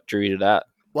of drew you to that?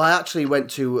 Well, I actually went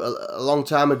to a long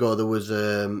time ago. There was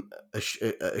a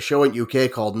show in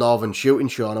UK called Northern Shooting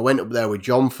Show, and I went up there with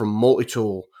John from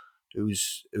Multitool,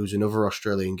 who's another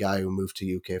Australian guy who moved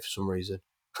to UK for some reason.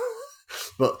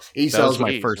 But he sells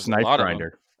my first knife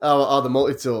grinder. Oh, the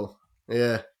Multitool,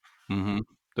 yeah. Mm-hmm.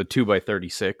 The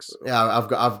 2x36. Yeah,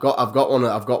 I've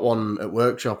got one at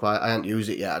workshop. I haven't used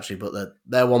it yet actually, but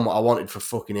they're one I wanted for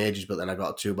fucking ages. But then I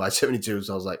got a 2x72,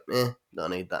 so I was like,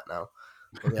 don't need that now.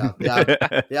 But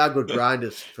they are good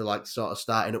grinders for like sort of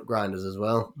starting up grinders as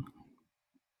well.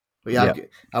 But yeah,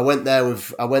 I went there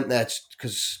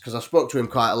because I spoke to him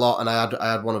quite a lot, and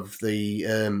I had one of the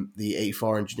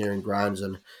 84 engineering grinds,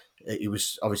 and he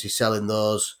was obviously selling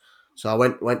those. So I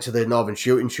went to the Northern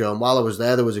Shooting Show, and while I was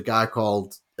there was a guy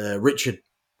called Richard,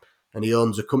 and he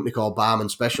owns a company called Barman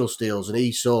Special Steels, and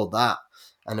he sold that.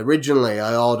 And originally,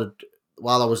 I ordered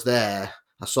while I was there.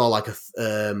 I saw like a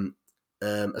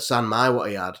San Mai what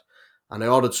he had, and I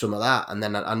ordered some of that. And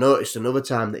then I noticed another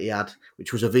time that he had,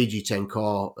 which was a VG10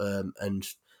 core and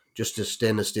just a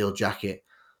stainless steel jacket.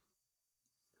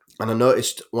 And I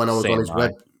noticed when I was on his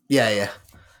web,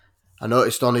 I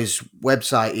noticed on his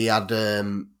website he had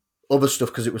other stuff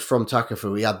because it was from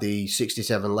Takefu. He had the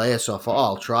 67 layer, so I thought,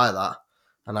 I'll try that,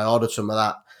 and I ordered some of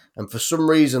that. And for some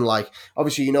reason, like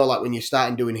obviously, like when you're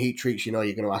starting doing heat treats, you're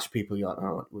going to ask people, you're like,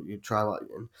 oh, you try what?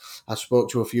 And I spoke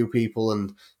to a few people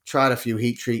and tried a few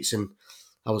heat treats, and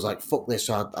I was like, fuck this.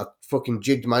 So I fucking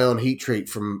jigged my own heat treat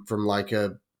from like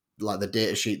the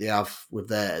data sheet they have with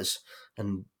theirs,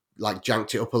 and like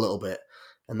janked it up a little bit.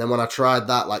 And then when I tried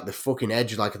that, like the fucking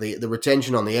edge, like the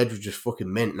retention on the edge was just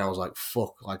fucking mint. And I was like,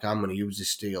 fuck, like I'm going to use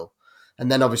this steel.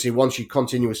 And then obviously once you're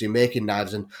continuously making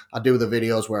knives, and I do the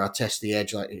videos where I test the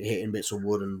edge, like hitting bits of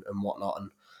wood and whatnot. And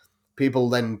people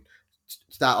then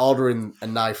start ordering a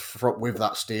knife with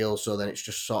that steel. So then it's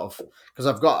just sort of, because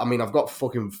I've got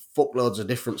fucking fuckloads of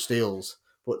different steels,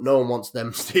 but no one wants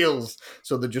them steels.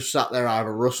 So they're just sat there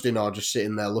either rusting or just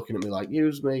sitting there looking at me like,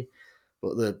 use me.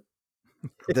 But the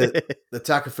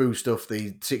Takefu stuff,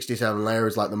 the 67 layer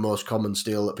is like the most common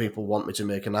steel that people want me to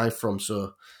make a knife from.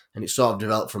 So, and it's sort of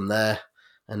developed from there.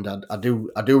 And I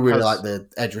do really like the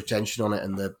edge retention on it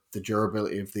and the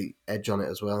durability of the edge on it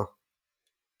as well.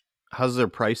 How's their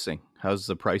pricing? How's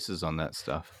the prices on that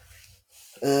stuff?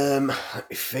 Let me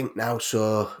think now.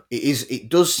 So it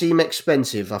does seem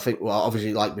expensive. I think, well,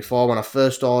 obviously, like before when I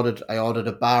first ordered, I ordered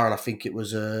a bar, and I think it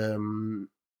was a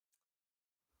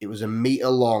meter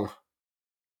long,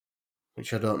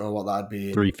 which I don't know what that'd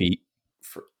be. 3 feet.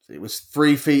 It was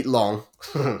 3 feet long,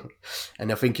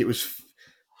 and I think it was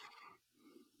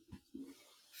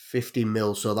 50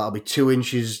 mil, so that'll be 2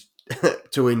 inches,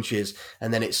 2 inches,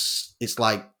 and then it's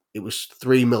like it was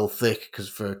 3 mil thick because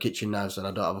for kitchen knives, and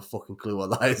I don't have a fucking clue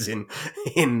what that is in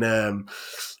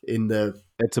the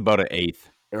It's about an eighth.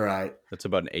 right. That's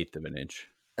about an eighth of an inch,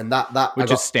 And that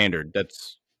which is standard.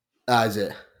 That's is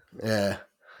it? Yeah.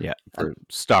 Yeah, for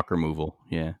stock removal.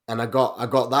 Yeah. And I got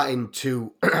that in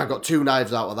two. I got 2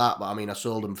 knives out of that, but I mean, I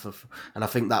sold them for, and I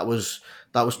think that was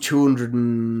 200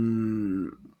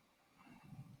 and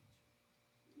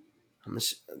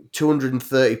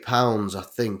 £230. I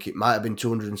think it might have been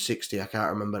 260. I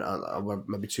can't remember.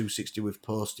 Maybe 260 with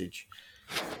postage.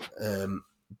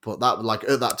 But that, like,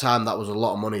 at that time, that was a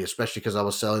lot of money, especially because I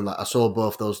was selling. Like, I sold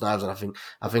both those knives, and I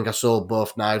think I sold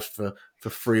both knives for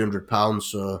 £300.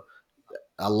 So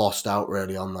I lost out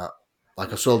really on that.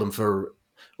 Like, I sold them for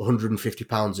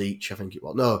 £150 each. I think it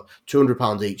was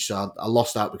 £200 each. So I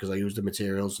lost out because I used the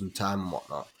materials and time and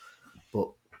whatnot. But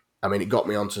I mean, it got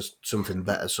me onto something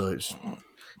better. So it's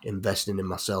investing in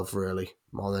myself really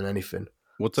more than anything.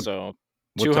 So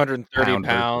 230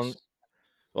 pounds.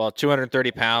 Well,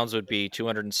 230 pounds would be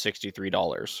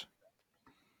 $263.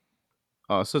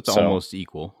 Oh, so it's almost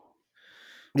equal.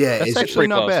 Yeah, that's actually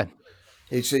not bad.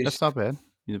 That's not bad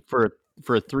for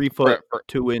a 3 foot,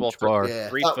 2 inch bar. Yeah,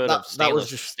 3 foot of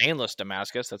stainless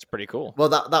Damascus. That's pretty cool. Well,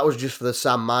 that was just for the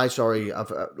San Mai. Sorry,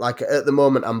 like at the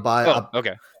moment I'm buying.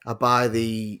 Okay. I buy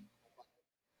the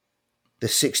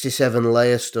 67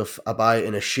 layer stuff. I buy it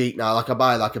in a sheet now. Like, I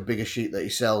buy like a bigger sheet that he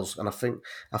sells, and I think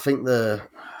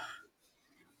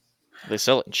they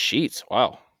sell it in sheets.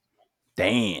 Wow.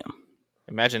 Damn.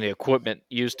 Imagine the equipment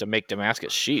used to make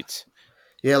Damascus sheets.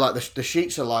 Yeah, like the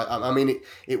sheets are like. I mean,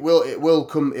 it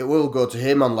will go to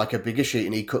him on like a bigger sheet,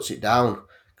 and he cuts it down,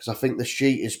 because I think the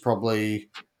sheet is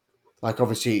probably, like,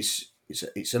 obviously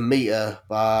it's a meter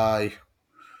by.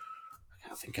 I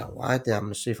can't think how wide they are. I'm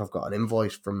gonna see if I've got an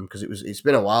invoice from, because it's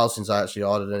been a while since I actually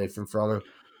ordered anything from him.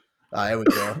 Here we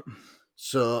go.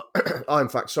 So, in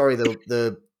fact, sorry,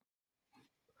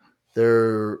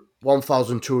 they're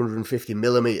 1,250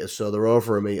 millimeters, so they're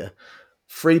over a meter.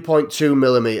 3.2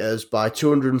 millimeters by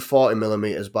 240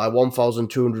 millimeters by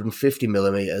 1,250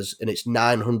 millimeters, and it's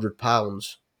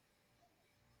 £900.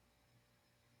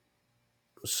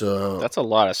 So that's a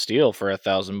lot of steel for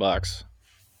 $1,000.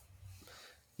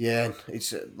 Yeah,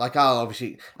 it's like,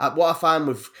 what I find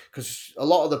with, because a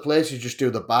lot of the places just do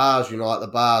the bars, like the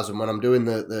bars, and when I'm doing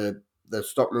the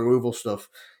stock removal stuff,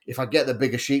 if I get the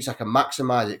bigger sheets, I can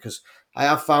maximize it, because I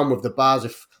have found with the bars,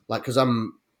 because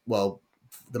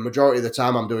the majority of the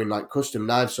time I'm doing like custom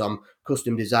knives, so I'm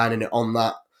custom designing it on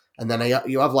that, and then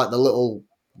you have like the little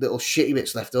shitty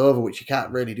bits left over, which you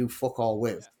can't really do fuck all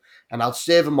with. And I'll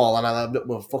save them all, and I'll end up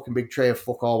with a fucking big tray of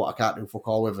fuck all what I can't do fuck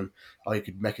all with, or you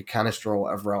could make a canister or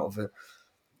whatever out of it.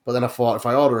 But then I thought, if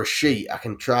I order a sheet, I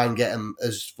can try and get them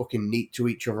as fucking neat to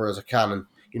each other as I can, and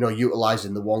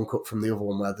utilising the one cut from the other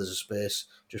one where there's a space,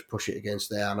 just push it against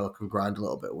there. I know I can grind a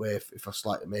little bit away if I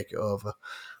slightly make it over,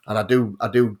 and I do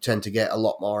tend to get a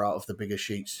lot more out of the bigger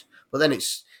sheets. But then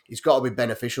it's got to be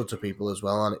beneficial to people as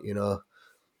well, and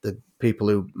the people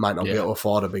who might not be able to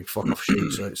afford a big fuck off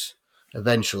sheet, so it's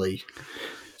eventually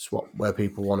it's where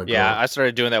people want to go. Yeah, I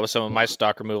started doing that with some of my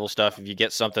stock removal stuff. If you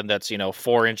get something that's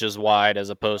 4 inches wide, as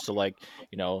opposed to like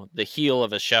the heel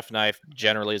of a chef knife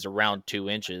generally is around 2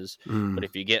 inches, but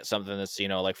if you get something that's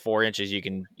like 4 inches, you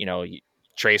can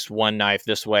trace one knife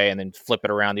this way and then flip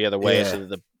it around the other way, so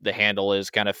that the handle is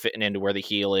kind of fitting into where the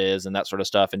heel is and that sort of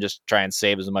stuff, and just try and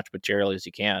save as much material as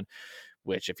you can.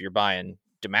 Which, if you're buying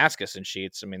Damascus and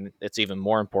sheets, I mean, it's even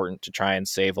more important to try and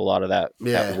save a lot of that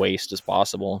waste as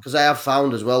possible. Because I have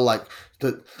found as well, like,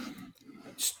 that,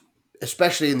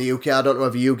 especially in the UK, I don't know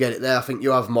if you get it there, I think you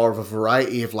have more of a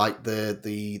variety of like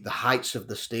the heights of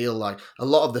the steel. Like, a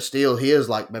lot of the steel here is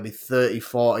like maybe 30,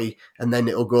 40, and then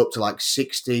it'll go up to like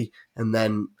 60, and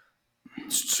then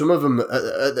some of them at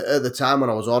the time when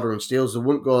I was ordering steels, they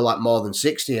wouldn't go like more than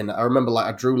 60. And I remember, like,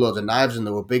 I drew loads of knives and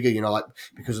they were bigger, like,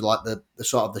 because of like the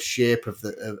sort of the shape of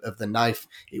the knife,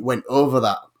 it went over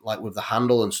that, like with the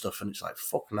handle and stuff. And it's like,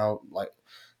 fuck, now, like,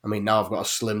 I mean, now I've got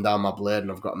to slim down my blade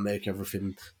and I've got to make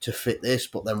everything to fit this.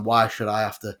 But then why should I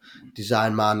have to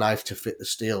design my knife to fit the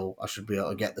steel? I should be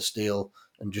able to get the steel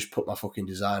and just put my fucking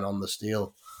design on the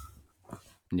steel.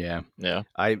 Yeah. Yeah.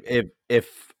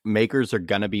 If makers are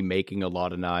gonna be making a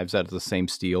lot of knives out of the same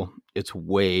steel, it's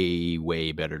way,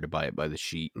 way better to buy it by the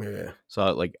sheet. Yeah.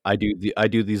 So, like, I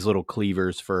do these little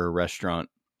cleavers for a restaurant,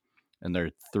 and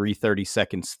they're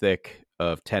 3/32 thick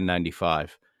of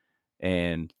 1095.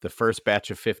 And the first batch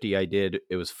of 50 I did,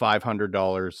 it was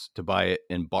 $500 to buy it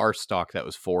in bar stock that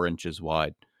was 4 inches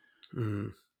wide.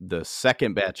 The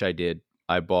second batch I did,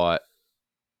 I bought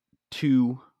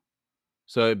 2.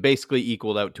 So it basically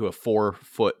equaled out to a 4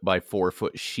 foot by 4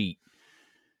 foot sheet.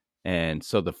 And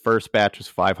so the first batch was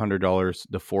 $500.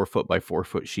 The 4 foot by 4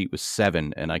 foot sheet was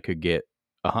 $7, and I could get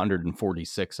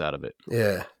 146 out of it.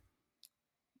 Yeah.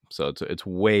 So it's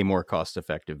way more cost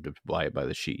effective to buy it by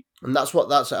the sheet. And that's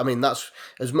that's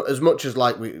as much as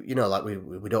like we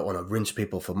don't want to rinse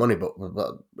people for money, but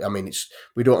I mean,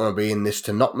 we don't want to be in this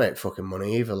to not make fucking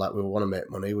money either. Like, we want to make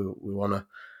money. We want to.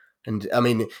 And I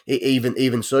mean,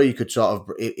 even so, you could sort of,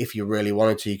 if you really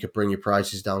wanted to, you could bring your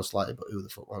prices down slightly. But who the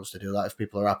fuck wants to do that? If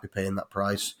people are happy paying that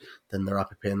price, then they're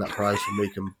happy paying that price, and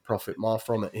we can profit more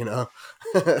from it. You know,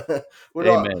 we're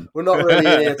not really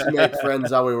in here to make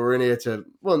friends, are we? We're in here to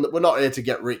we're not here to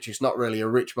get rich. It's not really a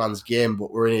rich man's game, but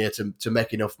we're in here to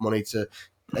make enough money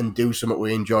and do something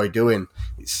we enjoy doing.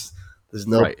 There's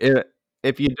no right.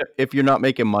 If you're not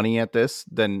making money at this,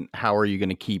 then how are you going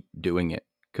to keep doing it?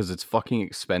 Because it's fucking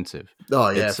expensive. Oh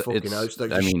yeah, it's like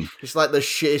it's like the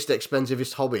shittest,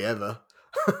 expensivest hobby ever.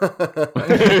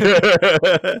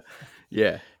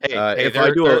 Yeah. Hey,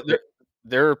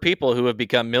 there are people who have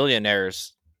become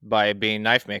millionaires by being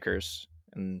knife makers,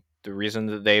 and the reason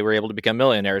that they were able to become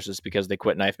millionaires is because they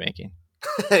quit knife making.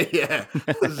 Yeah,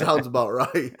 that sounds about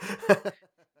right.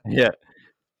 Yeah.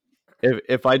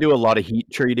 If I do a lot of heat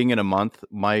treating in a month,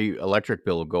 my electric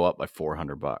bill will go up by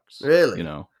 $400. Really? You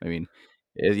know, I mean.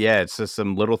 Yeah, it's just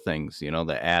some little things,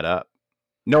 that add up.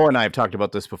 Noah and I have talked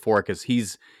about this before because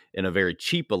he's in a very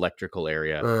cheap electrical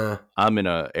area. I'm in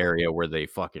an area where they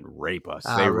fucking rape us.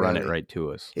 They run it right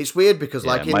to us. It's weird because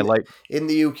in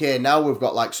the UK now we've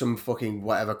got like some fucking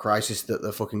whatever crisis that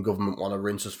the fucking government want to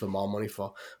rinse us for more money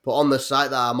for. But on the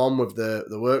site that I'm on with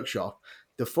the workshop,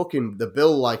 the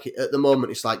bill, like at the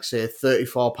moment it's like say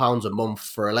 £34 a month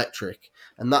for electric,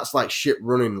 and that's like shit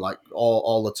running like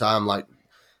all the time, like.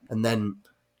 And then,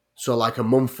 so like a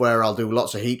month where I'll do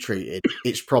lots of heat treated,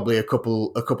 it's probably a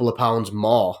couple of pounds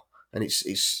more, and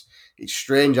it's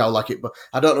strange how like it. But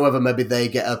I don't know whether maybe they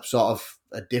get a sort of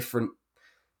a different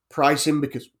pricing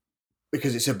because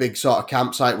it's a big sort of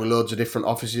campsite with loads of different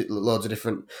offices, loads of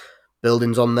different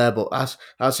buildings on there. But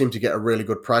I seem to get a really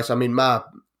good price. I mean, my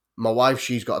wife,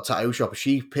 she's got a tattoo shop.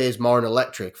 She pays more in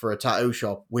electric for a tattoo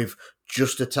shop with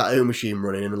just a tattoo machine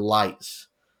running and lights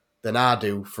than I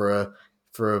do for a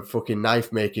fucking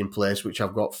knife making place, which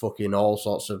I've got fucking all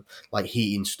sorts of like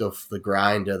heating stuff, the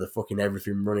grinder, the fucking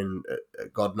everything running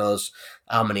God knows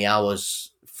how many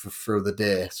hours through the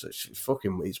day. So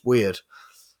it's weird.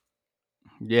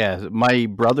 Yeah, my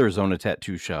brothers own a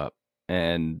tattoo shop,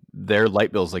 and their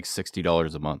light bill's like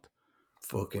 $60 a month.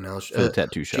 Fucking hell. For the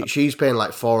tattoo shop. She's paying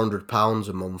like £400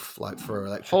 a month, like for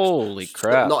electric. Holy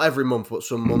crap. Not every month, but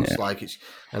some months, like it's,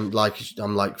 and like,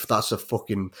 I'm like, that's a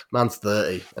fucking, man's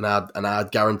 30, and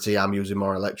I'd guarantee I'm using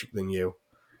more electric than you.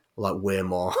 Like, way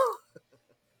more.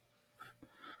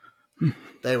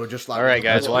 They were just like, all right,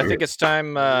 guys. Well, I think it's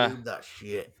time. That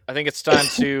shit. I think it's time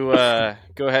to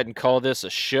go ahead and call this a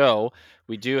show.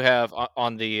 We do have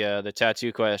on the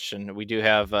tattoo question. We do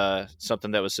have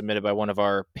something that was submitted by one of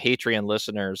our Patreon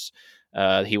listeners.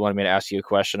 He wanted me to ask you a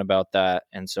question about that,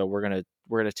 and so we're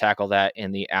gonna tackle that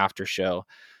in the after show.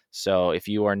 So if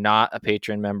you are not a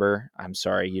Patreon member, I'm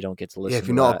sorry you don't get to listen. Yeah, if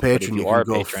you're not a patron, you can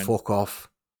go fuck off.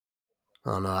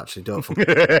 Oh no, actually, don't fuck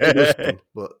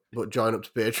but join up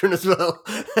to Patreon as well.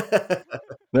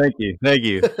 Thank you.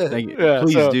 Yeah,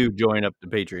 please do join up to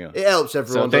Patreon. It helps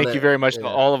everyone. So thank you very much to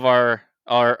all of our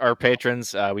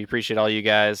patrons. We appreciate all you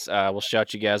guys. We'll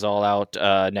shout you guys all out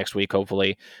next week,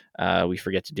 hopefully. We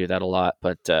forget to do that a lot,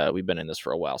 but we've been in this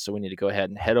for a while, so we need to go ahead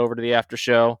and head over to the after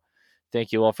show.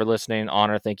 Thank you all for listening.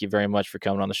 Honor, thank you very much for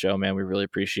coming on the show, man. We really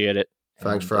appreciate it.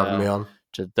 Thanks for having me on.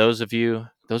 To those of you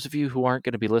who aren't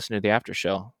going to be listening to the after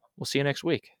show, we'll see you next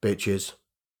week. Bitches.